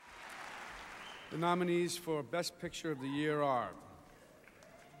The nominees for Best Picture of the Year are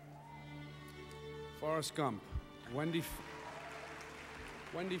Forrest Gump, Wendy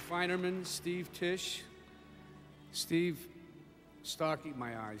Feinerman, Steve Tisch, Steve Starkey,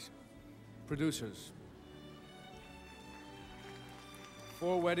 my eyes, producers.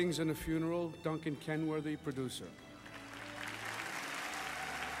 Four Weddings and a Funeral, Duncan Kenworthy, producer.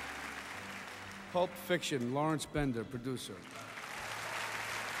 Pulp Fiction, Lawrence Bender, producer.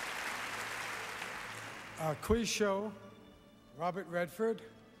 Quiz Show, Robert Redford,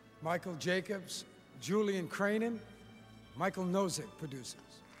 Michael Jacobs, Julian Cranen, Michael Nozick, producers.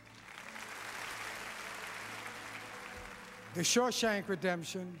 The Shawshank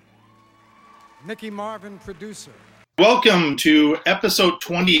Redemption, Nicky Marvin, producer. Welcome to episode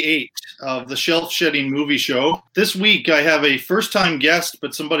 28 of the Shelf Shedding Movie Show. This week I have a first-time guest,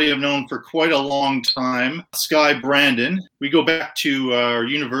 but somebody I've known for quite a long time, Sky Brandon. We go back to our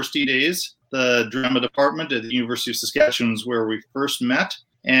university days. The drama department at the University of Saskatchewan is where we first met.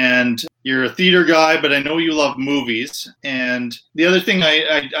 And you're a theater guy, but I know you love movies. And the other thing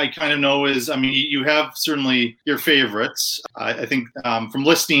I kind of know is, I mean, you have certainly your favorites. I think from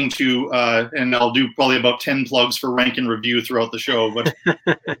listening to, and I'll do probably about 10 plugs for Rank and Review throughout the show, but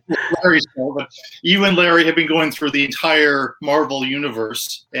but you and Larry have been going through the entire Marvel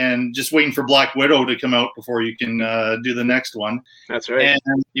universe and just waiting for Black Widow to come out before you can do the next one. That's right.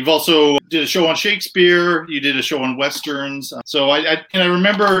 And you've also did a show on Shakespeare. You did a show on Westerns. So I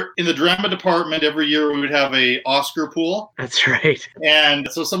remember in the drama department every year we would have a Oscar pool. That's right. And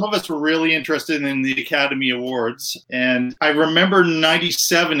so some of us were really interested in the Academy Awards. And I remember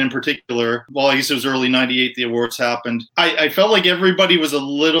 97 in particular. Well, I guess it was early 98 the awards happened. I felt like everybody was a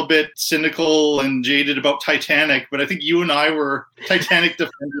little bit cynical and jaded about Titanic, but I think you and I were Titanic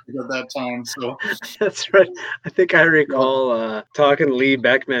defenders at that time. So that's right. I think I recall talking to Lee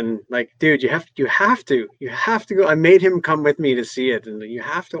Beckman, like, dude, you have to go. I made him come with me to see it, and you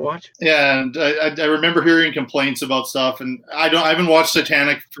have to watch it. Yeah, and I remember hearing complaints about stuff, and I haven't watched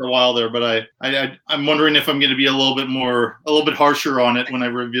Titanic for a while there, but I'm wondering if I'm going to be a little bit harsher on it when I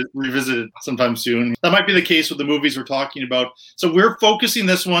revisit it sometime soon. That might be the case with the movies we're talking about. So we're focusing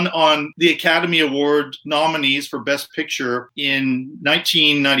this one on the Academy Award nominees for Best Picture in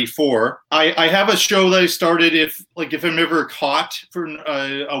 1994. I have a show that I started if I'm ever caught for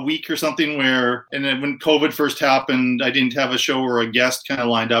a week or something and then when COVID first happened, I didn't have a show or a guest kind of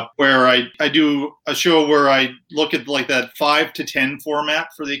lined up, where I do a show where I look at like that 5 to 10 format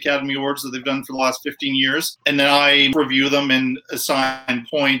for the Academy Awards that they've done for the last 15 years. And then I review them and assign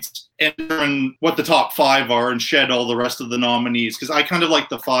points and determine what the top 5 are and shed all the rest of the nominees, because I kind of like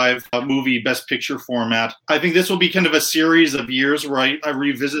the 5 movie Best Picture format. I think this will be kind of a series of years where I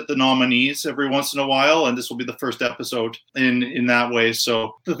revisit the nominees every once in a while, and this will be the first episode in that way.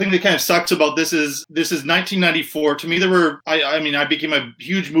 So the thing that kind of sucks about this is 1994. To me, I became a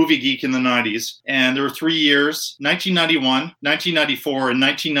huge movie geek in the 90s, and there were 3 years, 1991, 1994, and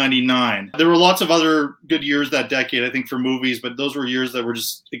 1999. There were lots of other good years that decade, I think, for movies, but those were years that were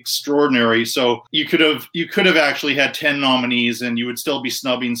just extraordinary. So you could have actually had 10 nominees and you would still be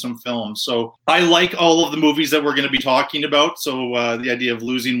snubbing some films. So I like all of the movies that we're going to be talking about. So the idea of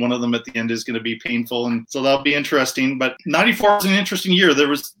losing one of them at the end is going to be painful, and so that'll be interesting. But 94 was an interesting year. There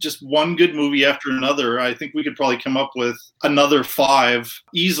was just one good movie after another. I think we could probably come up with another 5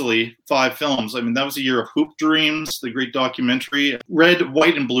 films. I mean, that was a year of Hoop Dreams, the great documentary, Red,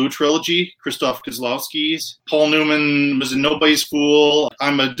 White, and Blue trilogy, Krzysztof Kieslowski's. Paul Newman was in Nobody's Fool.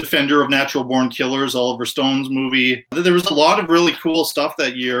 I'm a defender of Natural Born Killers, Oliver Stone's movie. There was a lot of really cool stuff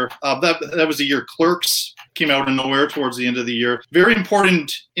that year. That was a year Clerks came out of nowhere towards the end of the year. Very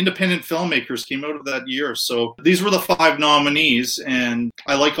important independent filmmakers came out of that year. So these were the 5 nominees, and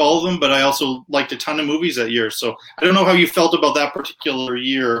I like all of them, but I also liked a ton of movies that year. So I don't know how you felt about that particular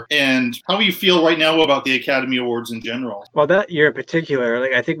year and how you feel right now about the Academy Awards in general. Well, that year in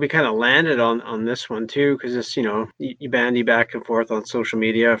particular, I think we kind of landed on this one too, because it's, you bandy back and forth on social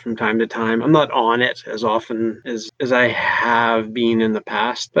media from time to time. I'm not on it as often as I have been in the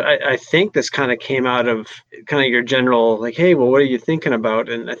past, but I think this kind of came out of kind of your general, like, hey, well, what are you thinking about?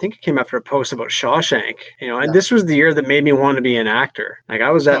 And I think it came after a post about Shawshank, and this was the year that made me want to be an actor. Like I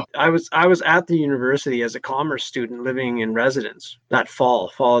was at the university as a commerce student living in residence that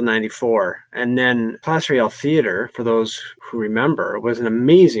fall of 94. And then Place Royale Theater, for those who remember, was an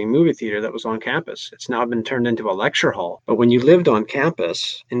amazing movie theater that was on campus. It's now been turned into a lecture hall. But when you lived on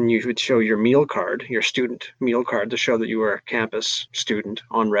campus and you would show your meal card, your student meal card to show that you were a campus student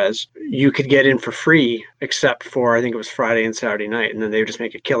on res, you could get in for free except for I think it was Friday and Saturday night, and then they would just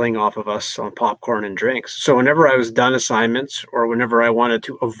make a killing off of us on popcorn and drinks. So whenever I was done assignments or whenever I wanted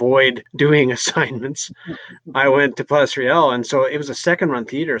to avoid doing assignments, I went to Place Riel, and so it was a second-run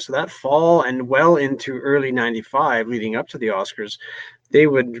theater. So that fall and well into early '95, leading up to the Oscars, they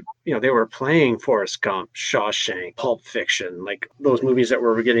were playing Forrest Gump, Shawshank, Pulp Fiction, like those movies that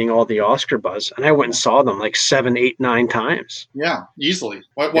were getting all the Oscar buzz. And I went and saw them like 7, 8, 9 times. Yeah, easily.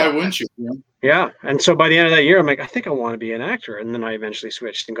 Why wouldn't you? Yeah. And so by the end of that year, I'm like, I think I want to be an actor. And then I eventually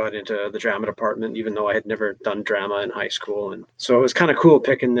switched and got into the drama department, even though I had never done drama in high school. And so it was kind of cool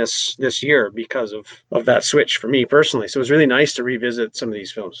picking this year because of that switch for me personally. So it was really nice to revisit some of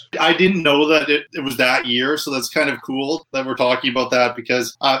these films. I didn't know that it was that year. So that's kind of cool that we're talking about that,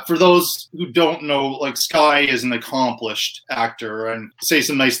 because for those who don't know, like, Sky is an accomplished actor, and say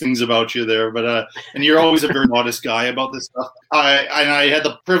some nice things about you there, but and you're always a very modest guy about this stuff. I had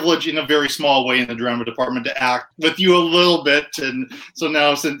the privilege in a very small way in the drama department to act with you a little bit, and so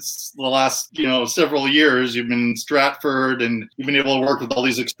now since the last several years you've been in Stratford and you've been able to work with all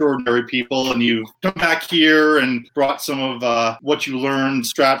these extraordinary people, and you've come back here and brought some of what you learned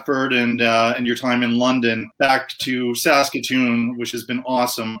Stratford and your time in London back to Saskatoon, which has been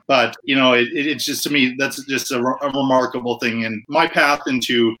awesome. But it's just, to me, that's just a remarkable thing. And my path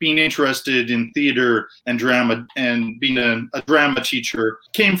into being interested in theater and drama and being a drama teacher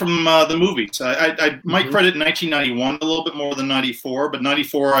came from the movies. I might credit 1991 a little bit more than 94, but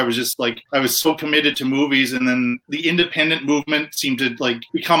 94 I was so committed to movies, and then the independent movement seemed to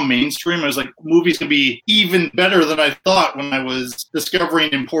become mainstream. I was like, movies can be even better than I thought when I was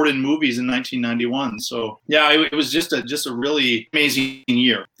discovering important movies in 1991. So yeah, it was just a really amazing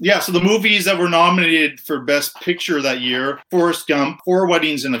year. Yeah, so the movies that were nominated for Best Picture that year: Forrest Gump, Four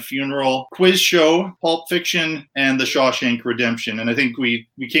Weddings and a Funeral, Quiz Show, Pulp Fiction, and The Shawshank Redemption. And I think we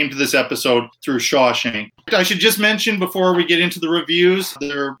came to this episode through Shawshank. I should just mention before we get into the reviews,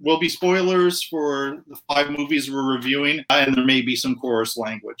 there will be spoilers for the 5 movies we're reviewing, and there may be some chorus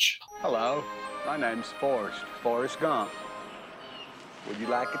language. Hello, my name's Forrest Gump. Would you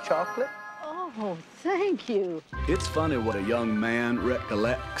like a chocolate? Oh, thank you. It's funny what a young man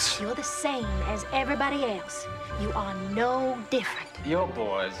recollects. You're the same as everybody else. You are no different. Your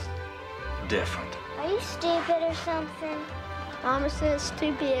boy's different. Are you stupid or something? Mama says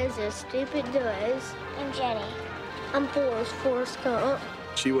stupid as stupid does. I'm Jenny. I'm Forrest Gump.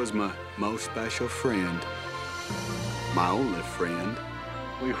 She was my most special friend. My only friend.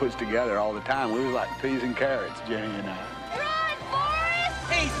 We was together all the time. We was like peas and carrots, Jenny and I. Run,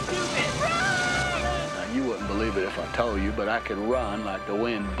 Forrest! Hey, stupid! Run! Now, you wouldn't believe it if I told you, but I could run like the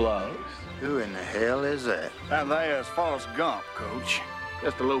wind blows. Who in the hell is that? That there's Forrest Gump, Coach.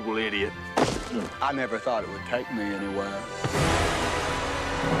 Just a local idiot. I never thought it would take me anywhere.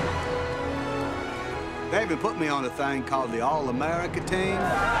 They even put me on a thing called the All-America team,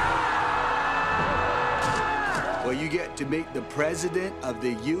 where you get to meet the President of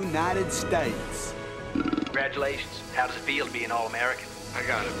the United States. Congratulations. How does it feel to be an All-American? I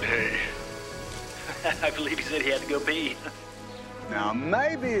gotta pee. I believe he said he had to go pee. Now,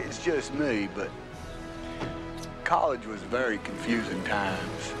 maybe it's just me, but college was very confusing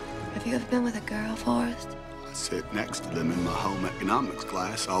times. Have you ever been with a girl, Forrest? I sit next to them in my home economics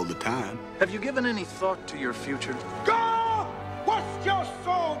class all the time. Have you given any thought to your future? Go! What's your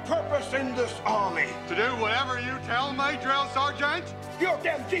sole purpose in this army? To do whatever you tell me, drill sergeant. You're a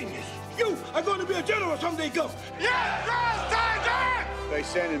damn genius. You are going to be a general someday, Gump. Yes, drill sergeant! They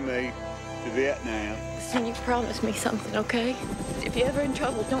sending me to Vietnam. Listen, you promised me something, okay? If you're ever in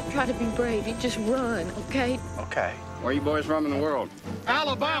trouble, don't try to be brave. You just run, okay? Okay. Where you boys from in the world?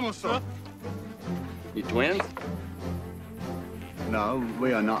 Alabama, sir. You twins? No,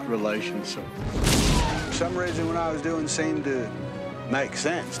 we are not relations, sir. For some reason, what I was doing seemed to make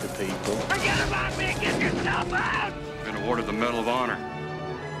sense to people. Forget about me and get yourself out! Been awarded the Medal of Honor.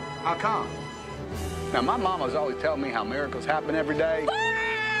 How come? Now, my mama's always telling me how miracles happen every day.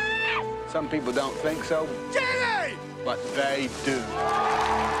 Some people don't think so. Jenny! But they do.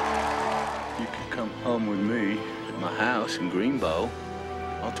 You can come home with me at my house in Greenbow.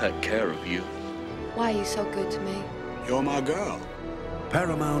 I'll take care of you. Why are you so good to me? You're my girl.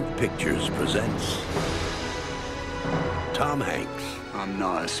 Paramount Pictures presents Tom Hanks. I'm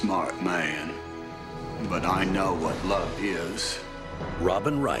not a smart man, but I know what love is.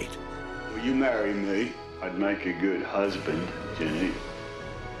 Robin Wright. Will you marry me? I'd make a good husband, Jenny.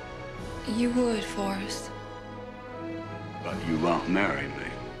 You would, Forrest. But you won't marry me.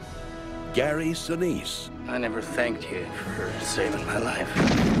 Gary Sinise. I never thanked you for saving my life.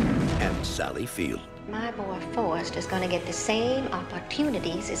 And Sally Field. My boy Forrest is going to get the same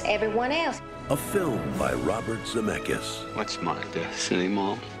opportunities as everyone else. A film by Robert Zemeckis. What's my destiny,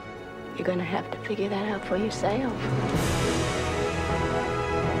 Mom? You're gonna have to figure that out for yourself.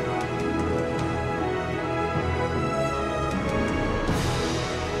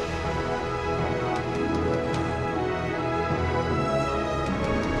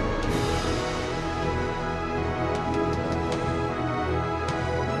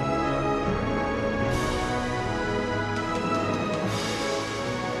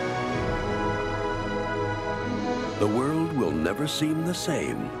 The world will never seem the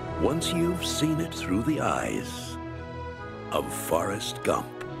same once you've seen it through the eyes of Forrest Gump.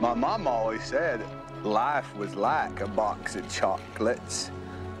 My mom always said life was like a box of chocolates.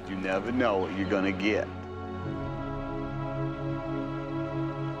 You never know what you're gonna get.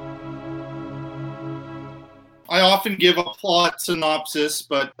 I often give a plot synopsis,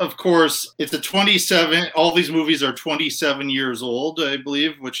 but of course, it's all these movies are 27 years old, I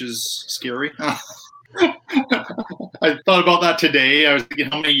believe, which is scary. I thought about that today. I was thinking,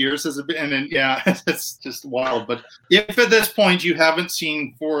 how many years has it been? And then, yeah, it's just wild. But if at this point you haven't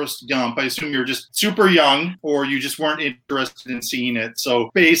seen Forrest Gump, I assume you're just super young or you just weren't interested in seeing it. So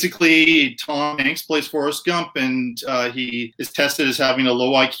basically, Tom Hanks plays Forrest Gump, and he is tested as having a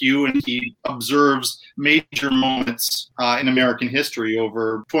low IQ, and he observes major moments in American history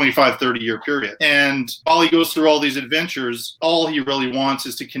over 25, 30-year period. And while he goes through all these adventures, all he really wants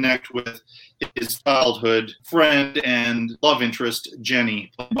is to connect with his childhood friend and love interest,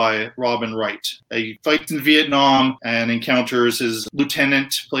 Jenny, played by Robin Wright. He fights in Vietnam and encounters his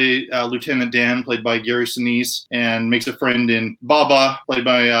Lieutenant Dan, played by Gary Sinise, and makes a friend in Baba, played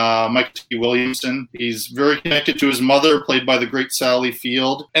by Michael T. Williamson. He's very connected to his mother, played by the great Sally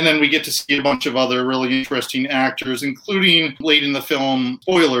Field. And then we get to see a bunch of other really interesting actors, including late in the film,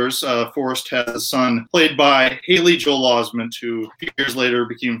 spoilers, Forrest has a son, played by Haley Joel Osment, who a few years later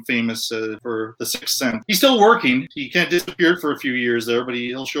became famous for The Sixth Sense. He's still working. He kind of disappeared for a few years there, but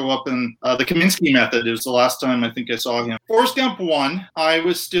he'll show up in The Kaminsky Method. It was the last time I think I saw him. Forrest Gump won. I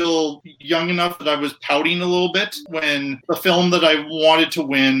was still young enough that I was pouting a little bit when the film that I wanted to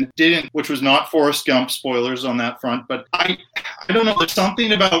win didn't, which was not Forrest Gump. Spoilers on that front. But I don't know. There's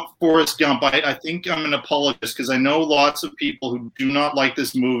something about Forrest Gump. I think I'm an apologist because I know lots of people who do not like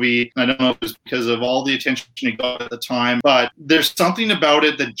this movie. I don't know if it was because of all the attention it got at the time, but there's something about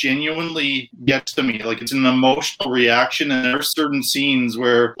it that genuinely gets to me. Like, it's an emotional reaction, and there are certain scenes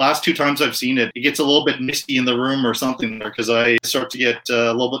where last two times I've seen it, it gets a little bit misty in the room or something there because I start to get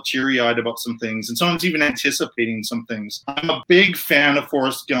a little bit teary-eyed about some things, and sometimes even anticipating some things. I'm a big fan of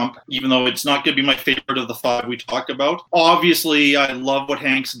Forrest Gump, even though it's not going to be my favorite of the five we talk about. Obviously, I love what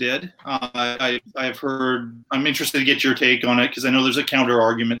Hanks did. I've heard, I'm interested to get your take on it because I know there's a counter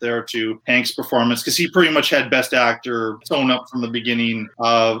argument there to Hanks' performance because he pretty much had Best Actor sewn up from the beginning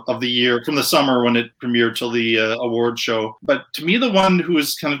of the year, from the summer when it premiered till the award show. But to me, the one who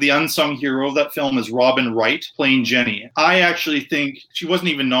is kind of the unsung hero of that film is Robin Wright playing Jenny. I actually think she wasn't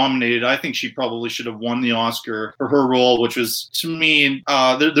even nominated. I think she probably should have won the Oscar for her role, which was, to me,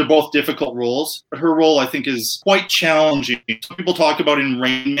 they're both difficult roles, but her role I think is quite challenging. Some people talk about in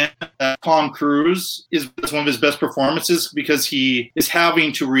Rain Man that Tom Cruise is one of his best performances because he is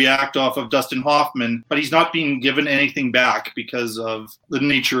having to react off of Dustin Hoffman, but he's not being given anything back because of the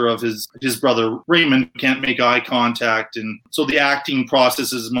nature of his brother Raymond can't make eye contact, and so the acting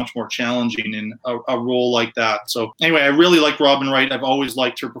process is much more challenging in a role like that. So anyway, I really like Robin Wright. I've always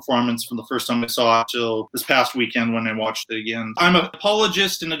liked her performance from the first time I saw it till this past weekend when I watched it again. I'm an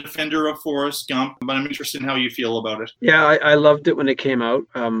apologist and a defender of Forrest Gump, but I'm interested in how you feel about it. Yeah, I loved it when it came out.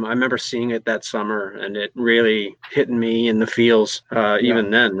 I remember seeing it that summer, and it really hit me in the feels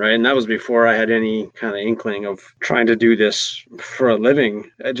even then, right? And that was before I had any kind of inkling of trying to do this for a living.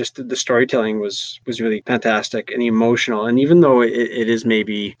 Just the storytelling was really fantastic and emotional. And even though it is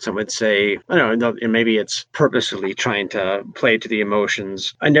maybe, some would say, I don't know, maybe it's purposefully trying to play to the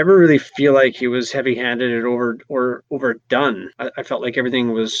emotions, I never really feel like he was heavy-handed or overdone. I felt like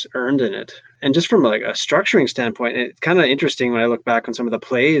everything was earned in it. And just from like a structuring standpoint, it's kind of interesting when I look back on some of the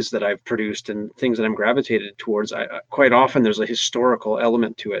plays that I've produced and things that I'm gravitated towards. Quite often there's a historical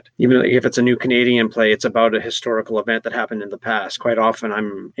element to it. Even if it's a new Canadian play, it's about a historical event that happened in the past. Quite often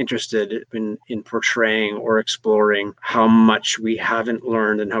I'm interested in portraying or exploring how much we haven't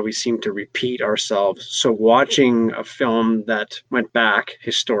learned and how we seem to repeat ourselves. So watching a film that went back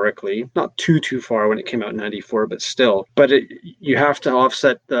historically, not too far when it came out in 94, but still, you have to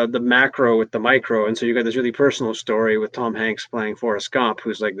offset the macro with the micro. And so you got this really personal story with Tom Hanks playing Forrest Gump,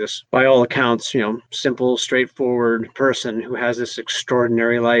 who's like this, by all accounts, simple, straightforward person who has this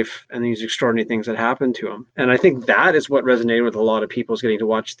extraordinary life and these extraordinary things that happen to him. And I think that is what resonated with a lot of people, is getting to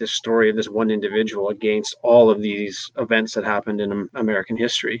watch this story of this one individual against all of these events that happened in American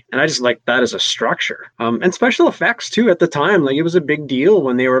history. And I just like that as a structure. And special effects too at the time, like it was a big deal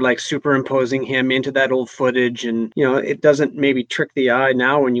when they were like superimposing him into that old footage. And, it doesn't maybe trick the eye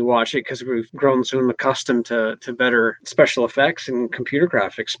now when you watch it because we've grown so accustomed to better special effects and computer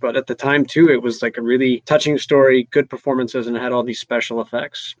graphics. But at the time too, it was like a really touching story, good performances, and it had all these special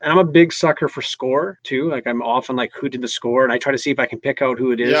effects. And I'm a big sucker for score too. Like I'm often like, who did the score? And I try to see if I can pick out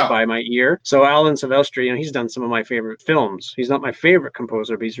who it is by my ear. So Alan Silvestri, he's done some of my favorite films. He's not my favorite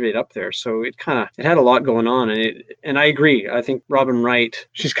composer, but he's right up there. So it had a lot going on. And I agree. I think Robin Wright,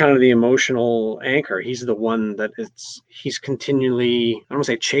 she's kind of the emotional anchor. He's the one that he's continually, I don't want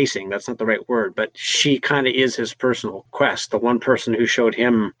to say chasing, that's not the right word, but she kind of is his personal quest, the one person who showed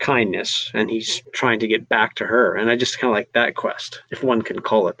him kindness, and he's trying to get back to her. And I just kind of like that quest, if one can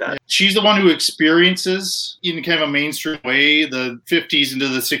call it that. She's the one who experiences, in kind of a mainstream way, the 50s into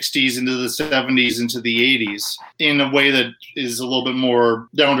the 60s, into the 70s, into the 80s, in a way that is a little bit more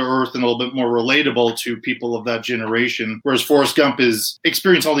down to earth and a little bit more relatable to people of that generation. Whereas Forrest Gump is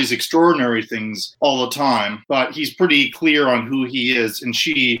experiencing all these extraordinary things all the time, but he's pretty clear on who he is. And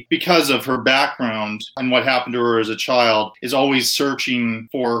she, because of her background and what happened to her as a child, is always searching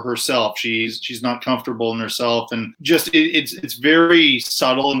for herself. She's not comfortable in herself, and just it's very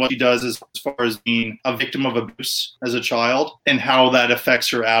subtle in what she does as far as being a victim of abuse as a child, and how that affects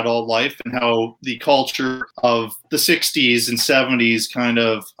her adult life, and how the culture of the 60s and 70s kind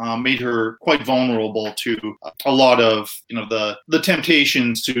of made her quite vulnerable to a lot of the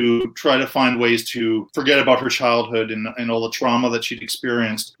temptations to try to find ways to forget about her childhood and all the trauma that she'd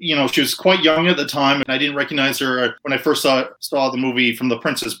experienced. She was quite young at the time, and I didn't recognize her when I first saw the movie from The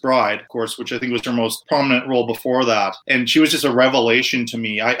Princess Bride, of course, which I think was her most prominent role before that. And she was just a revelation to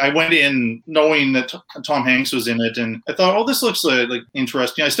me. I went in knowing that Tom Hanks was in it, and I thought, oh, this looks like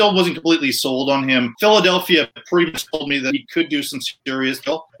interesting. I still wasn't completely sold on him. Philadelphia pretty much told me that he could do some serious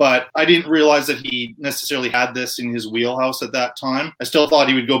stuff, but I didn't realize that he necessarily had this in his wheelhouse at that time. I still thought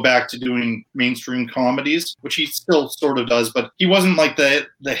he would go back to doing mainstream comedies, which he still sort of does, but he wasn't like the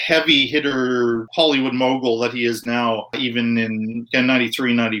heavy hitter Hollywood mogul that he is now, even in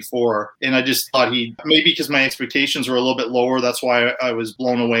 93, 94. And I just thought maybe because my expectations were a little bit lower, that's why I was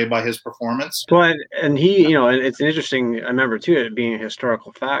blown away by his performance. Well, and he, it's an interesting, I remember too, it being a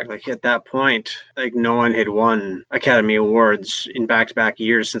historical fact, like at that point, like no one had won Academy Awards in back-to-back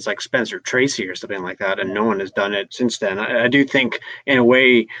years since like Spencer Tracy or something like that, and no one has done it since then. I do think in a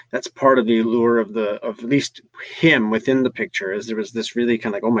way that's part of the allure of at least him within the picture, is there was this really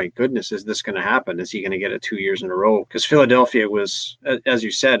kind of like, oh my goodness, is this going to happen? Is he going to get it 2 years in a row? Because Philadelphia was, as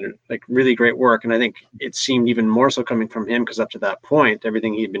you said, like really great work, and I think it seemed even more so coming from him, because up to that point,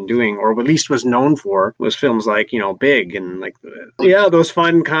 everything he'd been doing, or at least was known for, was films like Big and like those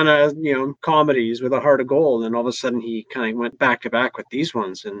fun kind of comedies with a heart of gold. And all of a sudden he kind of went back to back with these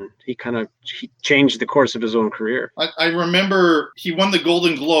ones, and he changed the course of his own career. I remember he won the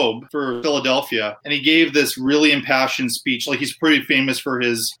Golden Globe for Philadelphia, and he gave this really impassioned speech. Like, he's pretty famous for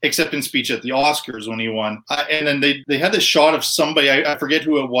his acceptance speech at the Oscars when he won. And then they had this shot of somebody, I forget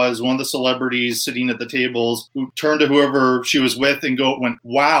who it was, one of the celebrities sitting at the tables, who turned to whoever she was with and went,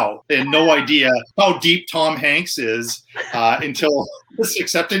 wow. They had no idea how deep Tom Hanks is until this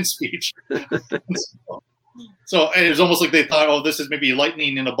acceptance speech. So it was almost like they thought, oh, this is maybe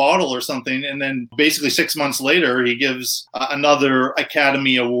lightning in a bottle or something. And then basically 6 months later, he gives another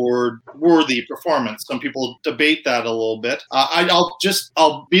Academy Award worthy performance. Some people debate that a little bit.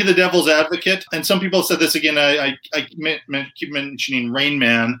 I'll be the devil's advocate. And some people said this again. I keep mentioning Rain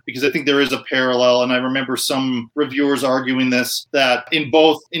Man because I think there is a parallel. And I remember some reviewers arguing this, that in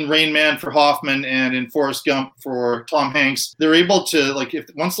Rain Man for Hoffman and in Forrest Gump for Tom Hanks, they're able to, like,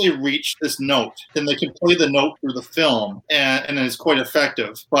 once they reach this note, then they can play the note through the film, and it's quite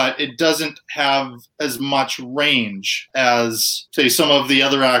effective, but it doesn't have as much range as, say, some of the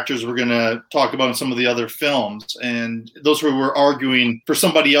other actors we're going to talk about in some of the other films, and those who were arguing for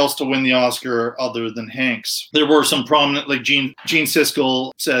somebody else to win the Oscar other than Hanks. There were some prominent, like Gene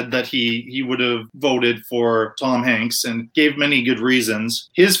Siskel said that he would have voted for Tom Hanks and gave many good reasons.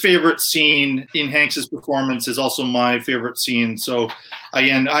 His favorite scene in Hanks's performance is also my favorite scene, so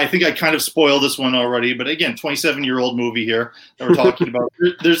I think I kind of spoiled this one already, but again, 27-year-old movie here that we're talking about.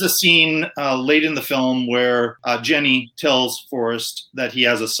 There's a scene late in the film where Jenny tells Forrest that he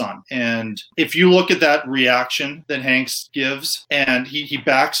has a son. And if you look at that reaction that Hanks gives, and he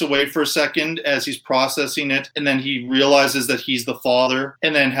backs away for a second as he's processing it, and then he realizes that he's the father,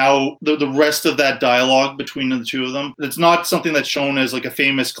 and then how the rest of that dialogue between the two of them, it's not something that's shown as like a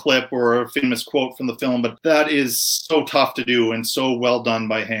famous clip or a famous quote from the film, but that is so tough to do and so well done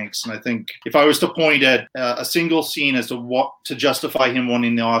by Hanks. And I think if I was to point at a single scene as to what to justify him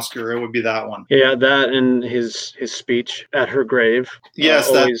winning the Oscar, it would be that one. Yeah, that and his speech at her grave. Yes,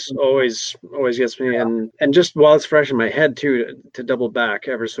 always gets me. Yeah. And just while it's fresh in my head too, to double back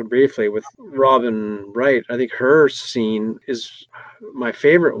ever so briefly with Robin Wright, I think her scene is my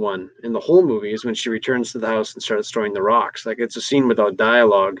favorite one in the whole movie, is when she returns to the house and starts throwing the rocks. Like, it's a scene without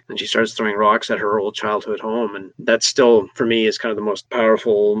dialogue, and she starts throwing rocks at her old childhood home, and that still for me is kind of the most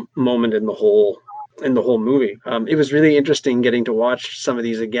powerful moment in the whole movie. It was really interesting getting to watch some of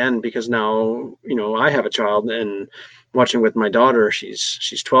these again, because now, you know, I have a child, and watching with my daughter,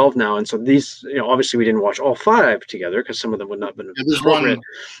 she's 12 now, and so these, you know, obviously we didn't watch all 5 together because some of them would not have been appropriate.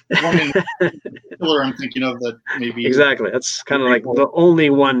 One in particular I'm thinking of that maybe exactly. That's kind of like the only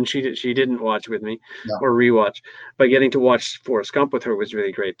one she didn't watch with me or rewatch. But getting to watch Forrest Gump with her was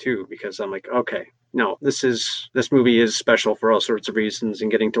really great too, because I'm like, okay, no, this movie is special for all sorts of reasons,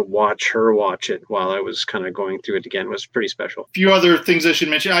 and getting to watch her watch it while I was kind of going through it again was pretty special. A few other things I should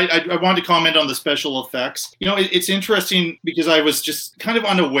mention. I wanted to comment on the special effects. You know, it's interesting because I was just kind of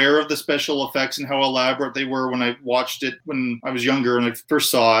unaware of the special effects and how elaborate they were when I watched it when I was younger and I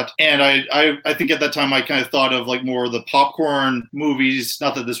first saw it. And I think at that time I kind of thought of like more of the popcorn movies.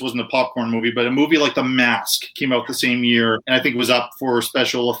 Not that this wasn't a popcorn movie, but a movie like The Mask came out the same year, and I think it was up for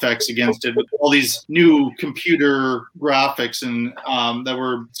special effects against it with all these new computer graphics and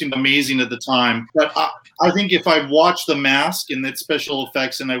that seemed amazing at the time. But I think if I watch The Mask and its special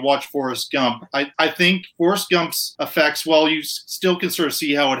effects and I watch Forrest Gump, I think Forrest Gump's effects, while you still can sort of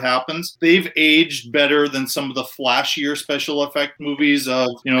see how it happens, they've aged better than some of the flashier special effect movies of,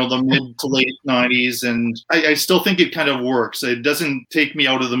 you know, the mid to late 90s. And I still think it kind of works. It doesn't take me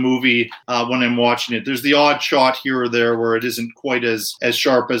out of the movie when I'm watching it. There's the odd shot here or there where it isn't quite as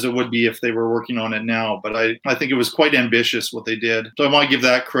sharp as it would be if they were working on it now, but I think it was quite ambitious what they did. So I want to give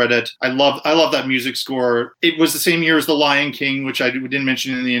that credit. I love that music score. It was the same year as The Lion King, which I didn't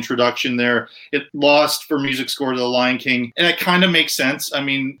mention in the introduction there. It lost for music score to The Lion King, and it kind of makes sense. I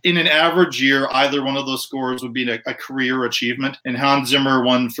mean, in an average year, either one of those scores would be a career achievement, and Hans Zimmer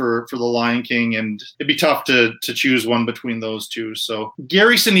won for The Lion King, and it'd be tough to choose one between those two. So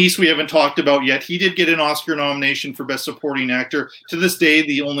Gary Sinise we haven't talked about yet. He did get an Oscar nomination for Best Supporting Actor. To this day,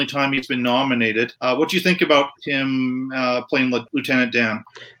 the only time he's been nominated. What do you think about him playing Lieutenant Dan?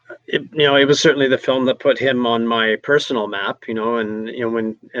 It was certainly the film that put him on my personal map, and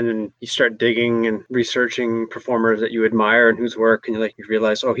then you start digging and researching performers that you admire and whose work, and you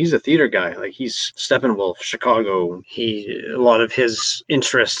realize, oh, he's a theater guy. Like, he's Steppenwolf, Chicago. A lot of his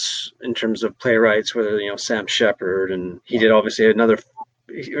interests in terms of playwrights, whether, Sam Shepard, and he did obviously another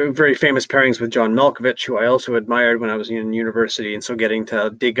very famous pairings with John Malkovich, who I also admired when I was in university. And so getting to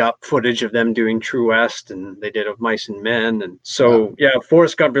dig up footage of them doing True West, and they did Of Mice and Men. And so,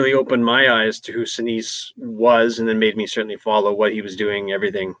 Forrest Gump really opened my eyes to who Sinise was, and then made me certainly follow what he was doing,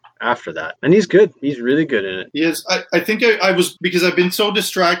 everything after that. And he's good. He's really good in it. He is. I think I was, because I've been so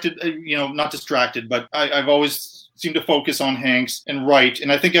distracted, not distracted, but I've always seemed to focus on Hanks and Wright.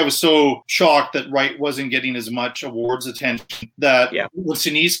 And I think I was so shocked that Wright wasn't getting as much awards attention that when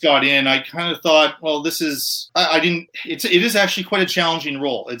Sinise got in, I kind of thought, well, it is actually quite a challenging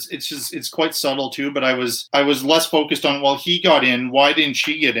role. It's quite subtle too, but I was less focused on, well, he got in, why didn't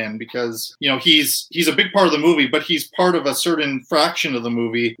she get in? Because, he's a big part of the movie, but he's part of a certain fraction of the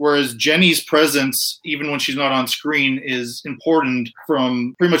movie. Whereas Jenny's presence, even when she's not on screen, is important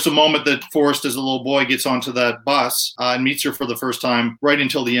from pretty much the moment that Forrest as a little boy gets onto that bus and meets her for the first time right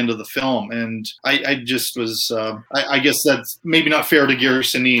until the end of the film. And I just was, I guess that's maybe not fair to Gary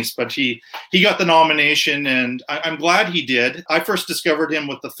Sinise, but he got the nomination, and I'm glad he did. I first discovered him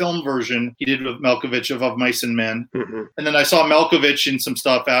with the film version he did with Malkovich of Mice and Men. Mm-hmm. And then I saw Malkovich in some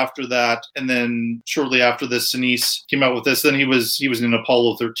stuff after that. And then shortly after this, Sinise came out with this. Then he was in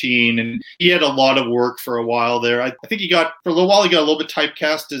Apollo 13, and he had a lot of work for a while there. I think for a little while, he got a little bit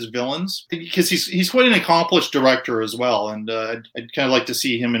typecast as villains, because he's quite an accomplished director as well, and I'd kind of like to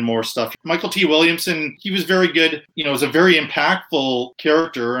see him in more stuff. Michael T. Williamson, he was very good. Was a very impactful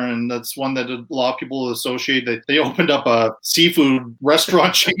character, and that's one that a lot of people associate. They opened up a seafood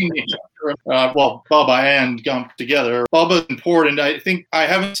restaurant chain well, Bubba and Gump together. Bubba's important. I think I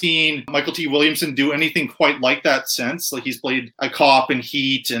haven't seen Michael T. Williamson do anything quite like that since. Like, he's played a cop in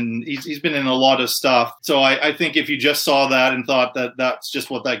Heat, and he's been in a lot of stuff. So I think if you just saw that and thought that that's just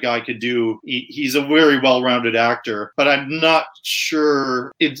what that guy could do, he's a very well-rounded actor. But I'm not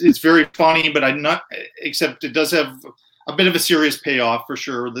sure. It's very funny, but I'm not, except it does have a bit of a serious payoff for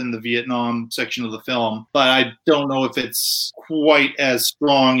sure than the Vietnam section of the film, but I don't know if it's quite as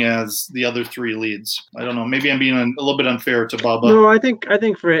strong as the other three leads. I don't know. Maybe I'm being a little bit unfair to Bubba. No, I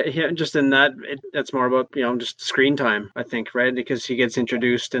think for him, just in that, that's more about, just screen time, I think, right? Because he gets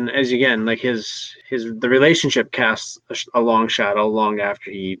introduced, and as again, like the relationship casts a long shadow long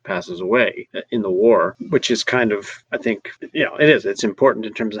after he passes away in the war, which is kind of, I think, it's important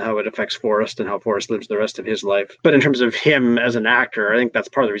in terms of how it affects Forrest and how Forrest lives the rest of his life. But in terms of him as an actor, I think that's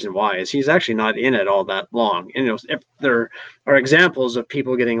part of the reason why is he's actually not in it all that long. And if there are examples of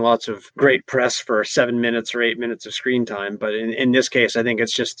people getting lots of great press for 7 minutes or 8 minutes of screen time, but in this case, I think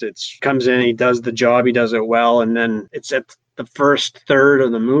it's comes in, he does the job, he does it well, and then it's at the first third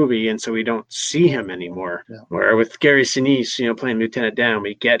of the movie, and so we don't see him anymore. Yeah. Where with Gary Sinise, playing Lieutenant Dan,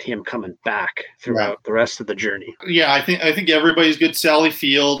 we get him coming back throughout the rest of the journey. Yeah, I think everybody's good. Sally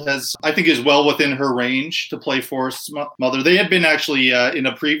Field is well within her range to play Forrest's mother. They had been actually in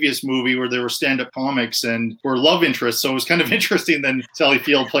a previous movie where they were stand-up comics and were love interests, so it was kind of interesting then Sally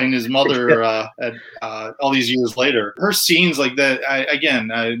Field playing his mother all these years later. Her scenes like that,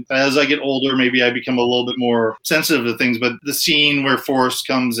 as I get older, maybe I become a little bit more sensitive to things, but the scene where Forrest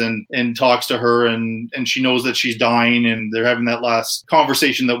comes and talks to her and she knows that she's dying and they're having that last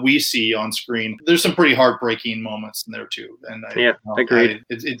conversation that we see on screen. There's some pretty heartbreaking moments in there too. And agreed.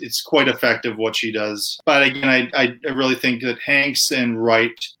 It's quite effective what she does. But again, I really think that Hanks and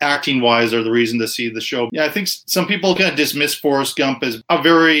Wright, acting wise, are the reason to see the show. Yeah, I think some people kind of dismiss Forrest Gump as a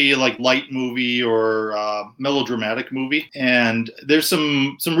very light movie or melodramatic movie. And there's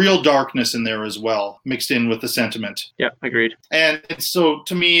some real darkness in there as well, mixed in with the sentiment. Yeah, agreed. And so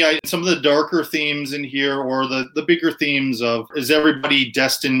to me, some of the darker themes in here, or the bigger themes of, is everybody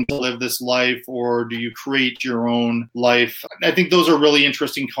destined to live this life, or do you create your own life? I think those are really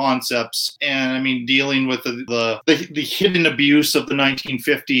interesting concepts. And I mean, dealing with the hidden abuse of the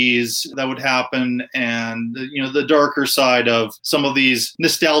 1950s that would happen, and the darker side of some of these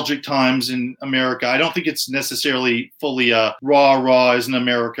nostalgic times in America. I don't think it's necessarily fully raw isn't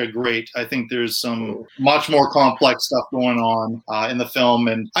America great. I think there's some much more complex stuff going on in the film.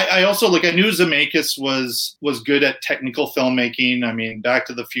 And I also I knew Zemeckis was good at technical filmmaking. I mean, Back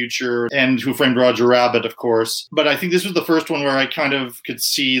to the Future and Who Framed Roger Rabbit, of course. But I think this was the first one where I kind of could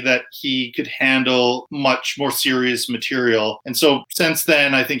see that he could handle much more serious material. And so since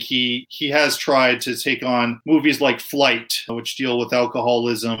then, I think he has tried to take on movies like Flight, which deal with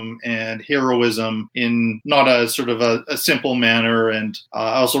alcoholism and heroism in not a sort of a simple manner. And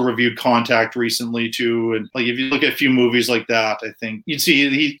I also reviewed Contact recently too. And if you look at a few movies like that, I think you'd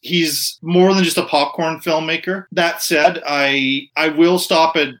see he's more than just a popcorn filmmaker. That said, I will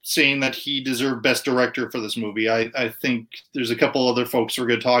stop at saying that he deserved Best Director for this movie. I think there's a couple other folks we're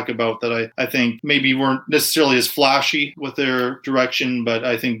going to talk about that I think maybe weren't necessarily as flashy with their direction, but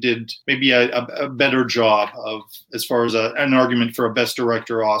I think did maybe a better job of as far as an argument for a Best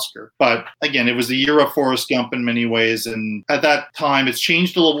Director Oscar. But again, it was the year of Forrest Gump in many ways, and at that time it's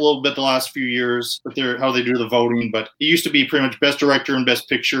changed a little bit the last few years with how they do the voting, but it used to be pretty much Best Director and Best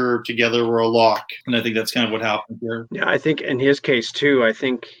Picture together were a lock, and I think that's kind of what happened here. Yeah, I think in his case too, I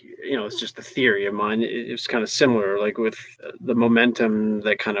think it's just a theory of mine. It's kind of similar, like with the momentum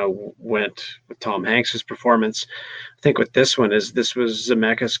that kind of went with Tom Hanks's performance. I think with this one this was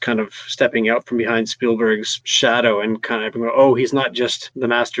Zemeckis kind of stepping out from behind Spielberg's shadow and kind of he's not just the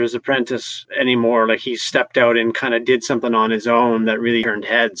master's apprentice anymore. Like, he stepped out and kind of did something on his own that really turned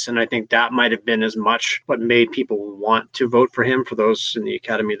heads. And I think that might have been as much what made people want to vote for him, for those in the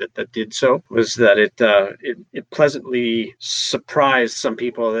Academy that did so, was that it pleasantly surprised some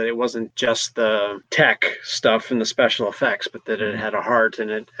people that it wasn't just the tech stuff and the special effects, but that it had a heart,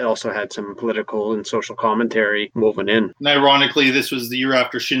 and it also had some political and social commentary woven in. And ironically, this was the year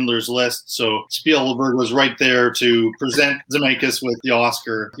after Schindler's List, so Spielberg was right there to present Zemeckis with the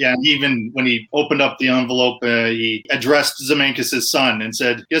Oscar. Yeah, and even when he opened up the envelope, he addressed Zemeckis' son and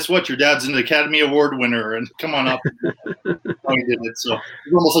said, "Guess what? Your dad's an Academy Award winner, and come on up." How he did it. So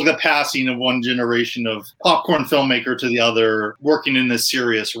it's almost like the passing of one generation of popcorn filmmaker to the other, working in this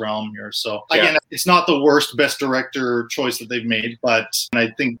serious realm here. So again, It's not the worst Best Director choice that they've made, but I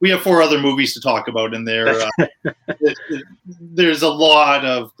think we have 4 other movies to talk about in there. There's a lot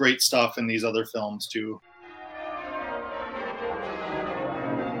of great stuff in these other films too.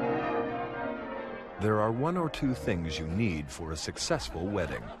 There are one or two things you need for a successful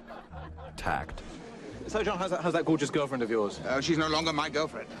wedding. Tact. So, John, how's that gorgeous girlfriend of yours? She's no longer my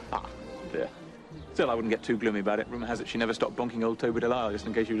girlfriend. Ah, dear. Still, I wouldn't get too gloomy about it. Rumour has it she never stopped bonking old Toby Delisle just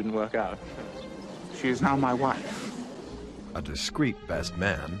in case you didn't work out. She is now my wife. A discreet best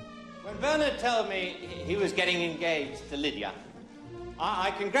man. When Bernard told me he was getting engaged to Lydia,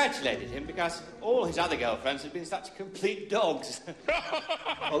 I congratulated him because all his other girlfriends had been such complete dogs.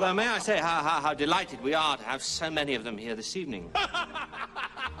 Although, may I say how delighted we are to have so many of them here this evening.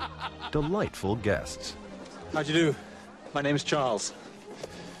 Delightful guests. How'd you do? My name's Charles.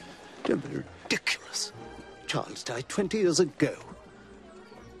 Don't be ridiculous. Charles died 20 years ago.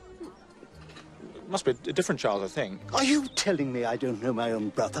 Must be a different Charles, I think. Are you telling me I don't know my own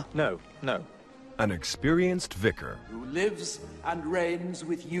brother? No. An experienced vicar. Who lives and reigns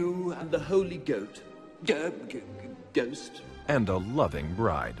with you and the holy goat. Ghost. And a loving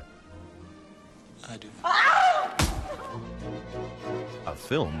bride. I do. A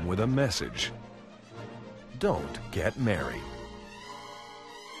film with a message. Don't get married.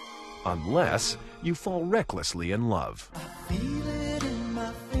 Unless you fall recklessly in love. I feel it in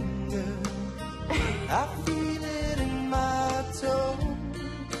my finger. I feel it in my toe.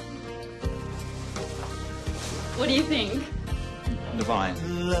 What do you think? Divine.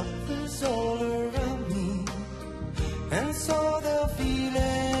 Love is all around me, and so the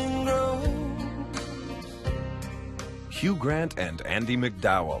feeling grows. Hugh Grant and Andie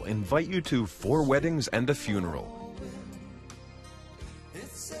MacDowell invite you to 4 Weddings and a Funeral.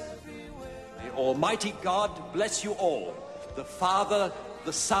 May Almighty God bless you all, the Father,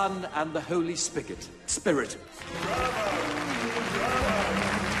 the Son, and the Holy Spirit.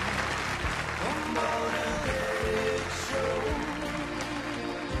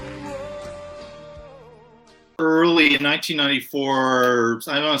 Early in 1994,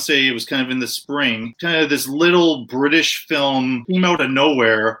 I want to say it was kind of in the spring, kind of this little British film came out of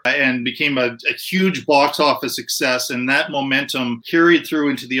nowhere and became a huge box office success. And that momentum carried through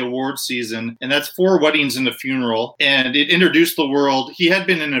into the award season. And that's 4 Weddings and a Funeral. And it introduced the world. He had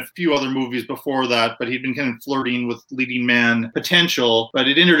been in a few other movies before that, but he'd been kind of flirting with leading man potential. But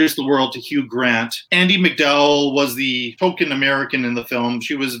it introduced the world to Hugh Grant. Andie MacDowell was the token American in the film.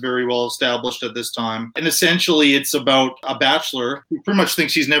 She was very well established at this time. And essentially, it's about a bachelor who pretty much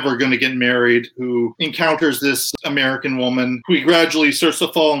thinks he's never going to get married, who encounters this American woman who he gradually starts to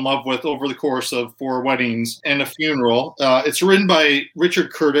fall in love with over the course of 4 Weddings and a Funeral. It's written by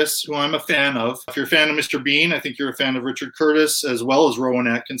Richard Curtis, who I'm a fan of. If you're a fan of Mr. Bean, I think you're a fan of Richard Curtis, as well as Rowan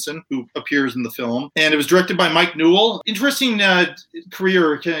Atkinson, who appears in the film. And it was directed by Mike Newell. Interesting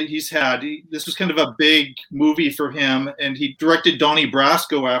career he's had. This was kind of a big movie for him, and he directed Donnie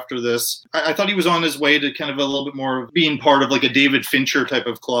Brasco after this. I thought he was on his way to kind of a little bit more of being part of like a David Fincher type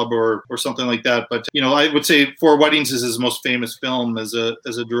of club or something like that. But, I would say 4 Weddings is his most famous film as a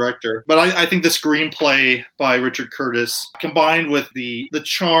director. But I think the screenplay by Richard Curtis, combined with the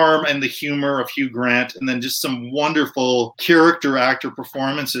charm and the humor of Hugh Grant, and then just some wonderful character actor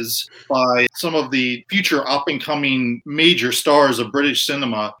performances by some of the future up-and-coming major stars of British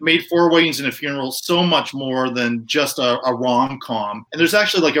cinema, made 4 Weddings and a Funeral so much more than just a rom-com. And there's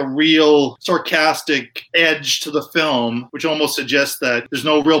actually like a real sarcastic edge to the film, which almost suggests that there's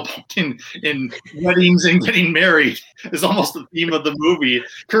no real point in weddings and getting married. Is almost the theme of the movie.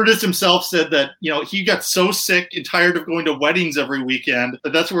 Curtis himself said that, he got so sick and tired of going to weddings every weekend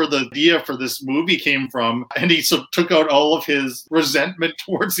that's where the idea for this movie came from. And he took out all of his resentment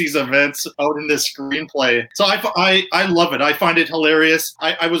towards these events out in this screenplay. So I love it. I find it hilarious.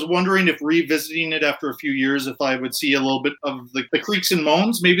 I was wondering if revisiting it after a few years, if I would see a little bit of the creaks and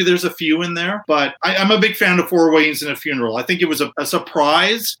moans. Maybe there's a few in there, but I'm a big fan of 4 Weddings and a Funeral. I think it was a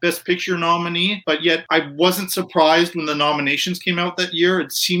surprise Best Picture nominee, but yet I wasn't surprised when the nominations came out that year.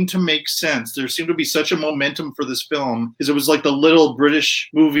 It seemed to make sense. There seemed to be such a momentum for this film because it was like the little British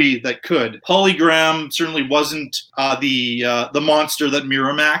movie that could. Holly Graham certainly wasn't the monster that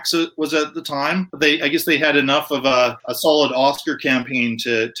Miramax was at the time. I guess they had enough of a solid Oscar campaign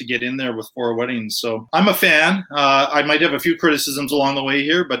to get in there with 4 Weddings. So I'm a fan. I might have a few criticisms along the way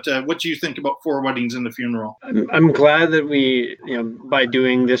here, but what do you think about 4 Weddings and a Funeral? I'm glad that we, by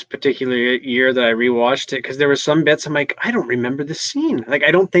doing this particular year that I rewatched it, because there were some bits I'm like, I don't remember this scene. Like,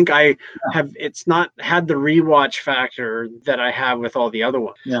 I don't think I have, it's not had the rewatch factor that I have with all the other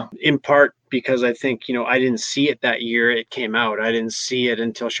ones. Yeah. In part because I think, I didn't see it that year it came out. I didn't see it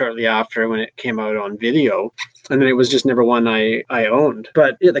until shortly after when it came out on video. And then it was just never one I owned.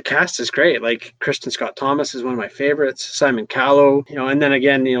 But yeah, the cast is great. Like Kristen Scott Thomas is one of my favorites. Simon Callow, and then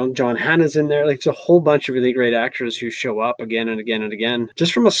again, John Hannah's in there. Like there's a whole bunch of really great actors who show up again and again and again.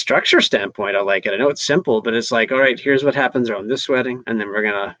 Just from a structure standpoint, I like it. I know it's simple, but it's like, all right, here's what happens around this wedding. And then we're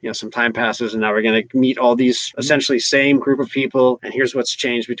going to, some time passes and now we're going to meet all these essentially same group of people. And here's what's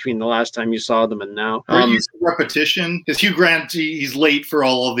changed between the last time you saw them and now. Repetition, because Hugh Grant, he's late for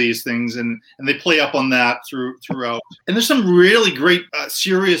all of these things, and they play up on that throughout. And there's some really great,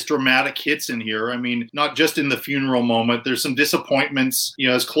 serious, dramatic hits in here. I mean, not just in the funeral moment. There's some disappointments.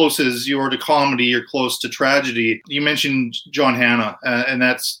 As close as you are to comedy, you're close to tragedy. You mentioned John Hannah, and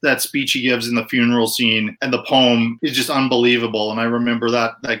that speech he gives in the funeral scene, and the poem is just unbelievable. And I remember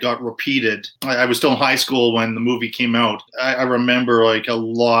that got repeated. I was still in high school when the movie came out. I remember like a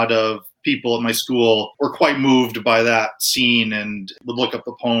lot of people at my school were quite moved by that scene and would look up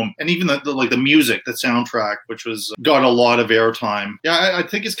the poem, and even the music, the soundtrack, which got a lot of airtime. Yeah, I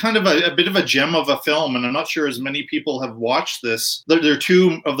think it's kind of a bit of a gem of a film, and I'm not sure as many people have watched this. There are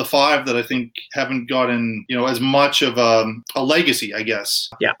 2 of the 5 that I think haven't gotten as much of a legacy, I guess.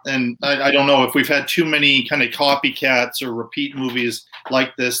 Yeah, and I don't know if we've had too many kind of copycats or repeat movies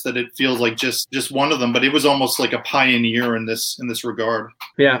like this that it feels like just one of them, but it was almost like a pioneer in this regard.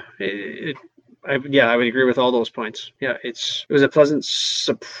 Yeah. I would agree with all those points. Yeah, it was a pleasant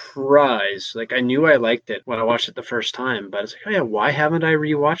surprise. Like I knew I liked it when I watched it the first time, but it's like, oh yeah, why haven't I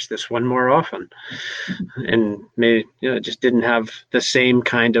rewatched this one more often? And maybe it just didn't have the same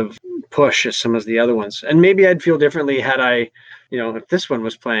kind of push as some of the other ones. And maybe I'd feel differently had I, if this one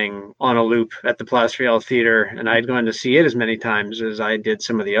was playing on a loop at the Place Royale Theater and I'd gone to see it as many times as I did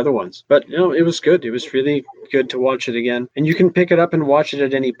some of the other ones. But it was good. It was really good to watch it again. And you can pick it up and watch it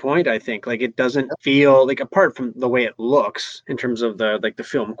at any point, I think. Like it doesn't feel like, apart from the way it looks in terms of the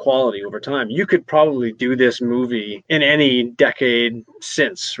film quality over time, you could probably do this movie in any decade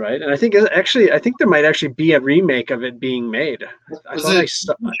since, right? And I think there might actually be a remake of it being made. I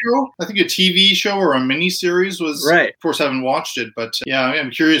think a TV show or a miniseries was right. Of course, I haven't watched it, but yeah,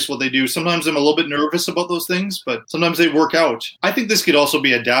 I'm curious what they do. Sometimes I'm a little bit nervous about those things, but sometimes they work out. I think this could also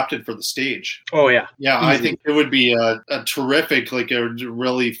be adapted for the stage. Oh yeah. Yeah, easy. I think it would be a terrific, like a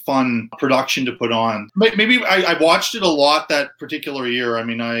really fun production to put on. Maybe I watched it a lot that particular year. I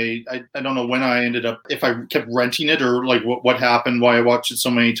mean, I don't know when I ended up, if I kept renting it or like what happened, why I watched it so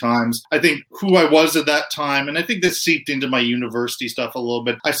many times. I think who I was at that time, and I think this seeped into my university stuff a little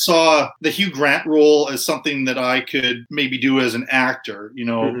bit. I saw the Hugh Grant role as something that I could maybe do as an actor,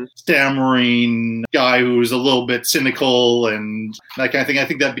 stammering guy who's a little bit cynical and that kind of thing. I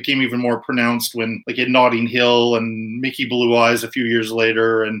think that became even more pronounced when like in Notting Hill and Mickey Blue Eyes a few years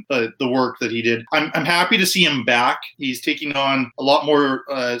later, and the work that he did. I'm happy to see him back. He's taking on a lot more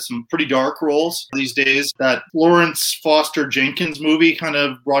some pretty dark roles these days. That Lawrence Foster Jenkins movie kind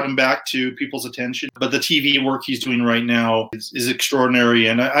of brought him back to people's attention, but the TV work he's doing right now is extraordinary,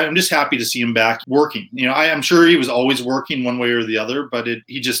 and I'm just happy to see him back working. I'm sure he was always working one way or the other, but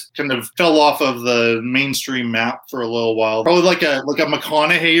he just kind of fell off of the mainstream map for a little while. Probably like a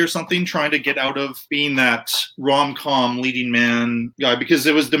McConaughey or something, trying to get out of being that rom-com leading man guy, because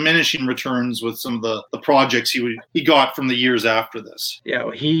it was diminishing returns with some of the projects he got from the years after this.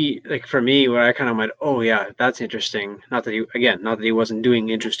 Yeah, he, like for me, where I kind of went, oh yeah, that's interesting. Not that he wasn't doing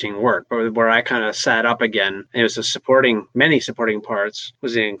interesting work, but where I kind of sat up again, it was many supporting parts,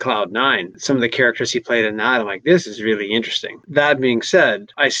 was in Cloud 9. Some of the characters he played in that, I'm like, this is really interesting. That being said,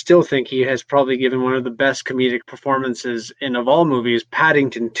 I still think he has probably given one of the best comedic performances of all movies,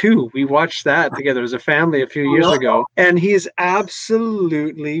 Paddington 2. We watched that together as a family a few years ago, and he is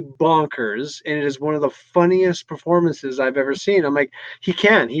absolutely bonkers, and it is one of the funniest performances I've ever seen. I'm like, he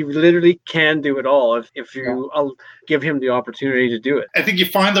literally can do it all if you give him the opportunity to do it. I think you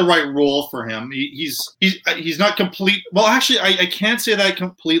find the right role for him. He's not complete. Well, actually, I can't say that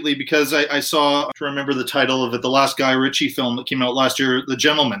completely, because I saw, to remember the title of it, the last Guy Ritchie film that came out last year, The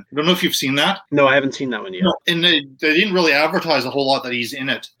Gentleman. I don't know if you've seen that. No, I haven't seen that one yet. No, and they didn't really advertise a whole lot that he's in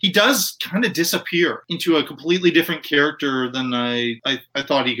it. He does kind of disappear into a completely different character than I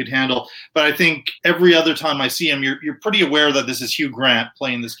thought he could handle. But I think every other time I see him, you're pretty aware that this is Hugh Grant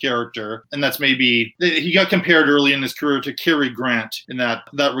playing this character, and that's maybe he got compared early in his career to Cary Grant in that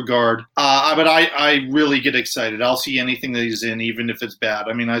regard. But I really get excited. I'll see anything that he's in, even if it's bad.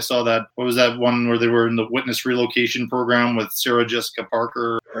 I mean, I saw that. What was that one where they were in the witness relocation program program with Sarah Jessica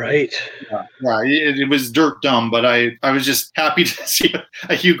Parker. Right. Yeah, it was dirt dumb, but I was just happy to see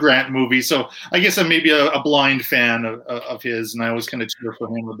a Hugh Grant movie. So I guess I'm maybe a blind fan of his, and I was kind of cheer for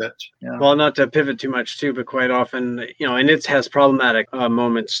him a bit. Yeah. Well, not to pivot too much too, but quite often, and it has problematic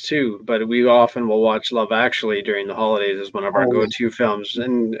moments too, but we often will watch Love Actually during the holidays as one of our go-to films.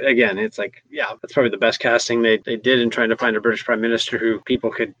 And again, it's like, yeah, that's probably the best casting they did in trying to find a British Prime Minister who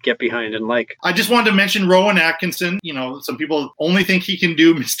people could get behind and like. I just wanted to mention Rowan Atkinson. Some people only think he can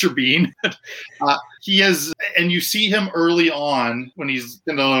do Mr. Bean. He is, and you see him early on when he's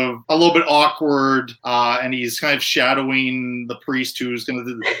kind of a little bit awkward, and he's kind of shadowing the priest who's going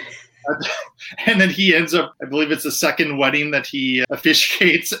to do and then he ends up, I believe it's the second wedding that he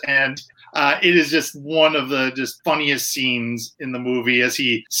officiates, and it is just one of the just funniest scenes in the movie as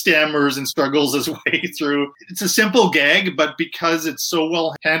he stammers and struggles his way through. It's a simple gag, but because it's so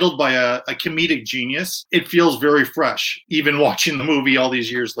well handled by a comedic genius, it feels very fresh, even watching the movie all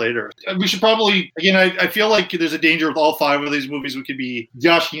these years later. We should probably, again, I feel like there's a danger with all 5 of these movies. We could be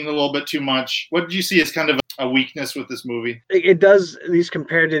gushing a little bit too much. What did you see as kind of a weakness with this movie? It does, at least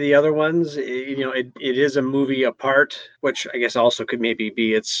compared to the other ones, it is a movie apart, which I guess also could maybe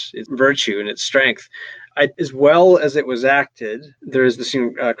be its virtue and its strength. As well as it was acted, there is the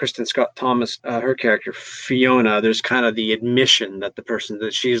scene, Kristen Scott Thomas, her character, Fiona, there's kind of the admission that the person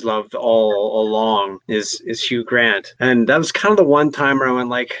that she's loved all along is Hugh Grant. And that was kind of the one time where I went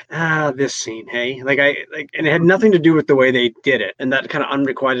like, this scene, hey? And it had nothing to do with the way they did it. And that kind of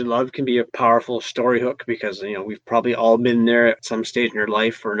unrequited love can be a powerful story hook because, we've probably all been there at some stage in your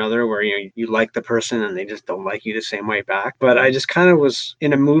life or another where, you like the person and they just don't like you the same way back. But I just kind of was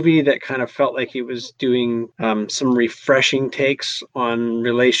in a movie that kind of felt like it was doing some refreshing takes on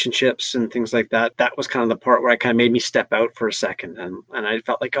relationships and things like that. That was kind of the part where I kind of made me step out for a second. And I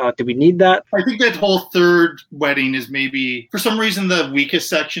felt like, did we need that? I think that whole third wedding is maybe, for some reason, the weakest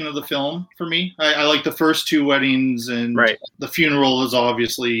section of the film for me. I like the first 2 weddings, and the funeral is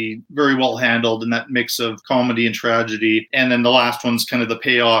obviously very well handled in that mix of comedy and tragedy. And then the last one's kind of the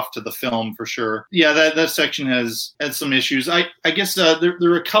payoff to the film for sure. Yeah, that section has had some issues. I guess there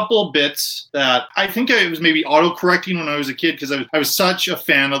are a couple bits that I think it was maybe auto-correcting when I was a kid because I was such a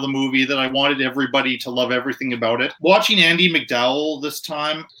fan of the movie that I wanted everybody to love everything about it. Watching Andie MacDowell this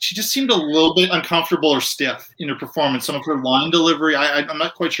time, she just seemed a little bit uncomfortable or stiff in her performance. Some of her line delivery, I'm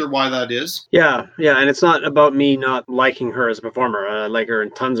not quite sure why that is. Yeah, and it's not about me not liking her as a performer. I like her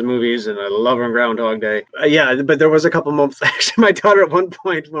in tons of movies, and I love her in Groundhog Day. But there was a couple moments, actually, my daughter at one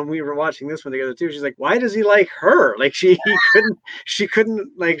point when we were watching this one together too, she's like, why does he like her? Like she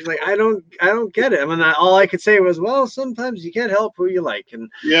couldn't like I don't get it. I mean, all I could say was, well, sometimes you can't help who you like. And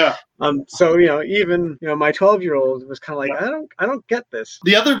yeah. So, even, my 12-year-old was kind of like, I don't get this.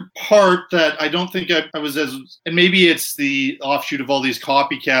 The other part that I don't think I was as, and maybe it's the offshoot of all these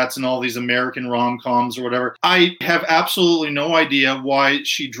copycats and all these American rom-coms or whatever. I have absolutely no idea why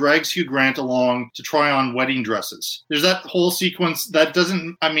she drags Hugh Grant along to try on wedding dresses. There's that whole sequence that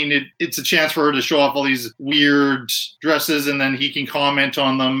doesn't, it's a chance for her to show off all these weird dresses and then he can comment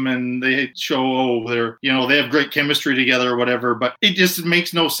on them and they show, they have great chemistry together or whatever, but it just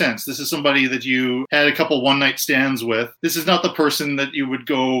makes no sense. This is somebody that you had a couple one-night stands with. This is not the person that you would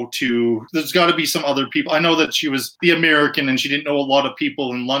go to. There's got to be some other people. I know that she was the American and she didn't know a lot of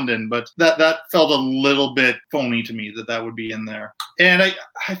people in London, but that felt a little bit phony to me that would be in there. And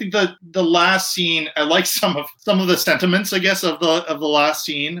I think that the last scene, I like some of the sentiments, I guess, of the last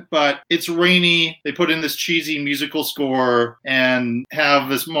scene, but it's rainy. They put in this cheesy musical score and have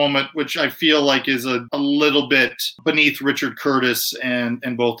this moment, which I feel like is a little bit beneath Richard Curtis and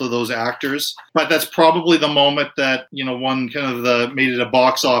both of those actors. But that's probably the moment that, one kind of made it a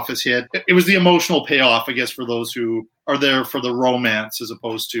box office hit. It was the emotional payoff, I guess, for those who are there for the romance as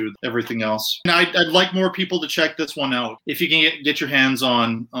opposed to everything else. And I'd like more people to check this one out. If you can get your hands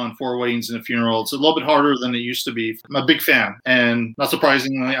on 4 Weddings and a Funeral, it's a little bit harder than it used to be. I'm a big fan, and not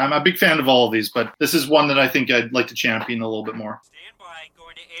surprisingly, I'm a big fan of all of these, but this is one that I think I'd like to champion a little bit more. Stand by,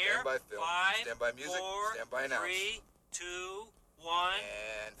 going to air. Stand by film. 5, Stand by music. 4, Stand by announce. 3, 2, 1.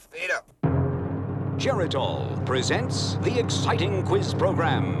 And fade up. Geritol presents the exciting quiz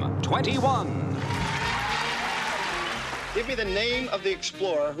program 21. Give me the name of the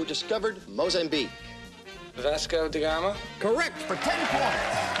explorer who discovered Mozambique. Vasco da Gama? Correct for 10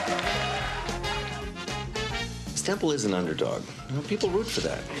 points. Temple is an underdog. People root for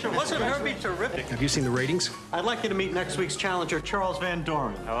that. Sure, wasn't Herbie terrific? Have you seen the ratings? I'd like you to meet next week's challenger, Charles Van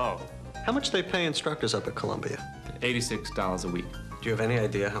Doren. Oh. How much they pay instructors up at Columbia? $86 a week. Do you have any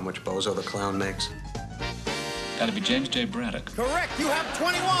idea how much Bozo the Clown makes? Gotta be James J. Braddock. Correct, you have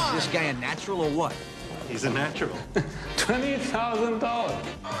 21. This guy a natural or what? He's a natural. $20,000.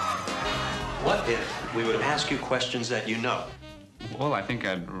 What if we would ask you questions that you know? Well, I think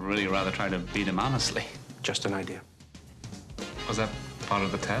I'd really rather try to beat him honestly. Just an idea. Was that part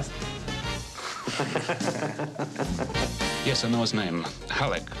of the test? Yes, I know his name.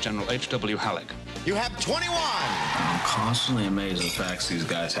 Halleck, General H.W. Halleck. You have 21. I'm constantly amazed at the facts these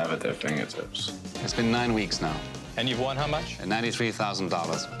guys have at their fingertips. It's been 9 weeks now. And you've won how much?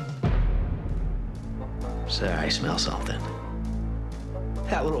 $93,000. Sir, I smell something.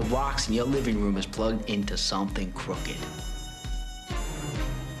 That little box in your living room is plugged into something crooked.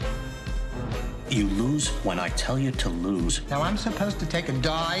 You lose when I tell you to lose. Now I'm supposed to take a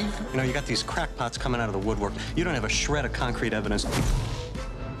dive? You know, you got these crackpots coming out of the woodwork. You don't have a shred of concrete evidence.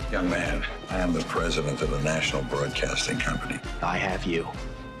 Young man, I am the president of the National Broadcasting Company. I have you.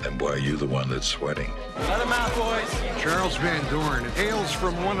 And why are you the one that's sweating? Let him out, boys. Charles Van Doren hails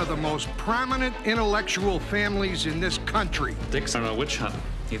from one of the most prominent intellectual families in this country. Dick's on a witch hunt.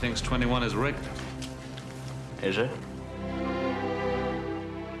 He thinks 21 is rigged. Is it?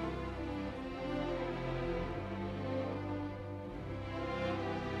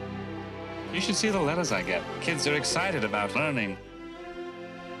 You should see the letters I get. Kids are excited about learning.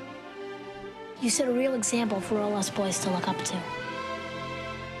 You set a real example for all us boys to look up to.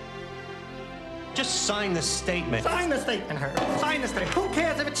 Just sign the statement. Sign the statement, Herb. Sign the statement. Who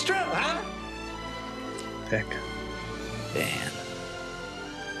cares if it's true, huh? Pick. Van.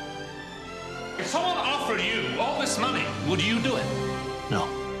 If someone offered you all this money, would you do it? No.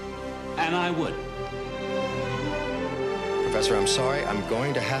 And I would. Professor, I'm sorry. I'm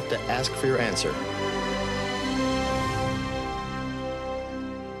going to have to ask for your answer.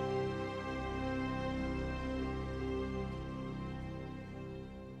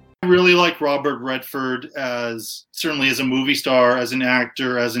 I really like Robert Redford as certainly as a movie star, as an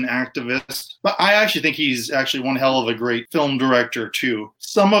actor, as an activist. But I actually think he's actually one hell of a great film director too.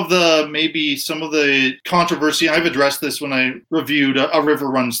 Some of the controversy, I've addressed this when I reviewed A River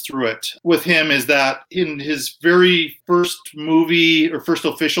Runs Through It with him, is that in his very first movie or first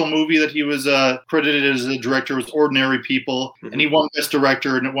official movie that he was credited as a director was Ordinary People. Mm-hmm. And he won Best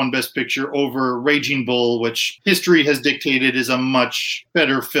Director and won Best Picture over Raging Bull, which history has dictated is a much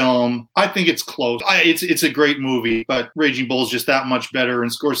better film. I think it's close. It's a great movie, but Raging Bull is just that much better,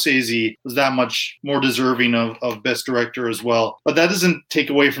 and Scorsese was that much more deserving of Best Director as well. But that doesn't take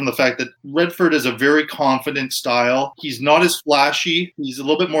away from the fact that Redford is a very confident style. He's not as flashy. He's a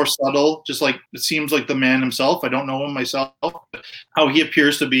little bit more subtle, just like it seems like the man himself. I don't know him myself, but how he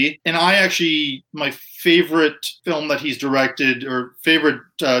appears to be. And my favorite film that he's directed, or favorite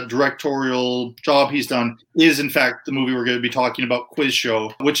directorial job he's done, is in fact the movie we're going to be talking about, Quiz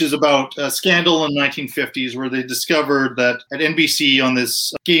Show, which is about a scandal in the 1950s where they discovered that at NBC on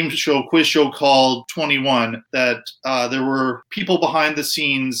this quiz show called 21, that there were people behind the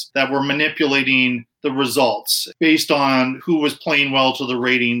scenes that were manipulating the results based on who was playing well to the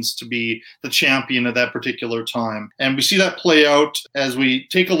ratings to be the champion at that particular time. And we see that play out as we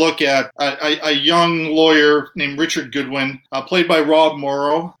take a look at a young lawyer named Richard Goodwin, played by Rob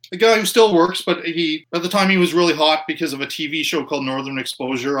Morrow, a guy who still works, but at the time he was really hot because of a TV show called Northern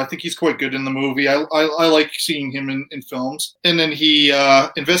Exposure. I think he's quite good in the movie. I like seeing him in films. And then he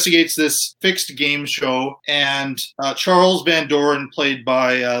investigates this fixed game show, and Charles Van Doren, played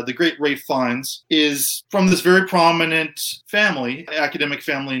by the great Ralph Fiennes, is from this very prominent family, academic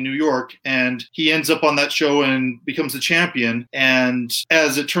family in New York, and he ends up on that show and becomes the champion. And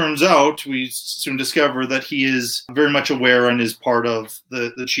as it turns out, we soon discover that he is very much aware and is part of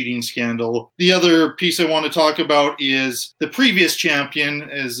the cheating scandal. The other piece I want to talk about is the previous champion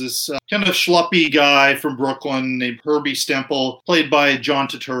is this kind of schluppy guy from Brooklyn named Herbie Stemple, played by John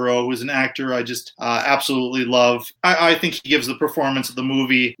Turturro, who's an actor I just absolutely love. I think he gives the performance of the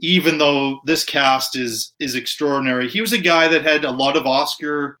movie, even though this cast is extraordinary. He was a guy that had a lot of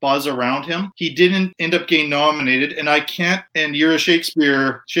Oscar buzz around him. He didn't end up getting nominated, and you're a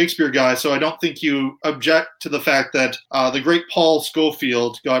Shakespeare guy, so I don't think you object to the fact that the great Paul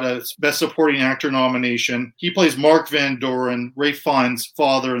Scofield got a Best Supporting Actor nomination. He plays Mark Van Doren, Ralph Fiennes'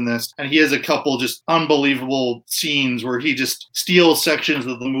 father in this, and he has a couple just unbelievable scenes where he just steals sections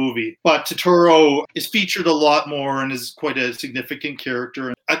of the movie. But Turturro is featured a lot more and is quite a significant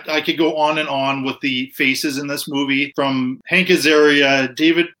character. I could go on and on with the faces in this movie, from Hank Azaria,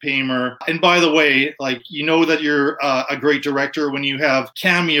 David Paymer. And by the way, like, you know that you're a great director when you have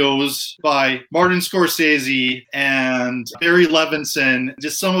cameos by Martin Scorsese and Barry Levinson.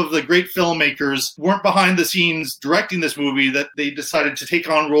 Just some of the great filmmakers weren't behind the scenes directing this movie, that they decided to take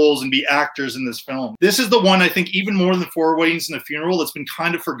on roles and be actors in this film. This is the one, I think, even more than Four Weddings and a Funeral, that's been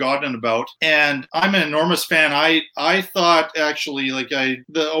kind of forgotten about. And I'm an enormous fan. I thought, actually, like,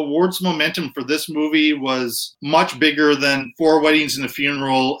 the awards momentum for this movie was much bigger than Four Weddings and a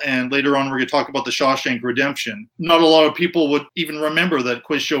Funeral, and later on we're going to talk about The Shawshank Redemption. Not a lot of people would even remember that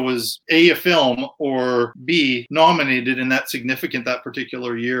Quiz Show was A, a film, or B, nominated in that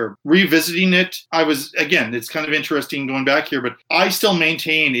particular year. Revisiting it, again, it's kind of interesting going back here, but I still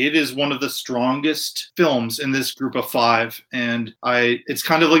maintain it is one of the strongest films in this group of five, and it's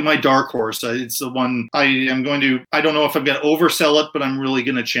kind of like my dark horse. It's the one I don't know if I'm going to oversell it, but I'm really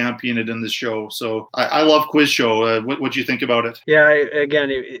going to champion it in this show. So I love Quiz Show. What do you think about it? Yeah,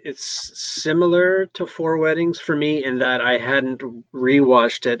 it's similar to Four Weddings for me in that I hadn't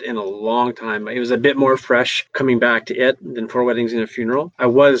rewatched it in a long time. It was a bit more fresh coming back to it than Four Weddings and a Funeral. I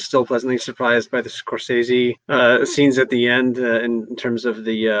was still pleasantly surprised by the Scorsese scenes at the end in terms of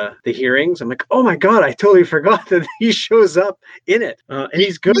the hearings. I'm like, oh my God, I totally forgot that he shows up in it, and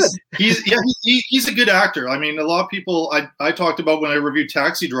he's good. He's a good actor. I mean, a lot of people I talked about when I reviewed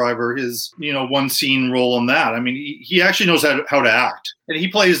Taxi Driver, his one scene role in that. I mean, he actually knows how to act. And he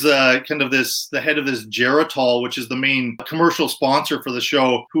plays the head of this Geritol, which is the main commercial sponsor for the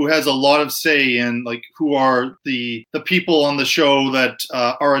show, who has a lot of say in like who are the people on the show that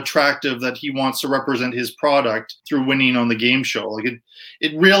are attractive, that he wants to represent his product through winning on the game show. Like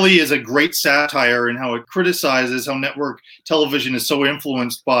it really is a great satire in how it criticizes how network television is so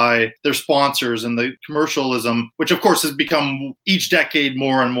influenced by their sponsors and the commercialism, which of course has become each decade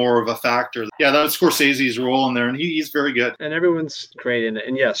more and more of a factor. Yeah, that's Scorsese's role in there, and he's very good. And everyone's great in it.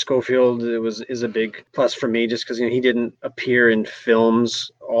 And yeah, Schofield is a big plus for me, just because he didn't appear in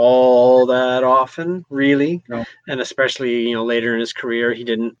films all that often, really. No. And especially later in his career, he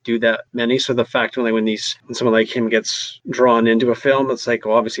didn't do that many. So the fact when someone like him gets drawn into a film, it's like,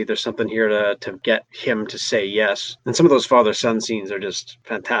 well, obviously there's something here to get him to say yes. And some of those father-son scenes are just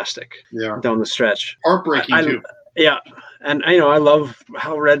fantastic. Yeah, down the stretch. Heartbreaking too. Yeah. And I love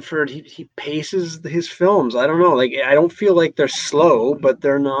how Redford, he paces his films. I don't know, like, I don't feel like they're slow, but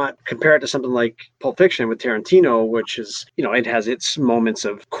they're not, compared to something like Pulp Fiction with Tarantino, which is, it has its moments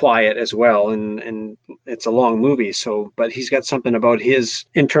of quiet as well, and it's a long movie. So, but he's got something about his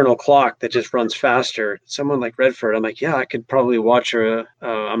internal clock that just runs faster. Someone like Redford, I'm like, yeah, I could probably watch a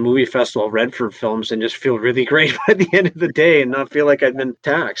movie festival of Redford films and just feel really great by the end of the day and not feel like I've been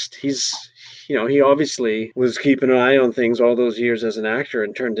taxed. He obviously was keeping an eye on things all those years as an actor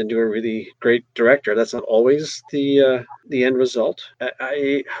and turned into a really great director. That's not always the end result.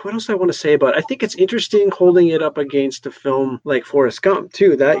 What else I want to say about it? I think it's interesting holding it up against a film like Forrest Gump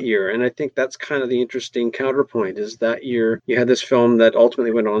too that year, and I think that's kind of the interesting counterpoint. Is that year you had this film that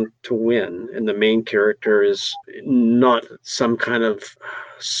ultimately went on to win, and the main character is not some kind of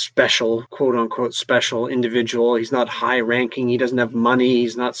special, quote unquote special individual. He's not high ranking, he doesn't have money,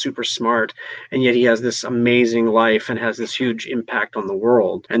 he's not super smart, and yet he has this amazing life and has this huge impact on the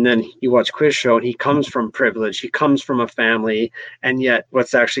world. And then you watch Quiz Show and he comes from privilege, he comes from a family, and yet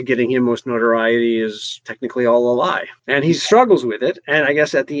what's actually getting him most notoriety is technically all a lie, and he struggles with it. And I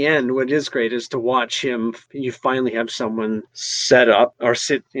guess at the end what is great is to watch him, you finally have someone set up or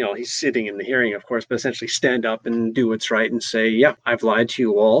sit, he's sitting in the hearing of course, but essentially stand up and do what's right and say, yeah, I've lied to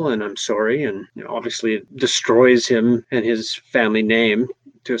you all and I'm sorry. And obviously it destroys him and his family name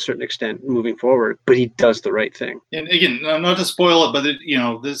to a certain extent moving forward, but he does the right thing. And again, not to spoil it,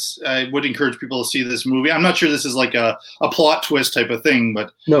 but this, I would encourage people to see this movie. I'm not sure this is like a plot twist type of thing,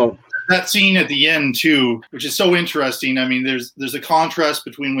 but no. That scene at the end too, which is so interesting. I mean, there's a contrast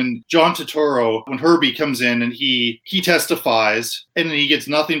between when John Turturro, when Herbie comes in and he testifies, and then he gets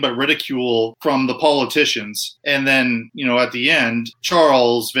nothing but ridicule from the politicians. And then, at the end,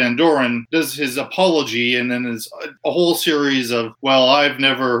 Charles Van Doren does his apology, and then there's a whole series of, well, I've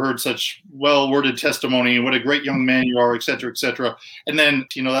never heard such well-worded testimony, what a great young man you are, et cetera, et cetera. And then,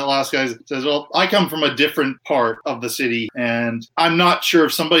 that last guy says, well, I come from a different part of the city, and I'm not sure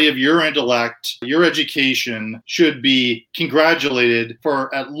if somebody of your intellect, your education should be congratulated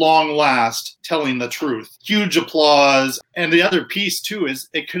for, at long last, telling the truth. Huge applause. And the other piece too is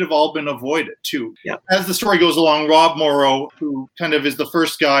it could have all been avoided too. Yeah. As the story goes along, Rob Morrow, who kind of is the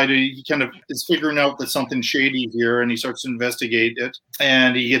first guy he kind of is figuring out that something's shady here, and he starts to investigate it,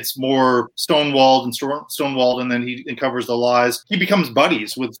 and he gets more stonewalled, and then he uncovers the lies. He becomes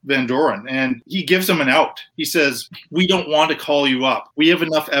buddies with Van Doren, and he gives him an out. He says, "We don't want to call you up. We have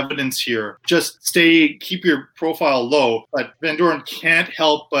enough evidence here. Just keep your profile low." But Van Doren can't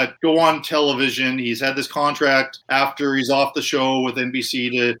help but go on television. He's had this contract after he's off the show with NBC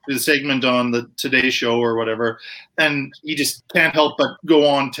to do the segment on the Today Show or whatever, and he just can't help but go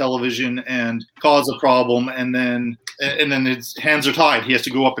on television and cause a problem, and then his hands are tied. He has to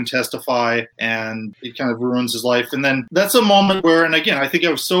go up and testify, and it kind of ruins his life. And then that's a moment where, and again, I think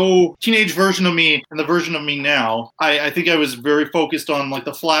I was so teenage version of me and the version of me now, I think I was very focused on like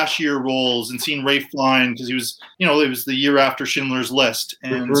the flashier roles and seeing Ray Fiennes, because he was, it was the year after Schindler's List,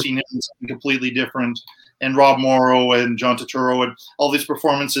 and seeing him in something completely different. And Rob Morrow and John Turturro and all these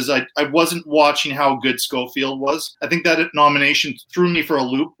performances, I wasn't watching how good Schofield was. I think that nomination threw me for a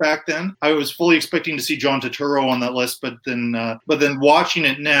loop back then. I was fully expecting to see John Turturro on that list, but then watching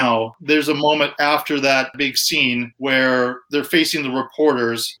it now, there's a moment after that big scene where they're facing the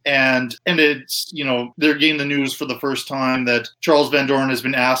reporters, and it's, they're getting the news for the first time that Charles Van Doren has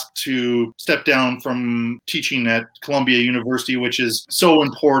been asked to step down from teaching at Columbia University, which is so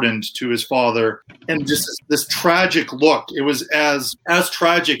important to his father, and just this tragic look. It was as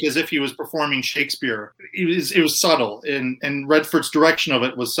tragic as if he was performing Shakespeare. It was subtle, and Redford's direction of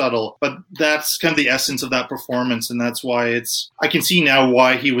it was subtle, but that's kind of the essence of that performance, and that's why I can see now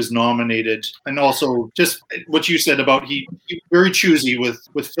why he was nominated. And also just what you said about he's very choosy with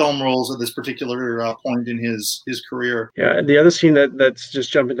film roles at this particular point in his career. Yeah, the other scene that's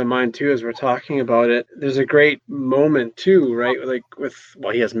just jumping to mind too as we're talking about it, there's a great moment too, right? Like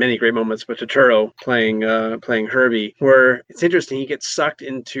he has many great moments with Turturro playing Herbie, where it's interesting. He gets sucked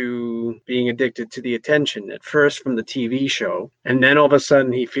into being addicted to the attention at first from the TV show, and then all of a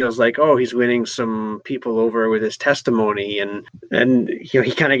sudden he feels like, he's winning some people over with his testimony, and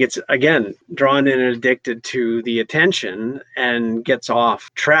he kind of gets again drawn in and addicted to the attention and gets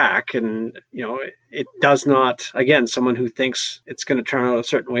off track, and it does not, again, someone who thinks it's going to turn out a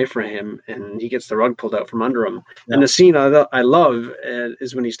certain way for him, and he gets the rug pulled out from under him. Yeah. And the scene I love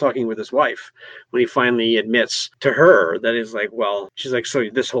is when he's talking with his wife, when he finally admits to her that is like, well, she's like, so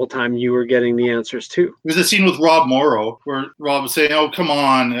this whole time you were getting the answers too. There's a scene with Rob Morrow where Rob was saying, "Oh, come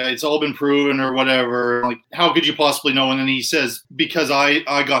on, it's all been proven," or whatever. Like, how could you possibly know? And then he says, "Because I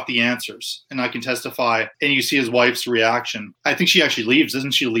got the answers and I can testify." And you see his wife's reaction. I think she actually leaves.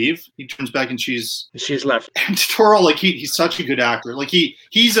 Doesn't she leave? He turns back and she's left. And Turturro, like he's such a good actor. Like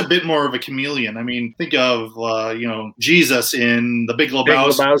he's a bit more of a chameleon. I mean, think of Jesus in The Big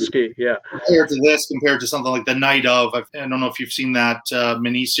Lebowski. Yeah. Compared to something like The Night of. I don't know if you've seen that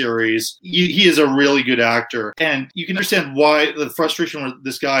miniseries. He is a really good actor, and you can understand why the frustration with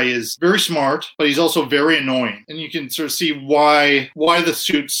this guy is very smart, but he's also very annoying. And you can sort of see why the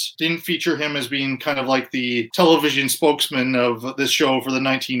Suits didn't feature him as being kind of like the television spokesman of this show for the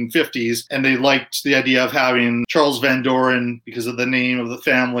 1950s, and they liked the idea of having Charles Van Doren because of the name of the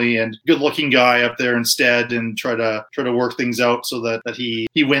family and good-looking guy up there instead, and try to work things out so that he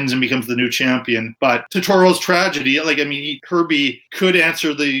wins and becomes the new champion. But Turturro's tragedy, Herbie could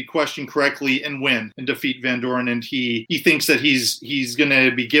answer the question correctly and win and defeat Van Doren, and he thinks that he's going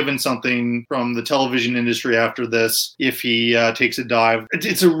to be given something from the television industry after this if he takes a dive.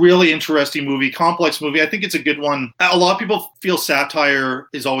 It's a really interesting movie, complex movie. I think it's a good one. A lot of people feel satire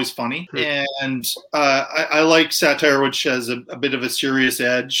is always funny, and I like satire which has a bit of a serious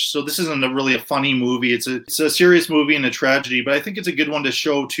edge. So this isn't really a funny movie. It's a serious movie and a tragedy, but I think it's a good one to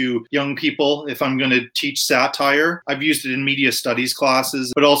show to young people. If I'm going to teach satire, I've used it in media studies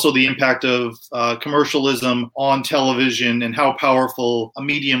classes, but also the impact of commercialism on television and how powerful a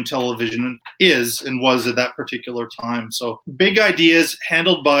medium television is and was at that particular time. So big ideas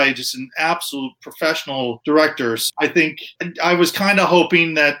handled by just an absolute professional directors. I think I was kind of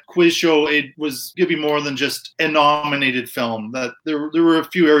hoping that Quiz Show, it was going to be more than just a nominated film, that there were a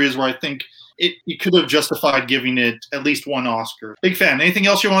few areas where I think you could have justified giving it at least one Oscar. Big fan. Anything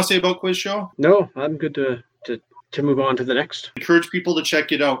else you want to say about Quiz Show? No, I'm good to move on to the next. Encourage people to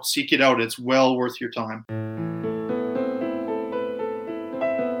check it out, seek it out. It's well worth your time.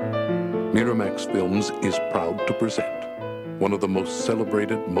 Miramax Films is proud to present one of the most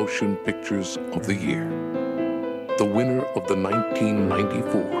celebrated motion pictures of the year. The winner of the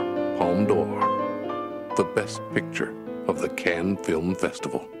 1994 Palme d'Or, the best picture of the Cannes Film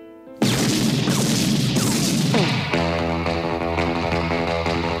Festival.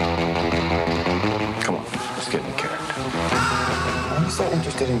 Come on, let's get in character. so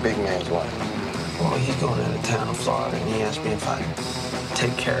interested in Big Man's wife? Well, he's going out of town, Florida, and he asked me if I'd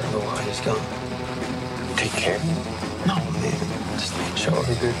take care of her while he's gone. Take care of her? No, man. Just show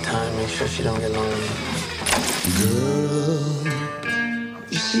her a good time, make sure she don't get lonely. Girl.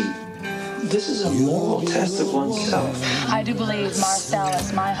 You see, this is a moral test of oneself. I do believe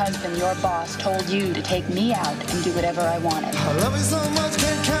Marcellus, my husband, your boss, told you to take me out and do whatever I wanted. I love you so much,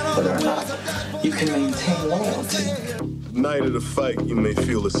 can't count on Whether or not you can maintain loyalty. Night of the fight, you may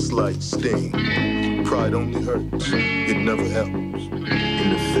feel a slight sting. Pride only hurts, it never helps. In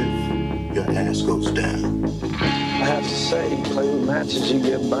the fifth, your ass goes down. I have to say, you play with matches, you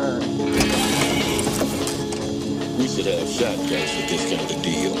get burned. We should have shotguns for this kind of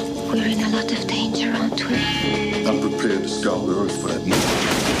deal. We're in a lot of danger, aren't we? I'm prepared to scour the earth for that movie.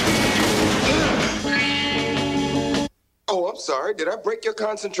 Oh, I'm sorry. Did I break your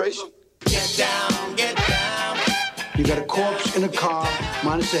concentration? Get down, get down. You got a corpse in a car,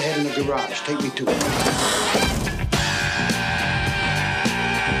 minus the head in the garage. Take me to it.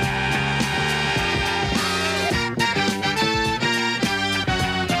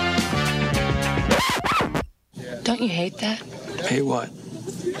 Don't you hate that? Hey, what?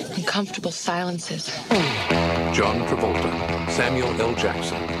 Uncomfortable silences. John Travolta, Samuel L.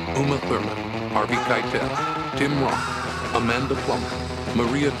 Jackson, Uma Thurman, Harvey Keitel, Tim Roth, Amanda Plummer,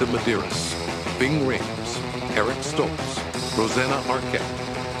 Maria de Medeiros, Bing Rames, Eric Stoltz, Rosanna Arquette,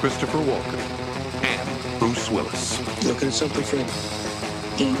 Christopher Walken, and Bruce Willis. Looking at something, friend?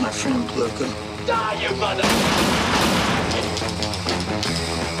 Ain't my friend Plucker. Die, you mother!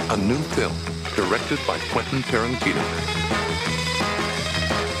 A new film directed by Quentin Tarantino.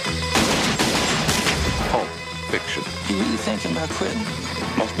 Pulp Fiction. You really thinking about quitting?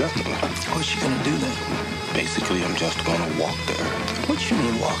 Most definitely. What you gonna do then? Basically, I'm just gonna walk the earth. What you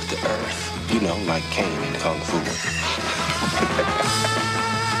mean walk the earth? You know, like Kane in Kung Fu.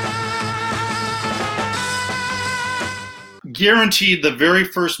 Guaranteed the very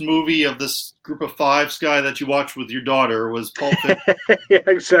first movie of this group of five, Sky, that you watched with your daughter was Pulp Fiction. Yeah,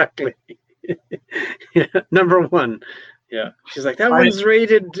 exactly. Yeah, number one. Yeah, she's like, that one's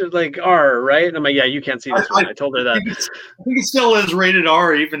rated like R, right? And I'm like, yeah, you can't see this one. I told her that. I think it still is rated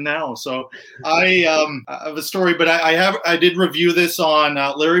R even now. So I have a story, but I did review this on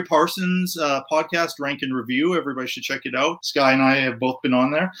Larry Parsons' podcast, Rank and Review. Everybody should check it out. Sky and I have both been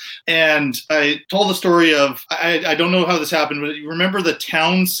on there, and I told the story of I don't know how this happened, but you remember the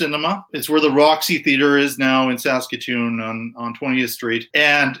Town Cinema? It's where the Roxy Theater is now in Saskatoon on 20th Street,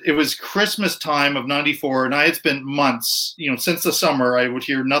 and it was Christmas time of '94, and I had spent months. Since the summer, I would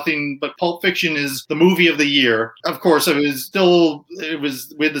hear nothing but Pulp Fiction is the movie of the year. Of course, we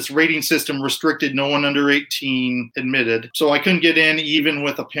had this rating system restricted, no one under 18 admitted. So I couldn't get in even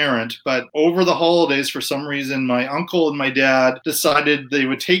with a parent. But over the holidays, for some reason, my uncle and my dad decided they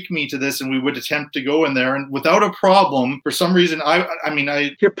would take me to this and we would attempt to go in there. And without a problem, for some reason,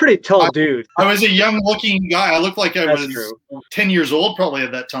 You're a pretty tall dude. I was a young looking guy. I looked like I was 10 years old probably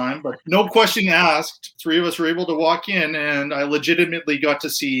at that time, but no question asked. Three of us were able to walk in and I legitimately got to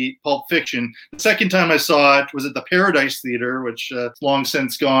see Pulp Fiction. The second time I saw it was at the Paradise Theater, which is long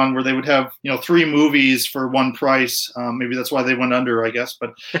since gone, where they would have, 3 movies for one price. Maybe that's why they went under, I guess.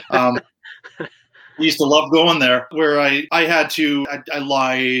 But I used to love going there, where I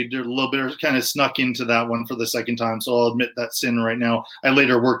lied a little bit, or kind of snuck into that one for the second time. So I'll admit that sin right now. I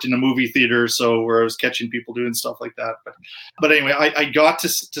later worked in a movie theater, so where I was catching people doing stuff like that. But anyway, I got to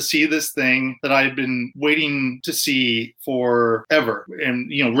see this thing that I had been waiting to see forever. And,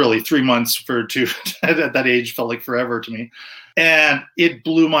 really 3 months at that age felt like forever to me. And it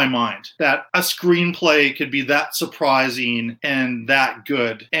blew my mind that a screenplay could be that surprising and that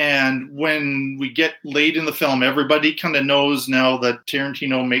good. And when we get late in the film, everybody kind of knows now that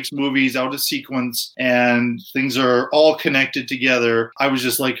Tarantino makes movies out of sequence and things are all connected together. I was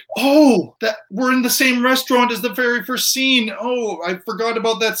just like, oh, that we're in the same restaurant as the very first scene. Oh, I forgot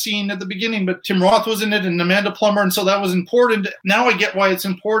about that scene at the beginning, but Tim Roth was in it and Amanda Plummer, and so that was important. Now I get why it's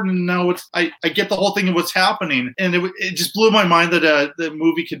important, and now I get the whole thing of what's happening. And it just blew my mind that the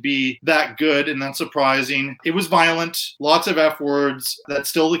movie could be that good and that surprising. It was violent, lots of F words. That's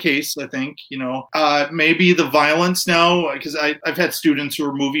still the case, I think. Maybe the violence now, because I've had students who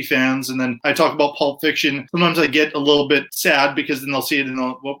are movie fans, and then I talk about Pulp Fiction. Sometimes I get a little bit sad because then they'll see it and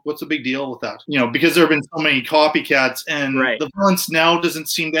they'll, well, what's the big deal with that? Because there have been so many copycats, and the violence now doesn't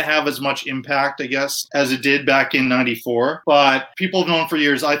seem to have as much impact, I guess, as it did back in '94. But people have known for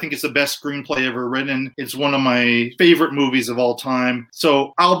years, I think it's the best screenplay ever written. It's one of my favorite movies of all time.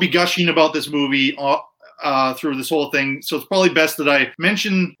 So I'll be gushing about this movie through this whole thing. So it's probably best that I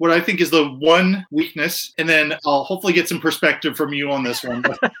mention what I think is the one weakness, and then I'll hopefully get some perspective from you on this one.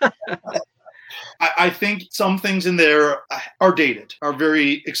 I think some things in there are dated, are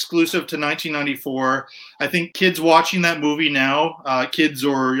very exclusive to 1994. I think kids watching that movie now, kids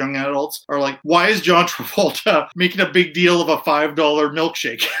or young adults, are like, why is John Travolta making a big deal of a $5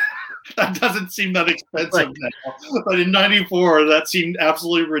 milkshake? That doesn't seem that expensive now. But in 94, that seemed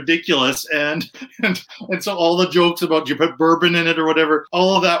absolutely ridiculous. And so all the jokes about you put bourbon in it or whatever,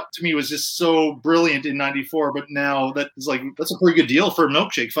 all of that to me was just so brilliant in 94. But now that's a pretty good deal for a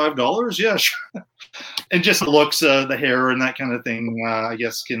milkshake. $5? Yeah, sure. And just the looks, the hair and that kind of thing, I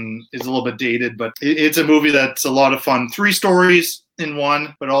guess is a little bit dated. But it's a movie that's a lot of fun. 3 stories in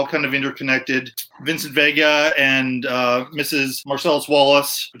one, but all kind of interconnected. Vincent Vega and Mrs. Marcellus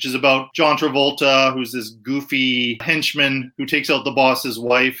Wallace, which is about John Travolta, who's this goofy henchman who takes out the boss's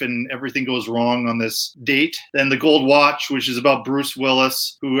wife, and everything goes wrong on this date. Then The Gold Watch, which is about Bruce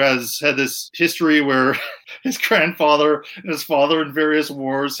Willis, who has had this history where his grandfather and his father in various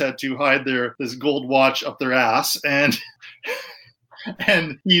wars had to hide this gold watch up their ass, and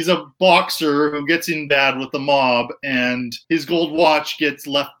he's a boxer who gets in bad with the mob, and his gold watch gets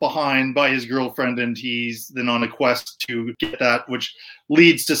left behind by his girlfriend, and he's then on a quest to get that, which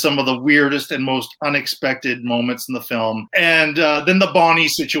leads to some of the weirdest and most unexpected moments in the film. And then the Bonnie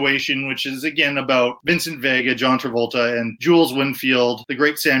situation, which is again about Vincent Vega, John Travolta, and Jules Winfield, the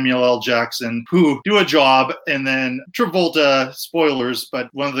great Samuel L. Jackson, who do a job, and then Travolta, spoilers,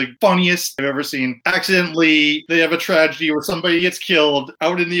 but one of the funniest I've ever seen, accidentally they have a tragedy where somebody gets killed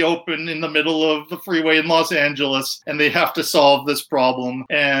out in the open in the middle of the freeway in Los Angeles, and they have to solve this problem.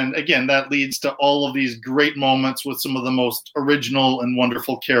 And again, that leads to all of these great moments with some of the most original and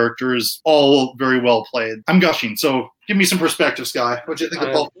wonderful characters, all very well played. I'm gushing, so give me some perspective, Sky. What do you think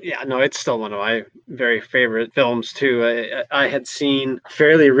of both? Yeah, no, it's still one of my very favorite films, too. I had seen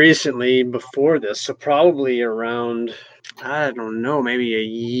fairly recently before this, so probably around, I don't know, maybe a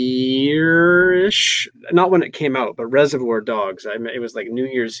year-ish. Not when it came out, but Reservoir Dogs. It was like New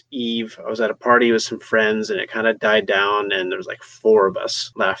Year's Eve. I was at a party with some friends, and it kind of died down, and there was like 4 of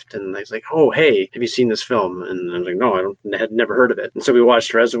us left. And I was like, oh, hey, have you seen this film? And I was like, no, I had never heard of it. And so we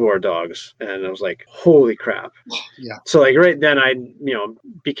watched Reservoir Dogs, and I was like, holy crap. Yeah. So like right then I,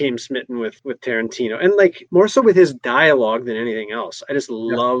 became smitten with Tarantino, and like more so with his dialogue than anything else. I just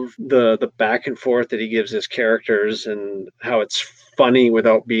love the back and forth that he gives his characters, and how it's funny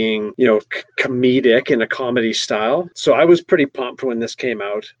without being, comedic in a comedy style. So I was pretty pumped when this came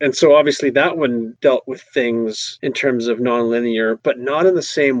out. And so obviously that one dealt with things in terms of nonlinear, but not in the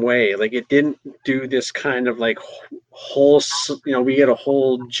same way. Like it didn't do this kind of like whole, we get a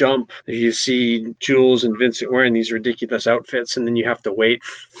whole jump. You see Jules and Vincent wearing these ridiculous outfits, and then you have to wait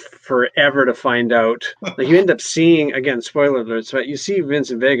forever to find out. Like you end up seeing, again, spoiler alerts, but you see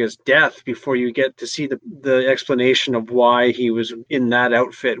Vincent Vega's death before you get to see the explanation of why he was in that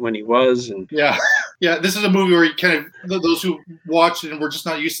outfit when he was. And yeah, this is a movie where you kind of, those who watched it and were just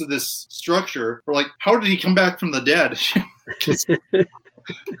not used to this structure were like, how did he come back from the dead?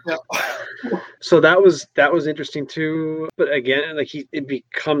 Yeah. So that was interesting too. But again, like it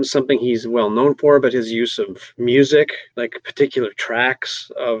becomes something he's well known for, but his use of music, like particular tracks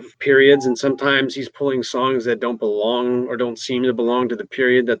of periods, and sometimes he's pulling songs that don't belong or don't seem to belong to the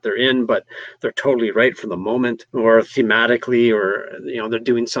period that they're in, but they're totally right for the moment or thematically, or they're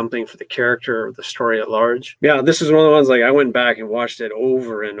doing something for the character or the story at large. Yeah, this is one of the ones like I went back and watched it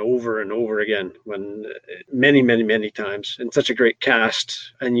over and over and over again, when many times, and such a great cast.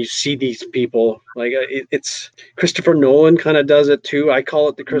 And you see these people like it's Christopher Nolan kind of does it too. I call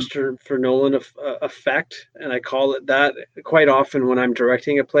it the Christopher Nolan effect, and I call it that quite often when I'm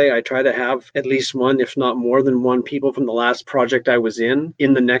directing a play. I try to have at least one, if not more than one, people from the last project I was in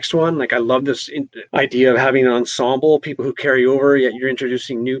the next one. Like I love this idea of having an ensemble, people who carry over, yet you're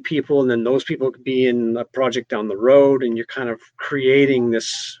introducing new people, and then those people could be in a project down the road, and you're kind of creating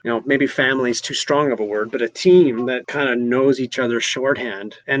this, maybe family is too strong of a word, but a team that kind of knows each other's shorthand.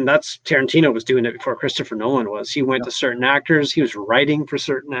 And that's Tarantino was doing it before Christopher Nolan was. He went to certain actors. He was writing for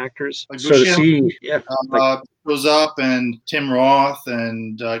certain actors. Like so to see, goes up, and Tim Roth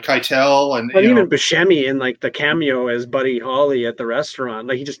and Keitel, and even Buscemi in like the cameo as Buddy Holly at the restaurant.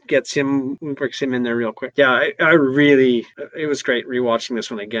 Like he just works him in there real quick. Yeah, I really, it was great rewatching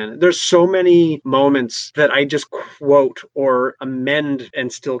this one again. There's so many moments that I just quote or amend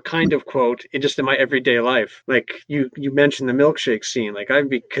and still kind of quote in my everyday life. Like you mentioned the milkshake scene. Like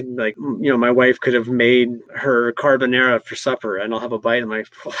my wife could have made her carbonara for supper, and I'll have a bite and I'm like,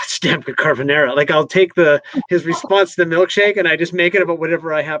 well, that's damn good carbonara. Like I'll take the his response to the milkshake, and I just make it about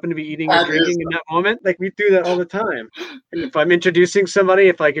whatever I happen to be eating or drinking in that moment. Like, we do that all the time. And if I'm introducing somebody,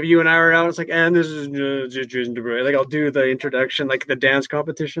 if you and I are out, it's like, and this is like, I'll do the introduction, like the dance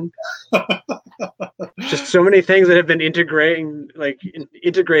competition. Just so many things that have been integrated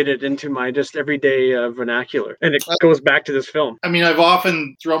into my just everyday vernacular, and it goes back to this film. I mean, I've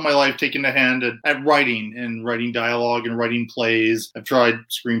often throughout my life taken a hand at writing and writing dialogue and writing plays. I've tried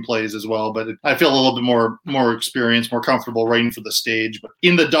screenplays as well, but I feel a little bit more experienced, more comfortable writing for the stage. But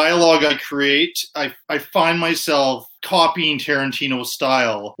in the dialogue I create, I find myself copying Tarantino's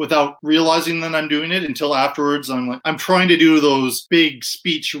style without realizing that I'm doing it until afterwards. I'm trying to do those big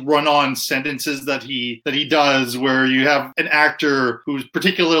speech run-on sentences that he does, where you have an actor who's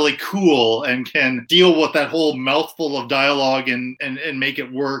particularly cool and can deal with that whole mouthful of dialogue and make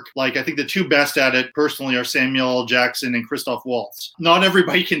it work. Like, I think the two best at it personally are Samuel L. Jackson and Christoph Waltz. Not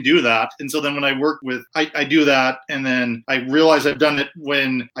everybody can do that. And so then when I work with, I do that, and then I realize I've done it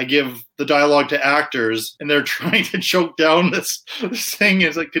when I give the dialogue to actors and they're trying to choke down this thing.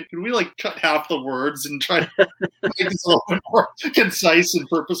 Is like, could we like cut half the words and try to make this a little bit more concise and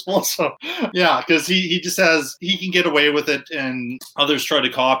purposeful? So yeah, because he can get away with it, and others try to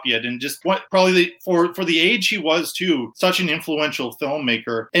copy it. And just probably for the age he was too, such an influential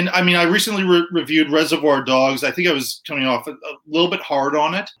filmmaker. And I mean, I recently reviewed Reservoir Dogs. I think I was coming off a little bit hard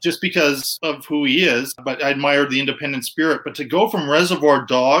on it just because of who he is, but I admired the independent spirit. But to go from Reservoir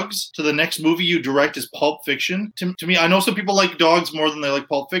Dogs to the next movie you direct is Pulp Fiction, to me, I know some people like Dogs more than they like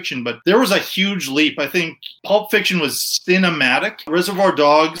Pulp Fiction, but there was a huge leap. I think Pulp Fiction was cinematic. Reservoir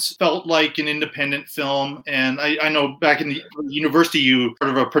Dogs felt like an independent film, and I know back in the university you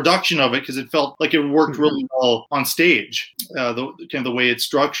part of a production of it because it felt like it worked really well on stage, the way it's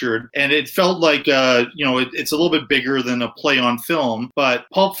structured, and it felt like it's a little bit bigger than a play on film. But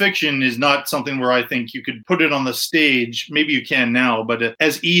Pulp Fiction is not something where I think you could put it on the stage. Maybe you can now, but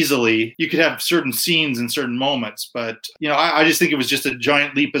as easily you could have certain scenes and certain moments. But I just think it was just a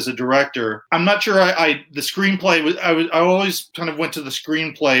giant leap as a director. I'm not sure. The screenplay was. I always kind of went to the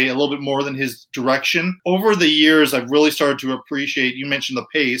screenplay a little bit more than his direction. Over the years, I've really started to appreciate. You mentioned the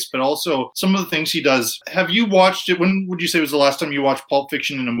pace, but also some of the things he does. Have you watched it? When would you say was the last time you watched Pulp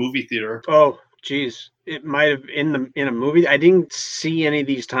Fiction in a movie theater? Oh, geez. It might have in a movie. I didn't see any of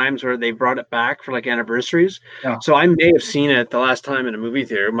these times where they brought it back for like anniversaries. Yeah. So I may have seen it the last time in a movie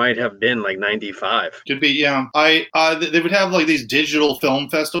theater. It might have been like 95. Could be, yeah. They would have like these digital film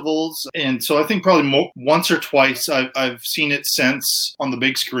festivals, and so I think probably once or twice I've seen it since on the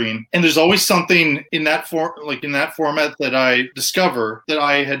big screen. And there's always something in that format that I discover that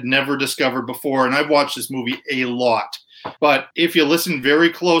I had never discovered before. And I've watched this movie a lot. But if you listen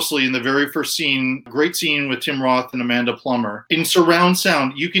very closely in the very first scene, great scene with Tim Roth and Amanda Plummer, in surround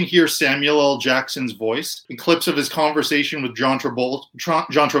sound, you can hear Samuel L. Jackson's voice in clips of his conversation with John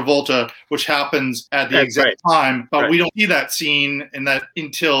Travolta, which happens at the exact time. But we don't see that scene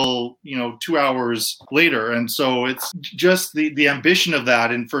until 2 hours later. And so it's just the ambition of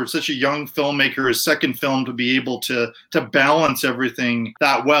that. And for such a young filmmaker, his second film, to be able to balance everything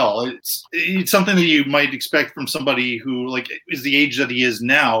that well, it's something that you might expect from somebody who is the age that he is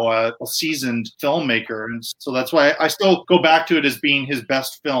now, a seasoned filmmaker. And so that's why I still go back to it as being his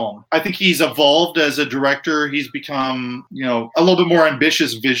best film. I think he's evolved as a director. He's become, a little bit more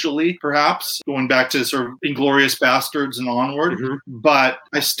ambitious visually, perhaps, going back to sort of Inglourious Bastards and onward. Mm-hmm. But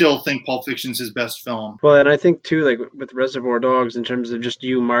I still think Pulp Fiction's his best film. Well, and I think too, like with Reservoir Dogs, in terms of just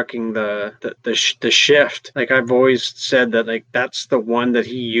you marking the shift, like I've always said that like that's the one that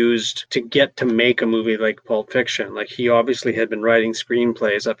he used to get to make a movie like Pulp Fiction. Like he obviously had been writing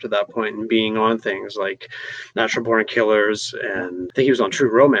screenplays up to that point and being on things like Natural Born Killers, and I think he was on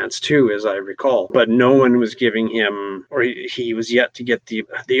True Romance too, as I recall. But no one was giving him, or he was yet to get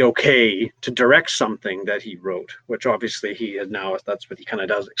the okay to direct something that he wrote, which obviously he had now. That's what he kind of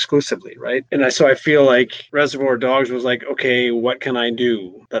does exclusively, right? And so I feel like Reservoir Dogs was like, okay, what can I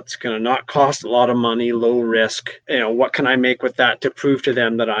do that's going to not cost a lot of money, low risk? What can I make with that to prove to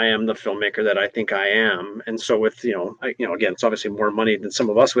them that I am the filmmaker that I think I am? And so with again, it's obviously more money than some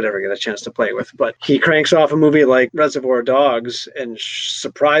of us would ever get a chance to play with, but he cranks off a movie like Reservoir Dogs and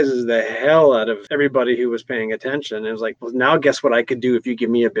surprises the hell out of everybody who was paying attention. And it was like, well, now guess what I could do if you give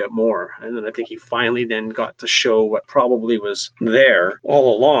me a bit more. And then I think he finally then got to show what probably was there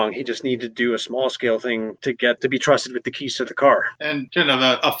all along. He just needed to do a small scale thing to get to be trusted with the keys to the car. And kind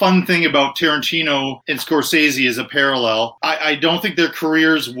of a fun thing about Tarantino and Scorsese is a parallel. I don't think their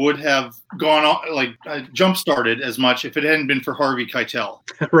careers would have gone on, jump-started as much if it hadn't been for Harvey Keitel.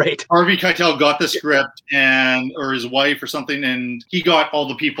 Right. Harvey Keitel got the script or his wife or something, and he got all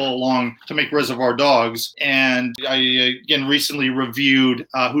the people along to make Reservoir Dogs. And I, again, recently reviewed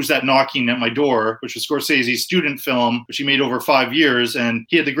Who's That Knocking at My Door, which was Scorsese's student film, which he made over 5 years. And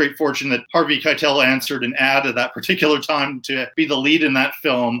he had the great fortune that Harvey Keitel answered an ad at that particular time to be the lead in that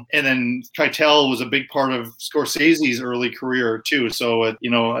film. And then Keitel was a big part of Scorsese's early career, too. So,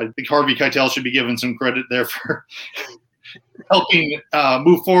 I think Harvey Keitel should be given some credit there for helping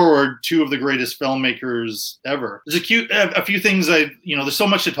move forward two of the greatest filmmakers ever. There's a few things there's so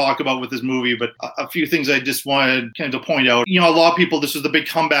much to talk about with this movie, but a few things I just wanted kind of to point out. A lot of people, this was the big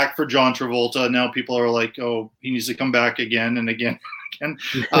comeback for John Travolta. Now people are like, oh, he needs to come back again and again and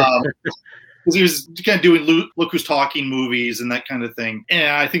again. Because he was kind of doing Look Who's Talking movies and that kind of thing. And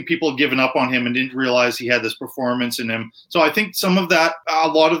I think people had given up on him and didn't realize he had this performance in him. So I think some of that, a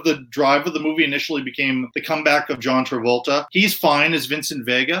lot of the drive of the movie initially became the comeback of John Travolta. He's fine as Vincent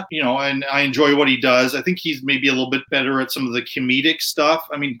Vega, and I enjoy what he does. I think he's maybe a little bit better at some of the comedic stuff.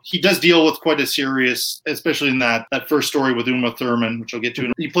 I mean, he does deal with quite a serious, especially in that first story with Uma Thurman, which I'll get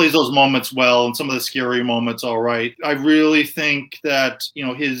to. He plays those moments well and some of the scary moments all right. I really think that,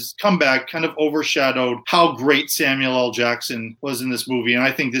 his comeback kind of overshadowed how great Samuel L. Jackson was in this movie. And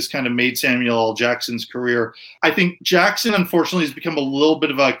I think this kind of made Samuel L. Jackson's career. I think Jackson, unfortunately, has become a little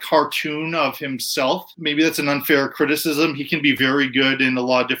bit of a cartoon of himself. Maybe that's an unfair criticism. He can be very good in a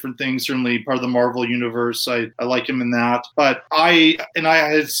lot of different things, certainly part of the Marvel universe. I like him in that. But I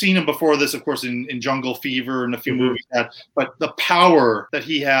had seen him before this, of course, in Jungle Fever and a few movies but the power that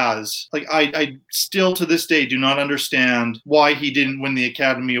he has, I still to this day do not understand why he didn't win the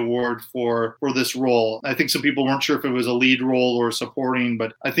Academy Award for this role. I think some people weren't sure if it was a lead role or supporting,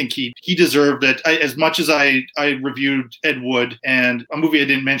 but I think he deserved it. As much as I reviewed Ed Wood, and a movie I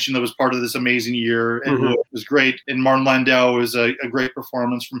didn't mention that was part of this amazing year, Ed Wood was great, and Martin Landau was a great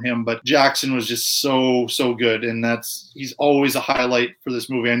performance from him, but Jackson was just so good, and he's always a highlight for this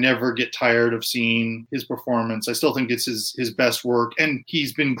movie. I never get tired of seeing his performance. I still think it's his best work, and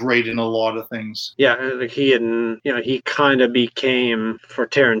he's been great in a lot of things. Yeah, like he kind of became for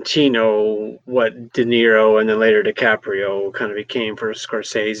Tarantino what De Niro and then later DiCaprio kind of became for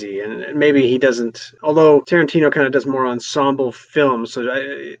Scorsese. And maybe he doesn't, although Tarantino kind of does more ensemble films, so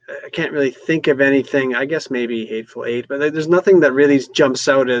I can't really think of anything. I guess maybe Hateful Eight, but there's nothing that really jumps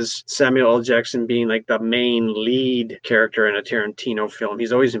out as Samuel L. Jackson being like the main lead character in a Tarantino film.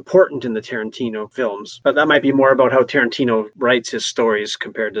 He's always important in the Tarantino films, but that might be more about how Tarantino writes his stories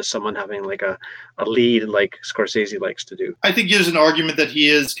compared to someone having like a lead like Scorsese likes to do. I think there's an argument that he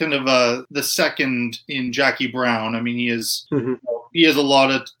is kind of the second in Jackie Brown. I mean, he is he has a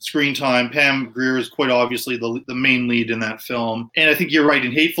lot of screen time. Pam Grier is quite obviously the main lead in that film. And I think you're right.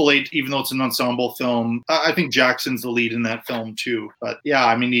 In Hateful Eight, even though it's an ensemble film, I think Jackson's the lead in that film too. But yeah,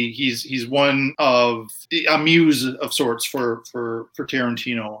 I mean, he's one of a muse of sorts for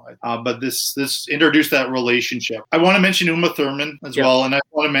Tarantino. But this introduced that relationship. I want to mention Uma Thurman as well. And I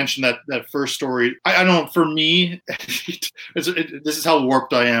want to mention that first story. I don't, for me, this is how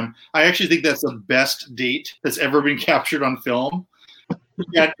warped I am. I actually think that's the best date that's ever been captured on film.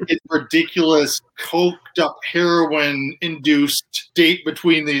 Yet it's ridiculous, coked up, heroin-induced date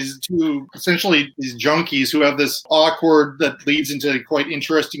between these two, essentially these junkies who have this awkward that leads into quite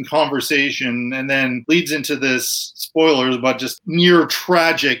interesting conversation and then leads into this, spoilers, but just near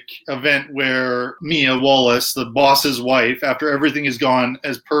tragic event where Mia Wallace, the boss's wife, after everything has gone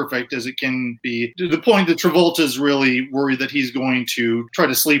as perfect as it can be, to the point that Travolta's really worried that he's going to try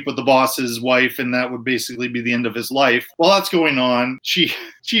to sleep with the boss's wife and that would basically be the end of his life. While that's going on, she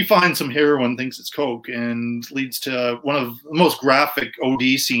finds some heroin, thinks it's coke, and leads to one of the most graphic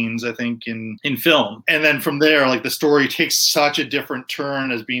OD scenes, I think, in film. And then from there, like, the story takes such a different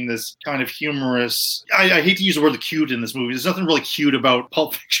turn as being this kind of humorous. I hate to use the word cute in this movie. There's nothing really cute about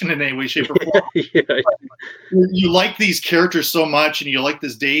Pulp Fiction in any way, shape, or form. You like these characters so much, and you like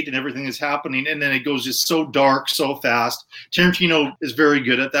this date and everything is happening, and then it goes just so dark, so fast. Tarantino is very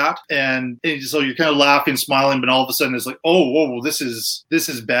good at that, and so you're kind of laughing, smiling, but all of a sudden it's like, oh, whoa, this is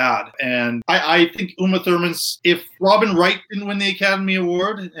bad. And I think Uma Thurman's, if Robin Wright didn't win the Academy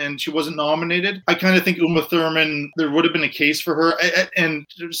Award and she wasn't nominated, I kind of think Uma Thurman, there would have been a case for her. And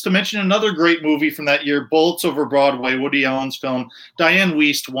just to mention another great movie from that year, Bullets Over Broadway, Woody Allen's film, Diane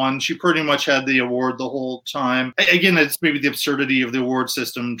Wiest won. She pretty much had the award the whole time. Again, it's maybe the absurdity of the award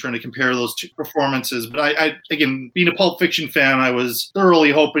system trying to compare those two performances. But I again, being a Pulp Fiction fan, I was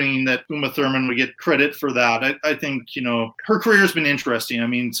thoroughly hoping that Uma Thurman would get credit for that. I think, her career has been interesting. interesting. I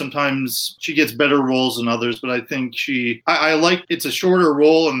mean, sometimes she gets better roles than others, but I think I like, it's a shorter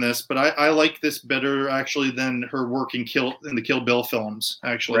role in this, but I like this better actually than her work in the Kill Bill films,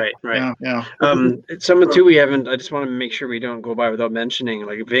 actually. Right. Yeah. Someone too I just want to make sure we don't go by without mentioning,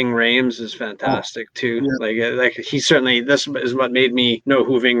 like Ving Rhames is fantastic too. Yeah. Like he certainly, this is what made me know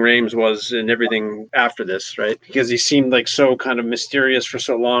who Ving Rhames was and everything after this, right? Because he seemed like so kind of mysterious for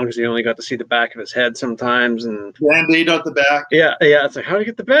so long, because you only got to see the back of his head sometimes, and Band-Aid on the back. Yeah. It's like, how do you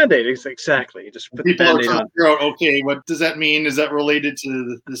get the Band-Aid? It's like, exactly. You just put the Band-Aid on. Figure out, okay, what does that mean? Is that related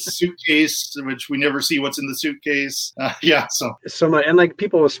to the suitcase, which we never see what's in the suitcase? So much, and like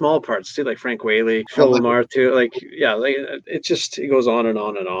people with small parts too, like Frank Whaley, Phil Lamar too. Like, yeah, like it goes on and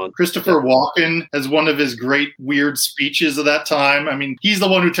on and on. Christopher Walken has one of his great weird speeches of that time. I mean, he's the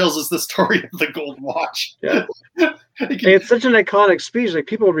one who tells us the story of the gold watch. Yeah. It's such an iconic speech. Like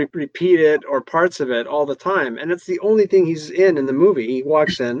people repeat it or parts of it all the time, and it's the only thing he's in the movie. He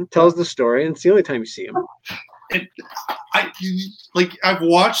walks in, tells the story, and it's the only time you see him. And I've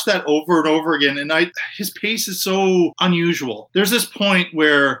watched that over and over again, and his pace is so unusual. There's this point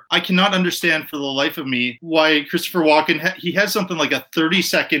where I cannot understand for the life of me why Christopher Walken he has something like a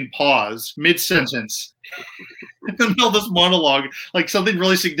 30-second pause mid-sentence. In the middle of this monologue, like something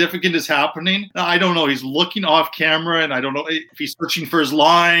really significant is happening. I don't know. He's looking off camera, and I don't know if he's searching for his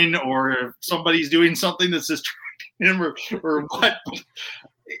line or if somebody's doing something that's distracting him or what.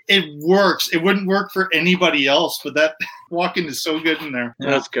 It works. It wouldn't work for anybody else, but that Walken is so good in there. Yeah.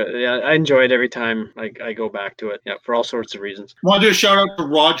 That's good. Yeah, I enjoy it every time I go back to it. Yeah, for all sorts of reasons. I want to do a shout out to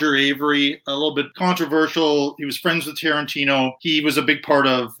Roger Avery. A little bit controversial. He was friends with Tarantino. He was a big part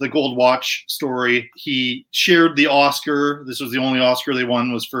of the Gold Watch story. He shared the Oscar. This was the only Oscar they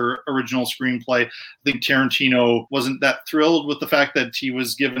won, was for original screenplay. I think Tarantino wasn't that thrilled with the fact that he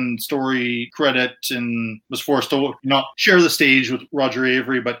was given story credit and was forced to not share the stage with Roger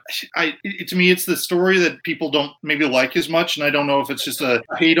Avery. But to me, it's the story that people don't maybe like as much, and I don't know if it's just a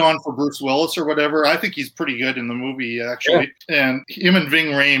hate on for Bruce Willis or whatever. I think he's pretty good in the movie, actually. Yeah. And him and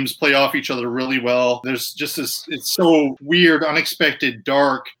Ving Rhames play off each other really well. There's just this, it's so weird, unexpected,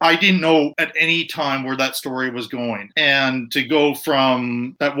 dark. I didn't know at any time where that story was going. And to go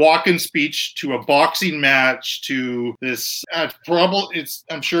from that walk-in speech to a boxing match to this, I'm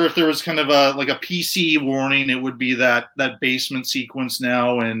sure if there was kind of a PC warning, it would be that basement sequence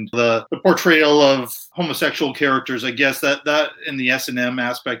now, and the portrayal of homosexual characters, I guess that in the S&M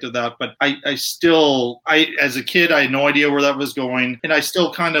aspect of that. But I as a kid, I had no idea where that was going, and I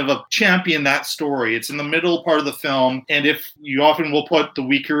still kind of champion that story. It's in the middle part of the film, and if you often will put the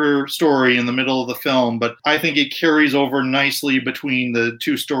weaker story in the middle of the film, but I think it carries over nicely between the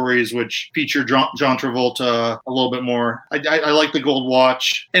two stories, which feature John Travolta a little bit more. I like the Gold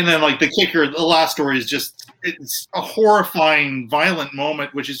Watch, and then like the kicker, the last story is just, it's a horrifying, violent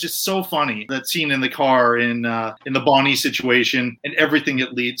moment, which is just so funny. That scene in the car in the Bonnie situation and everything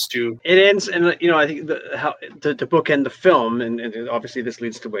it leads to. It ends, and I think to bookend the film, and obviously this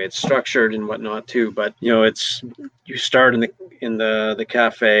leads to the way it's structured and whatnot too. But it's, you start in the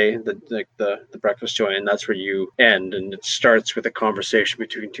cafe, the breakfast joint, and that's where you end. And it starts with a conversation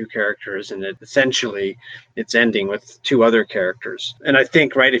between two characters, and it's ending with two other characters. And I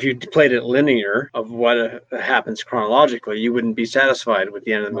think, right, if you played it linear of what happens chronologically, you wouldn't be satisfied with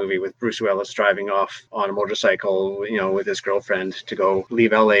the end of the movie with Bruce Willis driving off on a motorcycle, with his girlfriend to go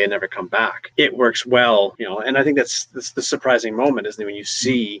leave LA and never come back. It works well, and I think that's the surprising moment, is that when you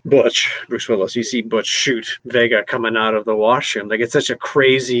see Bruce Willis, you see Butch shoot Vega coming out of the washroom. Like, it's such a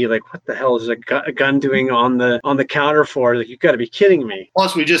crazy, like, what the hell is a gun doing on the counter for? Like, you've got to be kidding me.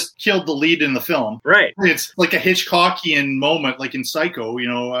 Plus, we just killed the lead in the film. Right. It's like a Hitchcockian moment, like in Psycho,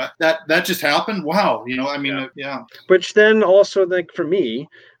 that just happened. Wow. Yeah. Which then also, like, for me,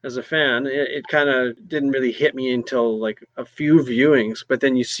 as a fan, it kind of didn't really hit me until like a few viewings. But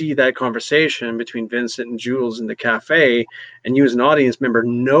then you see that conversation between Vincent and Jules in the cafe, and you as an audience member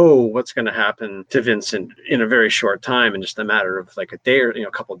know what's going to happen to Vincent in a very short time, in just a matter of like a day or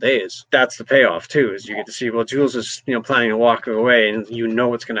a couple of days. That's the payoff too, is you get to see, well, Jules is planning to walk away, and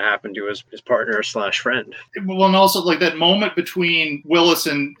what's going to happen to his partner / friend. Well, and also like that moment between Willis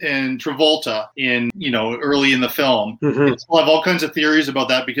and Travolta in early in the film. Mm-hmm. We'll have all kinds of theories about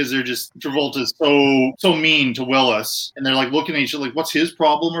that, because they're just Travolta's so mean to Willis, and they're like looking at each other like, what's his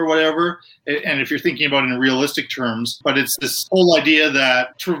problem or whatever. And if you're thinking about it in realistic terms, but it's this whole idea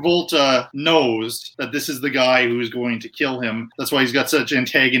that Travolta knows that this is the guy who is going to kill him. That's why he's got such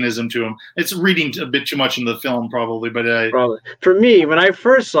antagonism to him. It's reading a bit too much into the film, probably, but probably for me, when I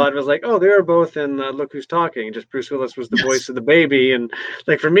first saw it, it was like, oh, they were both in Look Who's Talking. Just Bruce Willis was the voice of the baby, and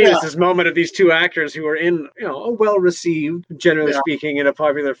like for me, it's this moment of these two actors who were in, a well-received, generally speaking, in a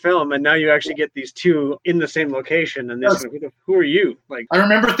popular film, and now you actually get these two in the same location, and this, who are you? Like, I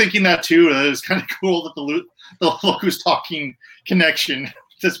remember thinking that too. That it was kind of cool that the Look Who's Talking connection.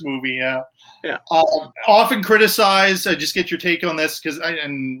 This movie, yeah. Often criticized. I just get your take on this because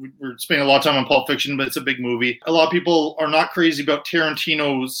we're spending a lot of time on Pulp Fiction, but it's a big movie. A lot of people are not crazy about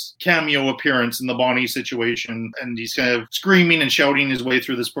Tarantino's cameo appearance in the Bonnie situation, and he's kind of screaming and shouting his way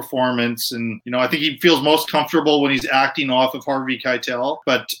through this performance. And I think he feels most comfortable when he's acting off of Harvey Keitel.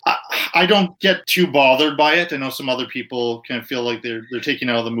 But I don't get too bothered by it. I know some other people kind of feel like they're taken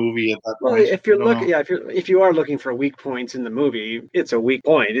out of the movie at that point. Well, if you're looking, if you are looking for weak points in the movie, it's a weak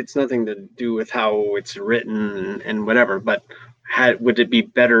point. It's nothing to do with how it's written and whatever, but would it be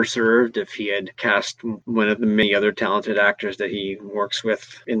better served if he had cast one of the many other talented actors that he works with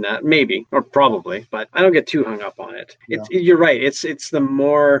in that? Maybe, or probably, but I don't get too hung up on it. Yeah. You're right. It's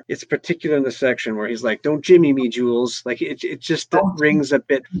particular in the section where he's like, "Don't Jimmy me, Jules." Like it just rings a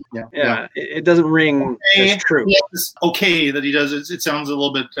bit. Yeah. It doesn't ring as true. It's okay that he does it. It sounds a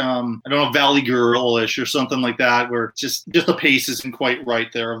little bit, I don't know, Valley Girl-ish or something like that, where just the pace isn't quite right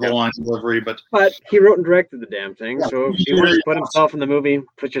there of the line delivery. But he wrote and directed the damn thing, so if you want to put himself in the movie,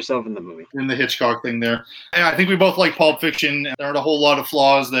 put yourself in the movie. In the Hitchcock thing there. And I think we both like Pulp Fiction. There aren't a whole lot of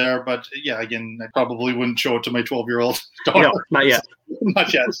flaws there, but yeah, again, I probably wouldn't show it to my 12-year-old daughter. No, not yet.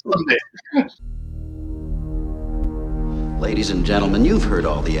 Not yet. Someday. Ladies and gentlemen, you've heard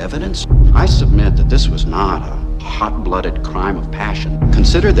all the evidence. I submit that this was not a hot-blooded crime of passion.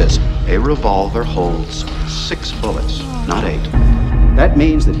 Consider this. A revolver holds 6 bullets, not 8. That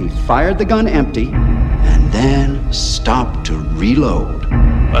means that he fired the gun empty and then stopped to reload.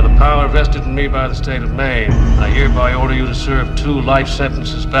 By the power vested in me by the state of Maine, I hereby order you to serve 2 life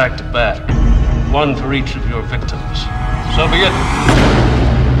sentences back to back, 1 for each of your victims. So be it.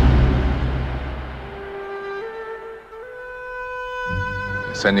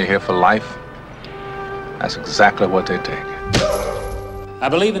 They send you here for life? That's exactly what they take. I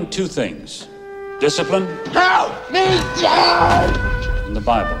believe in 2 things. Discipline. Help me, Dad! And the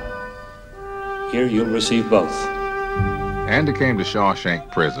Bible. Here you'll receive both. Andy came to Shawshank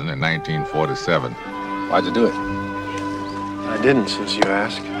Prison in 1947. Why'd you do it? I didn't, since you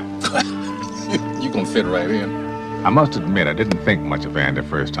asked. You gonna fit right in. I must admit, I didn't think much of Andy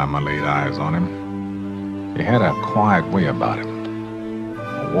first time I laid eyes on him. He had a quiet way about him.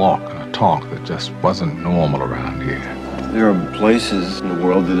 A walk and a talk that just wasn't normal around here. There are places in the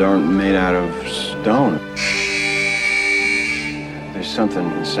world that aren't made out of stone. There's something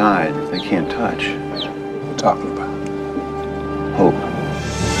inside that they can't touch. What are you talking about? Hope.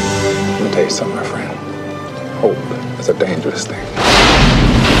 Let me tell you something, my friend. Hope is a dangerous thing.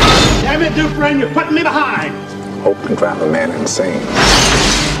 Damn it, Dufresne, you're putting me behind! Hope can drive a man insane.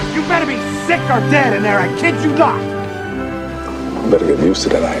 You better be sick or dead in there, I kid you not! You better get used to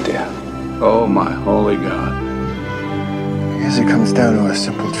that idea. Oh, my holy God. I guess it comes down to a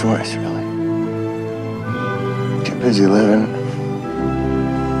simple choice, really. Get busy living,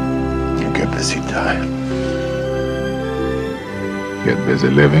 or get busy dying. Get busy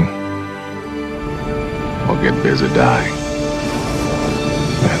living, or get busy dying.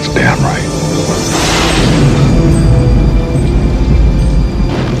 That's damn right.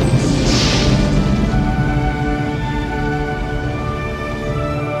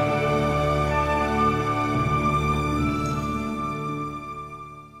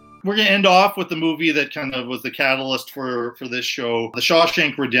 We're going to end off with the movie that kind of was the catalyst for this show, The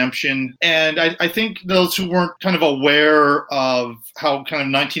Shawshank Redemption. And I think those who weren't kind of aware of how kind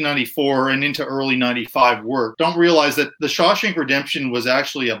of 1994 and into early 95 worked don't realize that The Shawshank Redemption was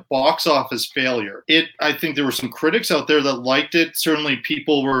actually a box office failure. I think there were some critics out there that liked it. Certainly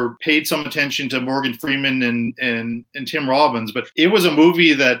people were paid some attention to Morgan Freeman and Tim Robbins, but it was a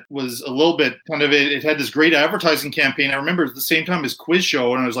movie that was a little bit kind of, it had this great advertising campaign. I remember at the same time as Quiz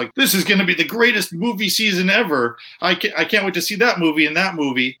Show, and I was like, like, this is going to be the greatest movie season ever. I can't wait to see that movie and that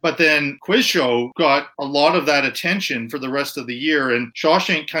movie. But then Quiz Show got a lot of that attention for the rest of the year, and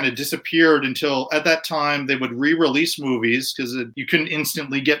Shawshank kind of disappeared until at that time they would re-release movies because you couldn't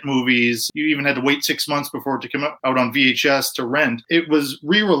instantly get movies. You even had to wait 6 months before it to come out on VHS to rent. It was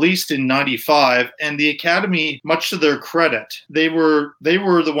re-released in 95, and the Academy, much to their credit, they were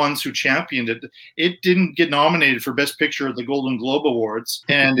the ones who championed it. It didn't get nominated for Best Picture at the Golden Globe Awards,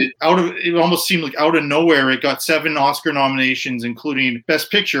 and it almost seemed like out of nowhere it got 7 Oscar nominations, including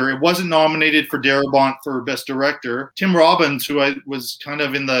Best Picture. It wasn't nominated for Darabont for Best Director. Tim Robbins, who was kind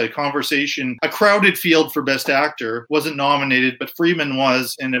of in the conversation, a crowded field for Best Actor, wasn't nominated, but Freeman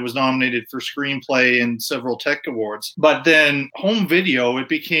was, and it was nominated for Screenplay and several tech awards. But then home video, it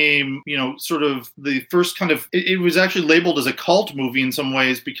became, sort of the first kind of, it was actually labeled as a cult movie in some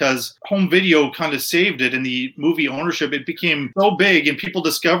ways because home video kind of saved it, and the movie ownership, it became so big and people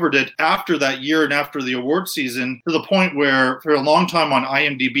discovered it after that year and after the award season, to the point where for a long time on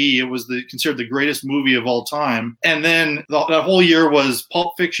IMDb it was considered the greatest movie of all time. And then that whole year was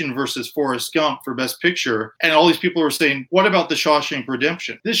Pulp Fiction versus Forrest Gump for Best Picture, and all these people were saying, what about The Shawshank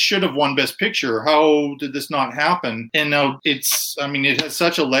Redemption? This should have won Best Picture. How did this not happen? And now it has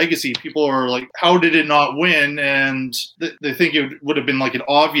such a legacy. People are like, how did it not win? And they think it would have been like an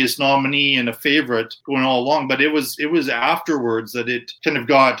obvious nominee and a favorite going all along, but it was afterwards that it kind of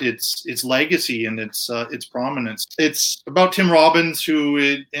got its legacy and its prominence. It's about Tim Robbins,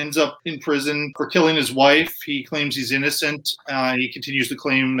 who ends up in prison for killing his wife. He claims he's innocent. He continues to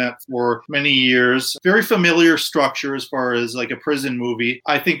claim that for many years. Very familiar structure as far as like a prison movie.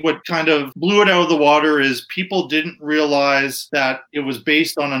 I think what kind of blew it out of the water is people didn't realize that it was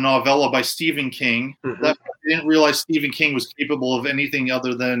based on a novella by Stephen King. Mm-hmm. That they didn't realize Stephen King was capable of anything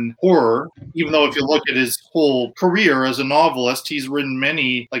other than horror, even though if you look at his whole career as a novelist, he's written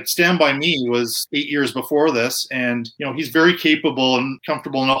many, like Stand By Me was 8 years before this, and he's very capable and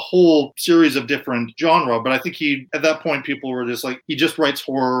comfortable in a whole series of different genre. But I think at that point people were just like, he just writes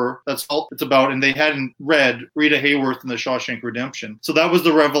horror, that's all it's about, and they hadn't read Rita Hayworth in The Shawshank Redemption. So that was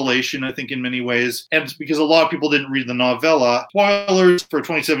the revelation, I think, in many ways, and it's because a lot of people didn't read the novella. Spoilers for a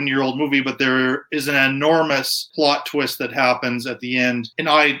 27-year-old movie, but there is an enormous plot twist that happens at the end, and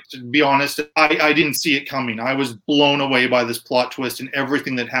to be honest, I didn't see it coming. I was blown away by this plot twist and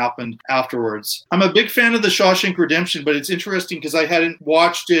everything that happened afterwards. I'm a big fan of The Shawshank Redemption, but it's interesting because I hadn't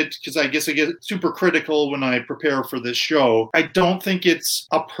watched it, because I guess I get super critical when I prepare for this show. I don't think it's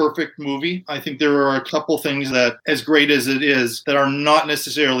a perfect movie. I think there are a couple things that, as great as it is, that are not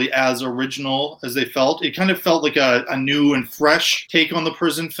necessarily as original as they felt. It kind of felt like a new and fresh take on the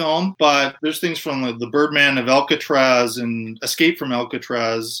prison film, but there's things from the Birdman of Alcatraz and Escape from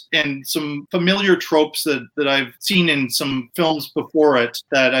Alcatraz and some familiar tropes that I've seen in some films before it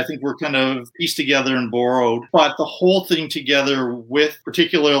that I think were kind of pieced together and borrowed. But the whole thing together with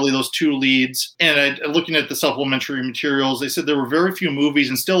particularly those two leads, and looking at the supplementary materials, they said there were very few movies,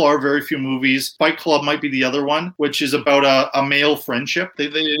 and still are very few movies. Fight Club might be the other one, which is about a male friendship. They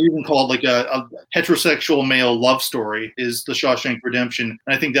even call it like a heterosexual male love story, is The Shawshank Redemption.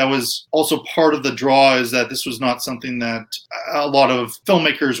 And I think that was also part of the draw, is that this was not something that a lot of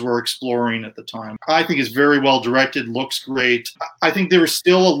filmmakers were exploring at the time. I think it's very well directed, looks great. I think there was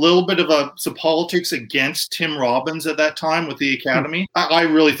still a little bit of some politics against Tim Robbins at that time with the Academy. I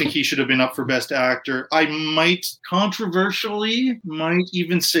really think he should have been up for Best Actor. I might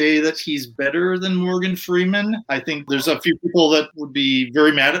even say that he's better than Morgan Freeman. I think there's a few people that would be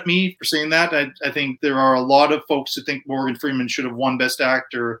very mad at me for saying that. I think there are a lot of folks who think Morgan Freeman should have won Best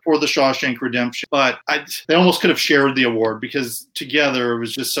Actor for The Shawshank Redemption, but they almost could have shared the award because together it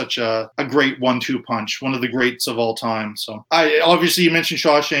was just such a great 1-2 punch, one of the greats of all time. So obviously you mentioned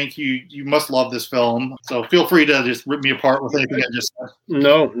Shawshank, you must love this film, so feel free to just rip me apart with anything I just said.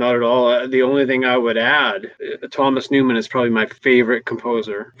 No, not at all. The only thing I would add, Thomas Newman is probably my favorite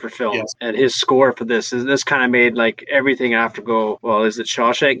composer for film. Yes. And his score for this kind of made like everything after go, well, is it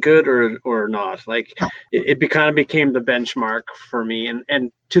Shawshank good or not? Like it kind of became the benchmark for me,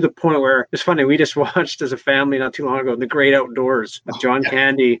 and to the point where it's funny, we just watched as a family not too long ago The Great Outdoors with John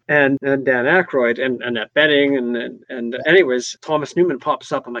Candy and Dan Aykroyd and Annette Bening and anyways, Thomas Newman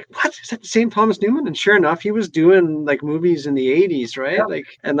pops up. I'm like, what? Is that the same Thomas Newman? And sure enough, he was doing like movies in the 80s, right?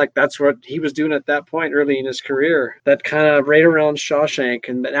 Yeah. That's what he was doing at that point early in his career. That kind of right around Shawshank,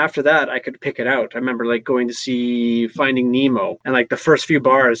 and then after that, I could pick it out. I remember like going to see Finding Nemo and like the first few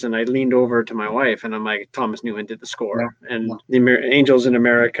bars, and I leaned over to my wife and I'm like, Thomas Newman did the score, and the Angels in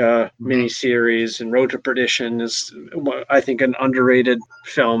America America miniseries, and Road to Perdition is, I think, an underrated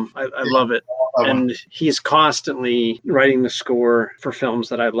film. I love it. And he's constantly writing the score for films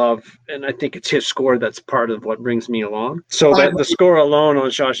that I love. And I think it's his score that's part of what brings me along. So that the score alone on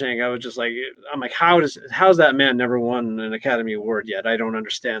Shawshank, I was just like, I'm like, how's that man never won an Academy Award yet? I don't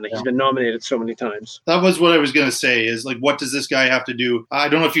understand. Like, he's been nominated so many times. That was what I was going to say, is like, what does this guy have to do? I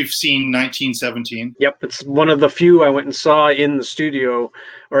don't know if you've seen 1917. Yep. It's one of the few I went and saw in the studio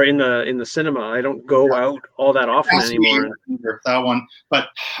or in the cinema. I don't go out all that often anymore. That one, but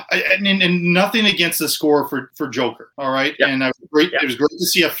and nothing against the score for Joker. All right, and it was great to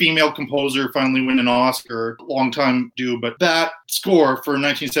see a female composer finally win an Oscar. Long time due, but that score for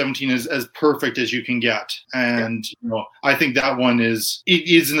 1917 is as perfect as you can get, and I think that one is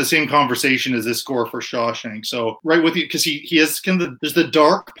in the same conversation as this score for Shawshank. So right with you, because he has kind of there's the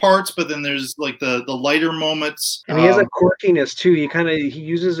dark parts, but then there's like the lighter moments, and he has a quirkiness too. He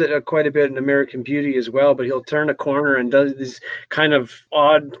uses it quite a bit in American Beauty as well, but he'll turn a corner and does these kind of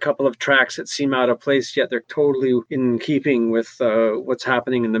odd couple of tracks that seem out of place, yet they're totally in keeping with what's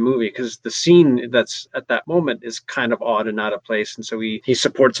happening in the movie, because the scene that's at that moment is kind of odd and out of place, and so he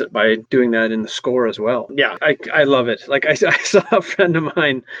supports it by doing that in the score as well. Yeah, I love it. Like I saw a friend of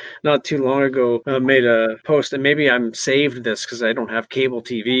mine not too long ago made a post, and maybe I'm saved this because I don't have cable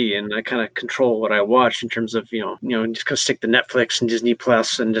TV and I kind of control what I watch in terms of just go stick to Netflix and Disney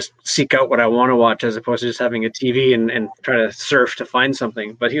Plus and just seek out what I want to watch, as opposed to just having a TV and try to surf to find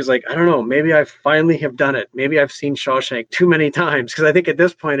something. But he was like, I don't know, maybe I finally have done it. Maybe I've seen Shawshank too many times, because I think at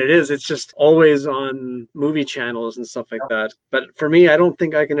this point it's just always on movie channels and stuff like that. But for me, I don't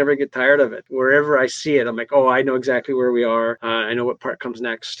think I can ever get tired of it. Wherever I see it, I'm like, oh, I know exactly where we are. I know what part comes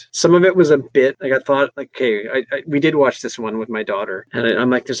next. Some of it was a bit like, I thought, like, okay, we did watch this one with my daughter, and I'm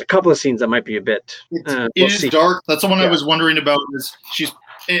like, there's a couple of scenes that might be a bit it is dark. That's the one I was wondering about. Is she's,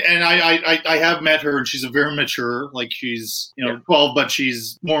 and I have met her, and she's a very mature, like she's 12, but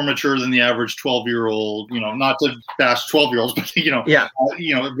she's more mature than the average 12-year-old. Not to bash 12-year-olds, but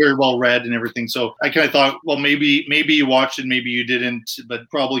very well read and everything. So I kind of thought, well, maybe you watched it, maybe you didn't, but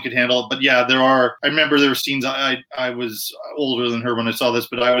probably could handle it. But yeah, I remember there were scenes. I was older than her when I saw this,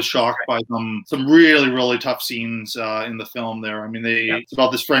 but I was shocked by some really, really tough scenes in the film there. I mean, it's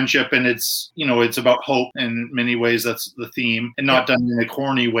about this friendship, and it's about hope in many ways. That's the theme, and not done in a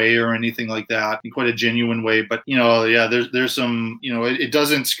corny way or anything like that, in quite a genuine way. But there's some, it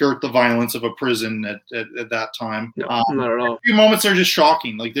doesn't skirt the violence of a prison at that time. No, not at all. A few moments are just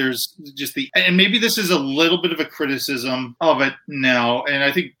shocking. Like there's just and maybe this is a little bit of a criticism of it now, and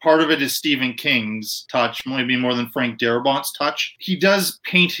I think part of it is Stephen King's touch, maybe more than Frank Darabont's touch. He does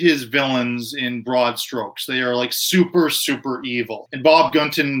paint his villains in broad strokes. They are like super, super evil. And Bob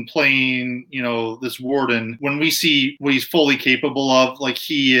Gunton playing, this warden, when we see what he's fully capable of, like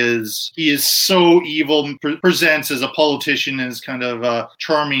he is so evil, presents as a politician, as kind of a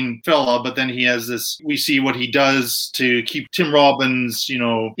charming fella, but then he has this, we see what he does to keep Tim Robbins,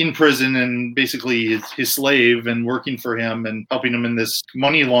 in prison and basically his slave and working for him and helping him in this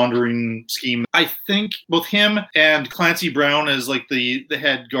money laundering scheme. I think both him and Clancy Brown as like the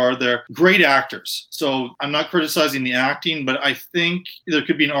head guard there, great actors. So I'm not criticizing the acting, but I think there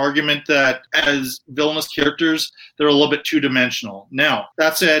could be an argument that as villainous characters, they're a little bit two-dimensional. Now,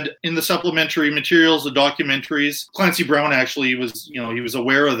 that said, in the supplementary materials, the documentaries, Clancy Brown actually was, he was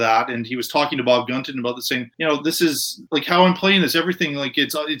aware of that, and he was talking to Bob Gunton about the saying, this is like how I'm playing this, everything, like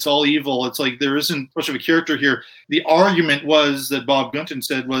it's all evil. It's like there isn't much of a character here. The argument was that Bob Gunton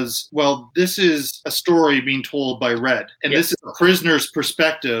said was, well, this is a story being told by Red, and this is a prisoner's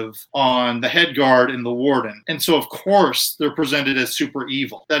perspective on the head guard and the warden. And so, of course, they're presented as super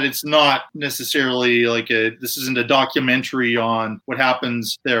evil, that it's not necessarily like this isn't a documentary on what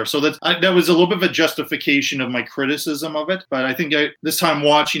happens there. So that was a little bit of a justification of my criticism of it. But I think this time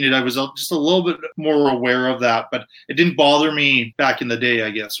watching it, I was just a little bit more aware of that. But it didn't bother me back in the day, I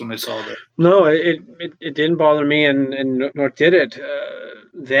guess, when I saw that. No, it didn't bother me, and nor did it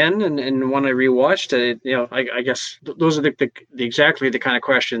then. And when I rewatched it, I guess those are exactly the kind of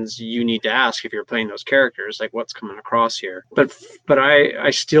questions you need to ask if you're playing those characters, like what's coming across here. But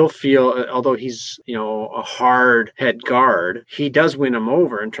I still feel, although he's a hard head guard, he does win him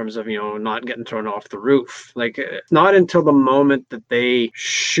over in terms of not getting thrown off the roof. Like not until the moment that they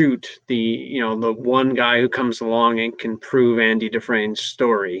shoot the one guy who comes along and can prove Andy Dufresne's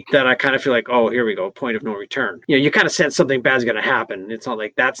story, that I kind of feel like, oh, here we go, point of no return. You kind of sense something bad's going to happen. It's not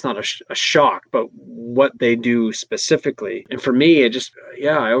like that's not a shock, but what they do specifically. And for me, it just,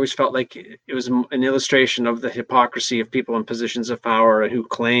 Yeah, I always felt like it was an illustration of the hypocrisy of people in positions of power who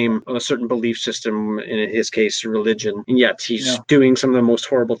claim a certain belief system, in his case, religion, and yet he's doing some of the most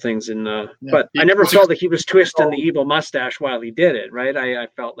horrible things in but I never felt like he was twisting the evil mustache while he did it, right? I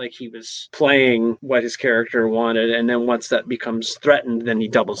felt like he was playing what his character wanted, and then once that becomes threatened, then he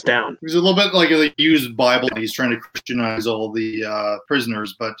doubles down. He's a little bit like a used Bible. He's trying to Christianize all the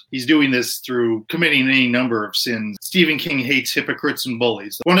prisoners, but he's doing this through committing any number of sins. Stephen King hates hypocrites and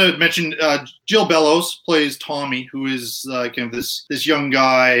bullies. I want to mention Jill Bellows plays Tommy, who is kind of this young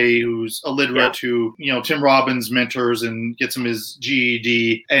guy who's illiterate, who Tim Robbins mentors and gets him his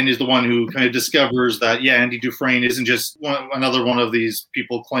GED, and is the one who kind of discovers that Andy Dufresne isn't just another one of these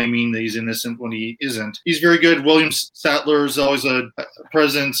people claiming that he's innocent when he isn't. He's very good. William Statler's always a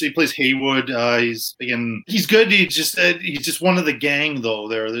presence. He plays Haywood. He's good. He's just one of the gang though.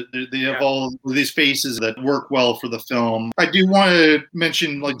 They have all of these faces that work well for the film. I do want to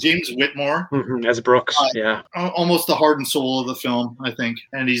mention like James Whitmore as Brooks. Almost the heart and soul of the film, I think.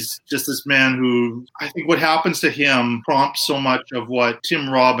 And he's just this man who, I think what happens to him prompts so much of what Tim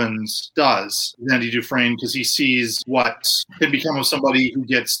Robbins does, Andy Dufresne, because he sees what can become of somebody who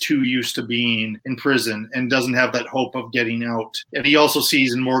gets too used to being in prison and doesn't have that hope of getting out. And he also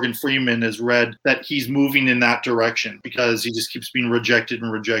sees in Morgan Freeman as Red that he's moving in that direction because he just keeps being rejected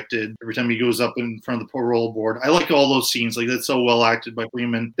and rejected every time he goes up in front of the parole board. I like all those scenes. Like, that's so well acted by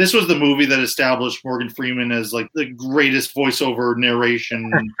Freeman. This was the movie that established Morgan Freeman as like the greatest voiceover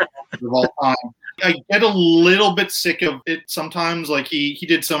narration of all time. I get a little bit sick of it sometimes. Like he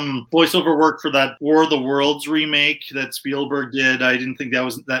did some voiceover work for that War of the Worlds remake that Spielberg did. I didn't think that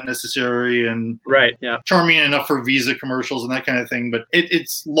was that necessary and charming enough for Visa commercials and that kind of thing. But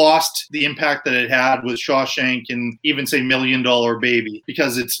it's lost the impact that it had with Shawshank and even say $1 Million Baby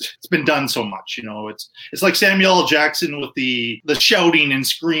because it's been done so much. It's like Samuel L. Jackson with the shouting and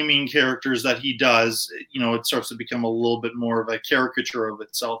screaming characters that he does. It starts to become a little bit more of a caricature of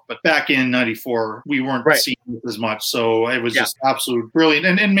itself. But back in '94. We weren't seeing it as much, so it was just absolute brilliant.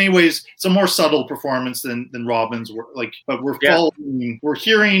 And in many ways, it's a more subtle performance than Robbins. But we're following, we're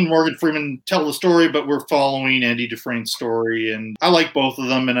hearing Morgan Freeman tell the story, but we're following Andy Dufresne's story. And I like both of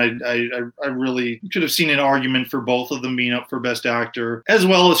them, and I really could have seen an argument for both of them being up for Best Actor, as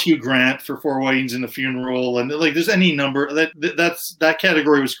well as Hugh Grant for Four Weddings and a Funeral. And like, there's any number that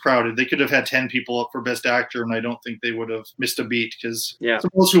category was crowded. They could have had 10 people up for Best Actor, and I don't think they would have missed a beat because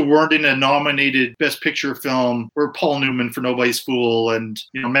those who weren't in a nominated Best Picture film were Paul Newman for Nobody's Fool and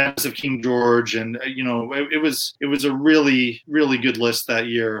Madness of King George, and it was a really, really good list that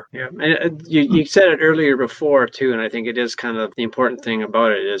year. Yeah, and you said it earlier before too, and I think it is kind of the important thing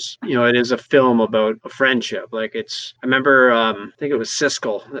about it is it is a film about a friendship. Like I remember I think it was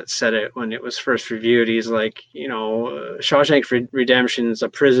Siskel that said it when it was first reviewed. He's like, Shawshank Redemption is a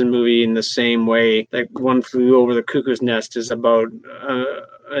prison movie in the same way like One Flew Over the Cuckoo's Nest is about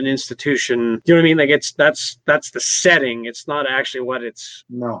an institution. You know what I mean? Like that's the setting. It's not actually what it's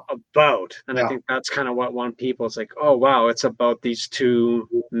about. And I think that's kind of what won people. It's like, oh wow, it's about these two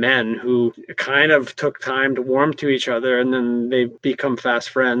men who kind of took time to warm to each other, and then they become fast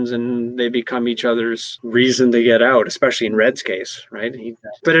friends, and they become each other's reason to get out. Especially in Red's case, right?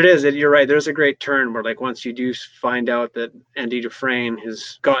 But you're right. There's a great turn where like once you do find out that Andy Dufresne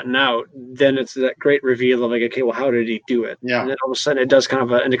has gotten out, then it's that great reveal of like, okay, well, how did he do it? Yeah. And then all of a sudden, it does kind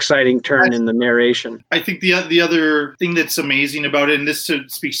of an exciting turn in the narration. I think the other thing that's amazing about it, and this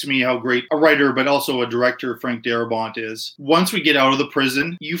speaks to me how great a writer but also a director Frank Darabont is, once we get out of the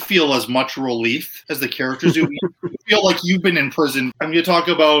prison, you feel as much relief as the characters do. You feel like you've been in prison. I'm going to talk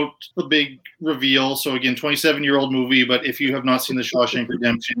about the big reveal. So again, 27-year-old movie, but if you have not seen The Shawshank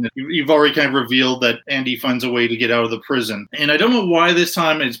Redemption, you've already kind of revealed that Andy finds a way to get out of the prison. And I don't know why this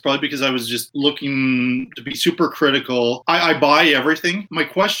time. It's probably because I was just looking to be super critical. I buy everything. My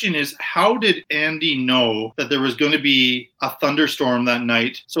question is, how did Andy know that there was going to be a thunderstorm that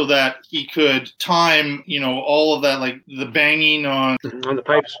night so that he could time, all of that, like the banging on the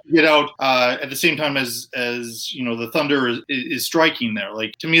pipes, get out at the same time as the thunder is striking there?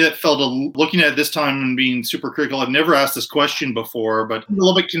 Like, to me, that felt looking at it this time and being super critical. I've never asked this question before, but a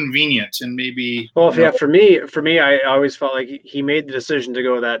little bit convenient and maybe. Well, for me, I always felt like he made the decision to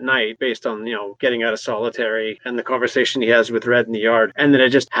go that night based on getting out of solitary and the conversation he has with Red in the yard, and then it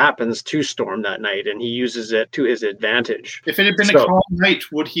just happens to storm that night, and he uses it to his advantage. range. If it had been a calm night,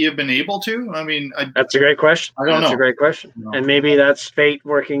 would he have been able to? I mean, that's a great question. I don't know. That's a great question. No. And maybe that's fate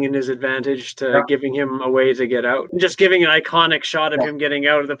working in his advantage to giving him a way to get out. Just giving an iconic shot of him getting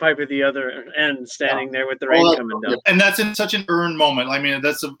out of the pipe at the other end, standing there with the rain coming down. And that's in such an earned moment. I mean,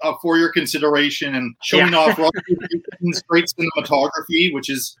 that's for your consideration and showing off great cinematography, which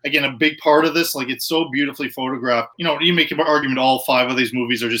is, again, a big part of this. Like, it's so beautifully photographed. You know, you make an argument all 5 of these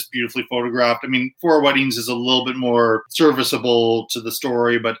movies are just beautifully photographed. I mean, Four Weddings is a little bit more serviceable to the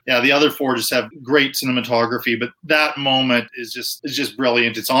story, but yeah, the other 4 just have great cinematography. But that moment is just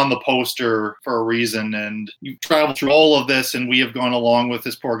brilliant. It's on the poster for a reason, and you travel through all of this, and we have gone along with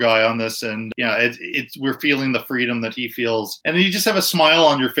this poor guy on this, and yeah, we're feeling the freedom that he feels, and you just have a smile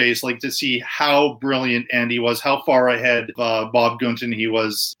on your face, like, to see how brilliant Andy was, how far ahead of Bob Gunton he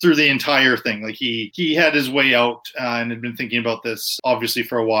was through the entire thing. Like, he had his way out and had been thinking about this obviously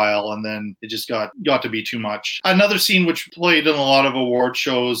for a while, and then it just got to be too much. Another scene which played in a lot of award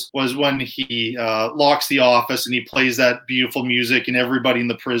shows was when he locks the office and he plays that beautiful music, and everybody in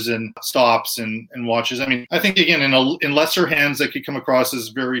the prison stops and watches. I mean, I think, again, in lesser hands that could come across as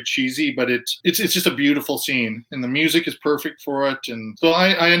very cheesy, but it's just a beautiful scene, and the music is perfect for it. And so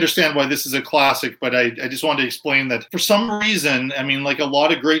I understand why this is a classic, but I just wanted to explain that for some reason, I mean, like a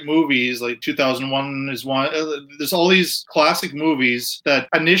lot of great movies, like 2001 is one, there's all these classic movies that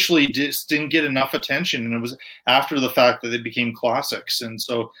initially just didn't get enough attention, and it was after the fact that they became classics. And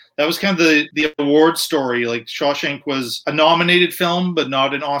so that was kind of the award story. Like, Shawshank was a nominated film, but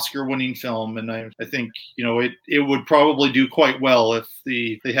not an Oscar-winning film, and I think, you know, it would probably do quite well if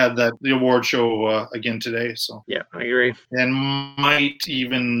they had the award show again today. So yeah, I agree, and might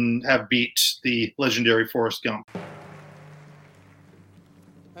even have beat the legendary Forrest Gump.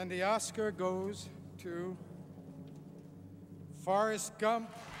 And the Oscar goes to Forrest Gump,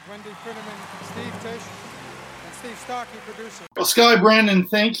 Wendy Finneman, Steve Tisch, and Steve Stocky, producer. Well, Sky Brandon,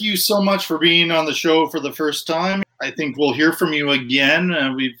 thank you so much for being on the show for the first time. I think we'll hear from you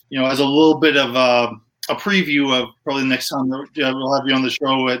again. We've, you know, as a little bit of a preview of probably the next time we'll have you on the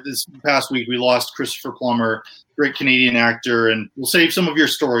show. This past week, we lost Christopher Plummer, great Canadian actor, and we'll save some of your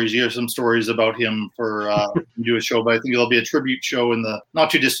stories. You have some stories about him for do a show, but I think there'll be a tribute show in the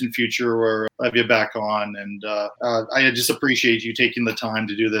not too distant future where I'll have you back on. And I just appreciate you taking the time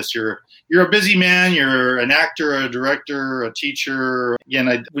to do this. You're a busy man. You're an actor, a director, a teacher.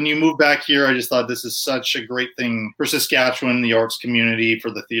 Again, when you moved back here, I just thought this is such a great thing for Saskatchewan, the arts community, for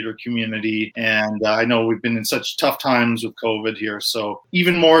the theater community. And I know we've been in such tough times with COVID here. So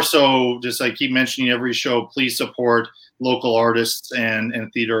even more so, just I keep mentioning every show, please support local artists and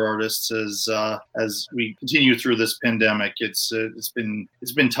theater artists as we continue through this pandemic. It's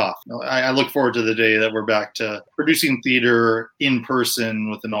been tough. I look forward to the day that we're back to producing theater in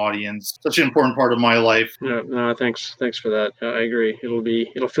person with an audience. Such an important part of my life. No, thanks for that. I agree.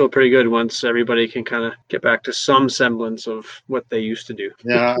 It'll feel pretty good once everybody can kind of get back to some semblance of what they used to do.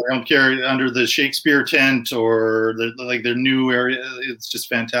 Yeah, I don't care under the Shakespeare tent or their new area. It's just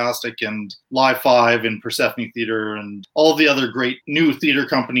fantastic. And Live 5 and Persephone Theater and all the other great new theater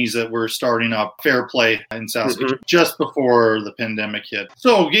companies that were starting up, Fair Play in Saskatchewan, just before the pandemic hit.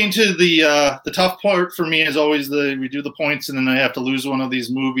 So getting to the tough part for me is always we do the points, and then I have to lose one of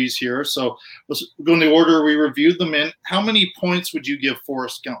these movies here. So let's go in the order we reviewed them in. How many points would you give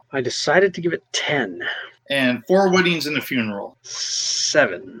Forrest Gump? I decided to give it 10. And Four Weddings and a Funeral?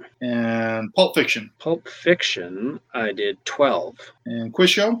 7. And Pulp Fiction? Pulp Fiction, I did 12. And Quiz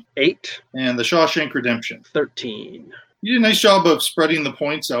Show? 8. And The Shawshank Redemption? 13. You did a nice job of spreading the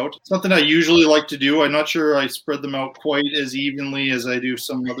points out. Something I usually like to do. I'm not sure I spread them out quite as evenly as I do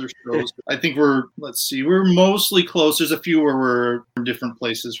some other shows. I think we're mostly close. There's a few where we're in different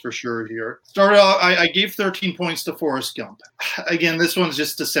places for sure here. Started out, I gave 13 points to Forrest Gump. Again, this one's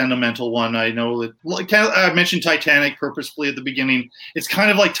just a sentimental one. I know that I mentioned Titanic purposefully at the beginning. It's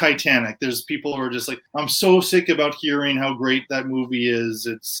kind of like Titanic. There's people who are just like, I'm so sick about hearing how great that movie is.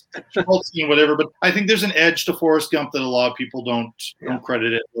 It's whatever. But I think there's an edge to Forrest Gump that a lot of people don't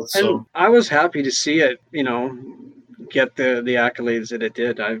credit it with. So and I was happy to see it, get the accolades that it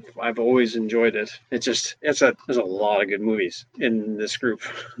did. I've always enjoyed it. There's a lot of good movies in this group.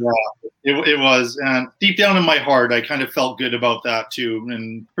 Yeah, it was. And deep down in my heart, I kind of felt good about that too.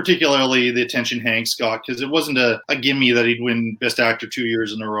 And particularly the attention Hanks got, because it wasn't a gimme that he'd win Best Actor 2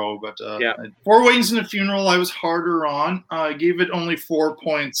 years in a row. But Four Weddings and a Funeral, I was harder on. I gave it only 4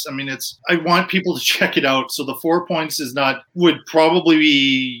 points. I mean, I want people to check it out. So the 4 points would probably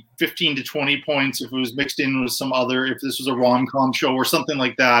be 15 to 20 points if it was mixed in with some other, if this was a rom-com show or something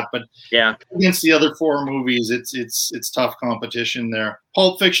like that. But yeah, against the other 4 movies, it's tough competition there.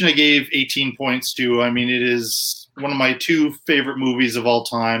 Pulp Fiction I gave 18 points to. I mean, it is one of my 2 favorite movies of all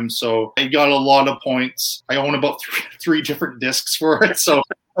time. So I got a lot of points. I own about three different discs for it. So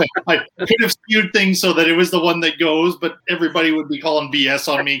I could have skewed things so that it was the one that goes, but everybody would be calling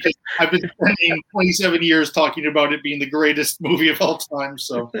BS on me because I've been spending 27 years talking about it being the greatest movie of all time.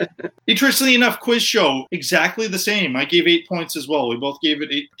 So, interestingly enough, Quiz Show, exactly the same. I gave 8 points as well. We both gave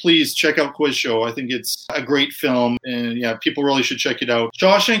it 8. Please check out Quiz Show. I think it's a great film, and yeah, people really should check it out.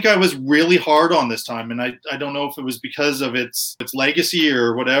 Shawshank, I was really hard on this time, and I don't know if it was because of its legacy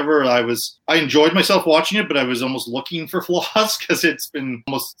or whatever. I enjoyed myself watching it, but I was almost looking for flaws because it's been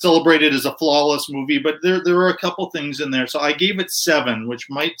almost celebrated as a flawless movie, but there are a couple things in there. So I gave it 7, which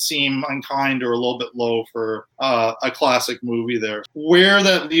might seem unkind or a little bit low for a classic movie there. Where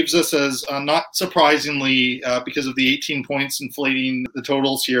that leaves us as, not surprisingly, because of the 18 points inflating the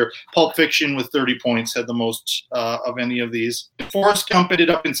totals here, Pulp Fiction with 30 points had the most of any of these. Forrest Gump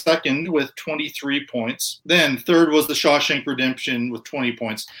ended up in second with 23 points. Then third was The Shawshank Redemption with 20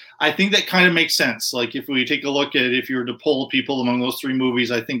 points. I think that kind of makes sense. Like if we take a look at if you were to poll people among those 3 movies,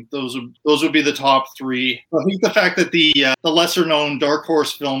 I think those would be the top 3. I think the fact that the lesser known dark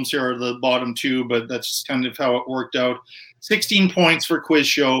horse films here are the bottom 2, but that's just kind of how it worked out. 16 points for Quiz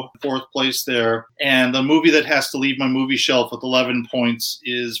Show, 4th place there. And the movie that has to leave my movie shelf with 11 points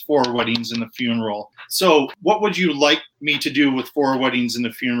is 4 Weddings and a Funeral. So what would you like me to do with 4 Weddings and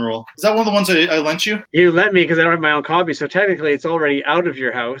a Funeral? Is that one of the ones I lent you? You lent me because I don't have my own copy. So technically it's already out of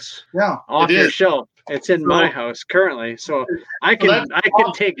your house. Yeah, off your shelf. It's in my house currently. So I can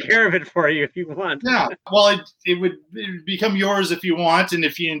take care of it for you if you want. Yeah. Well, it would become yours if you want and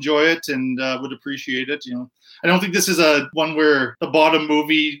if you enjoy it and would appreciate it, you know. I don't think this is a one where the bottom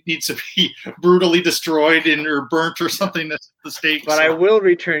movie needs to be brutally destroyed or burnt or something. That's the stake. But so. I will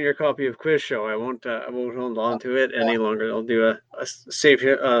return your copy of Quiz Show. I won't hold on to it any longer. I'll do a safe,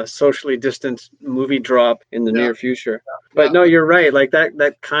 socially distant movie drop in the near future. But no, you're right. Like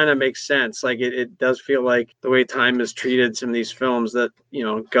that kind of makes sense. Like it does feel like the way time has treated some of these films that, you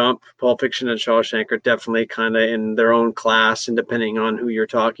know, Gump, Pulp Fiction, and Shawshank are definitely kind of in their own class, and depending on who you're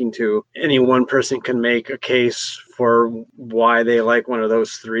talking to, any one person can make a case for why they like one of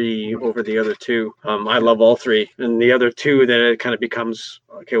those 3 over the other 2. I love all 3, and the other 2, then it kind of becomes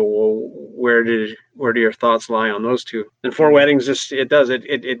okay. Well, where do your thoughts lie on those 2? And 4 Weddings, it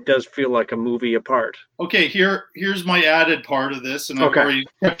does feel like a movie apart. Okay, here's my added part of this, and I've already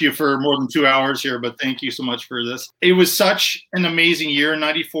kept you for more than 2 hours here, but thank you so much for this. It was such an amazing year in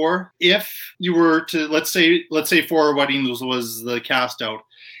 '94. If you were to let's say 4 Weddings was the cast out.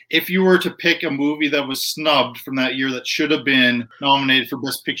 If you were to pick a movie that was snubbed from that year that should have been nominated for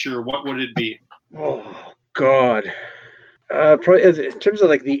Best Picture, what would it be? Oh, God. Probably in terms of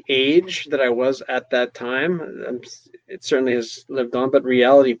like the age that I was at that time, it certainly has lived on, but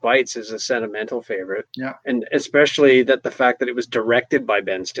Reality Bites is a sentimental favorite. Yeah. And especially that the fact that it was directed by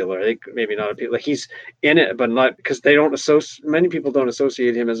Ben Stiller. I think maybe not people, like he's in it, but not because many people don't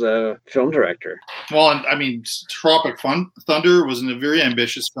associate him as a film director. Well, I mean, Tropic Thunder was a very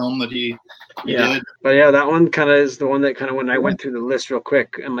ambitious film that he did. But yeah, that one kind of is the one that kind of, when I went through the list real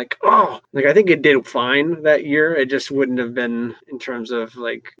quick, I'm like, I think it did fine that year. It just wouldn't have been in terms of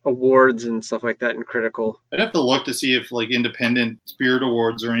like awards and stuff like that and critical. I'd have to look to see if like independent Spirit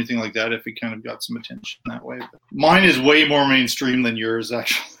Awards or anything like that, if it kind of got some attention that way. But mine is way more mainstream than yours,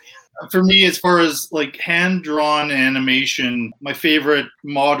 actually. For me, as far as like hand-drawn animation, my favorite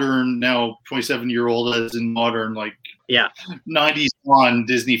modern, now 27-year-old as in modern, like 90s on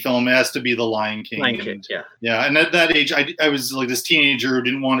Disney film has to be The Lion King. Yeah, and at that age, I was like this teenager who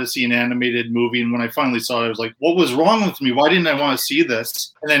didn't want to see an animated movie, and when I finally saw it, I was like, what was wrong with me? Why didn't I want to see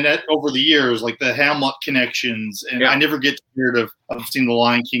this? And then over the years, like the Hamlet connections, and I never get tired of seeing The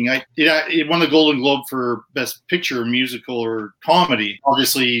Lion King. It won the Golden Globe for Best Picture, musical, or comedy.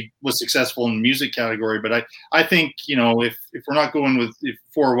 Obviously was successful in the music category, but I think, you know, if we're not going with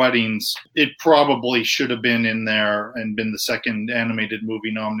 4 Weddings, it probably should have been in there and been the second animated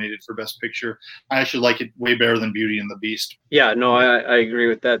movie nominated for Best Picture. I actually like it way better than Beauty and the Beast. Yeah, no, I agree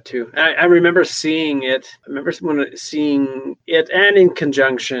with that too. I remember seeing it. Seeing it and in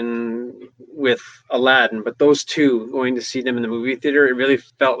conjunction with Aladdin, but those 2, going to see them in the movie theater, it really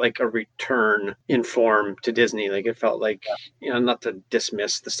felt like a return in form to Disney. Like it felt like, you know, not to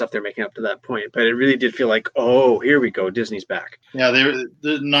dismiss the stuff they're making up to that point, but it really did feel like, oh, here we go, Disney's back. Yeah, the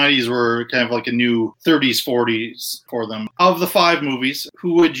 90s were kind of like a new 30s, 40s for them. Of the 5 movies,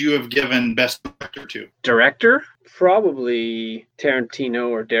 who would you have given Best Director to? Director? Probably Tarantino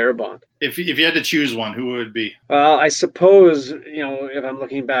or Darabont. If you had to choose one, who would it be? Well, I suppose, you know, if I'm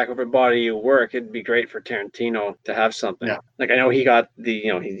looking back over body of work, it'd be great for Tarantino to have something. Yeah. like I know he got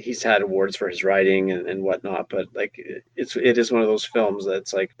he's had awards for his writing and whatnot, but like it is one of those films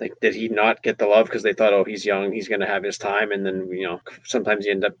that's like did he not get the love because they thought, oh, he's young, he's going to have his time, and then sometimes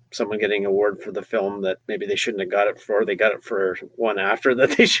you end up someone getting an award for the film that maybe they shouldn't have got it for. They got it for one after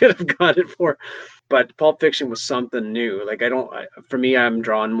that they should have got it for. But Pulp Fiction was something new. Like for me, I'm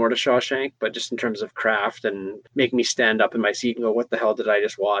drawn more to Shawshank, but just in terms of craft and make me stand up in my seat and go, what the hell did I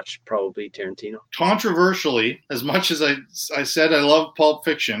just watch? Probably Tarantino. Controversially, as much as I said I love Pulp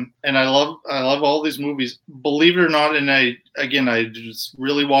Fiction and I love all these movies, believe it or not, and I just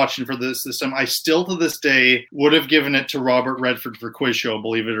really watching for this time, I still to this day would have given it to Robert Redford for Quiz Show,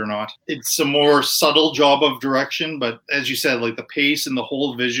 believe it or not. It's a more subtle job of direction, but as you said, like the pace and the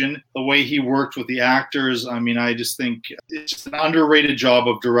whole vision, the way he worked with the actors, I mean, I just think it's just an underrated job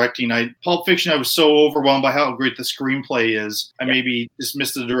of directing. Pulp Fiction, I was so overwhelmed by how great the screenplay is. I maybe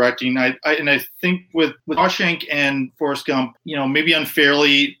dismissed the directing. I think with Shawshank and Forrest Gump, maybe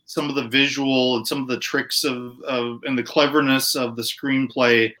unfairly, some of the visual and some of the tricks of and the cleverness of the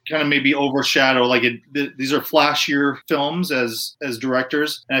screenplay kind of maybe overshadow. Like these are flashier films as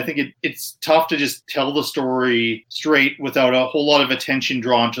directors, and I think it's tough to just tell the story straight without a whole lot of attention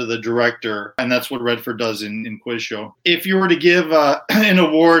drawn to the director, and that's what Redford does in Quiz Show. If you were to give an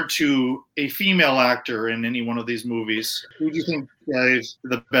award to a female actor in any one of these movies, who do you think is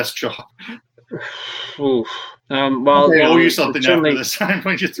the best job? Oof. Well, I owe you something after this time.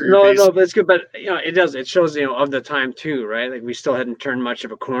 When you no, but it's good. But it does. It shows of the time too, right? Like we still hadn't turned much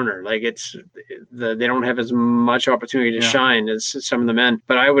of a corner. Like they don't have as much opportunity to shine as some of the men.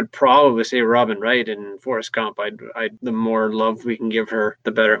 But I would probably say Robin Wright in Forrest Gump. The more love we can give her,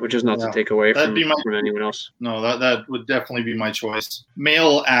 the better. Which is not to take away from anyone else. No, that would definitely be my choice.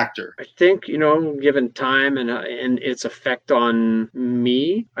 Male actor. I think given time and its effect on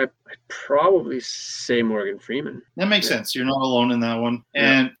me, I'd probably say Morgan Freeman. That makes sense. You're not alone in that one.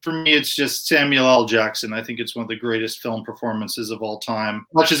 And for me, it's just Samuel L. Jackson. I think it's one of the greatest film performances of all time.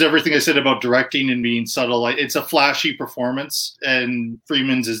 Much as everything I said about directing and being subtle, it's a flashy performance, and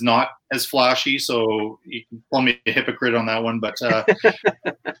Freeman's is not as flashy, so you can call me a hypocrite on that one. But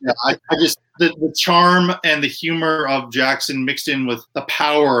I just the charm and the humor of Jackson mixed in with the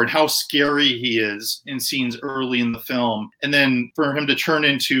power and how scary he is in scenes early in the film, and then for him to turn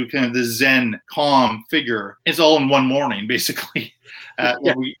into kind of the zen, calm figure, it's all in one morning, basically.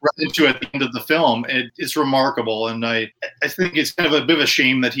 What we run into at the end of the film, it's remarkable, and I think it's kind of a bit of a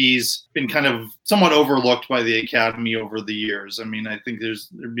shame that he's been kind of somewhat overlooked by the Academy over the years. I mean, I think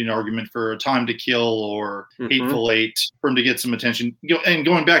there'd be an argument for A Time to Kill or Hateful Eight for him to get some attention. And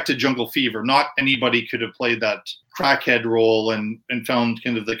going back to Jungle Fever, not anybody could have played that crackhead role and found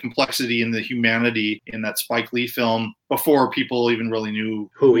kind of the complexity and the humanity in that Spike Lee film before people even really knew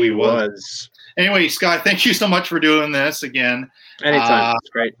who he was. Anyway, Scott, thank you so much for doing this again. Anytime. It's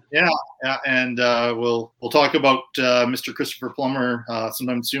great. Yeah. And we'll talk about Mr. Christopher Plummer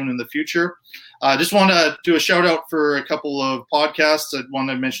sometime soon in the future. I just want to do a shout out for a couple of podcasts I want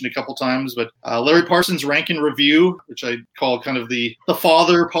to mention a couple times, but Larry Parsons' Rank and Review, which I call kind of the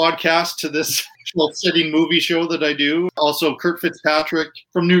father podcast to this setting movie show that I do. Also, Kurt Fitzpatrick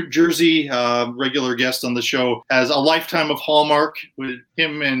from New Jersey, regular guest on the show, has A Lifetime of Hallmark with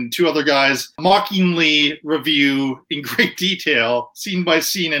him and two other guys mockingly review in great detail, scene by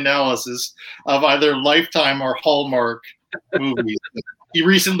scene analysis of either Lifetime or Hallmark movies. He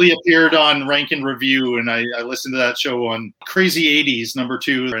recently appeared on Rank and Review, and I listened to that show on Crazy 80s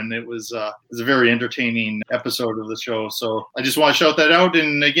 #2, and it was a very entertaining episode of the show. So I just want to shout that out.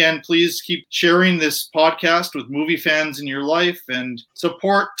 And again, please keep sharing this podcast with movie fans in your life and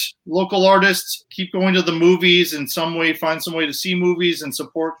support local artists. Keep going to the movies in some way, find some way to see movies and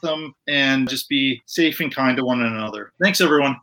support them, and just be safe and kind to one another. Thanks, everyone.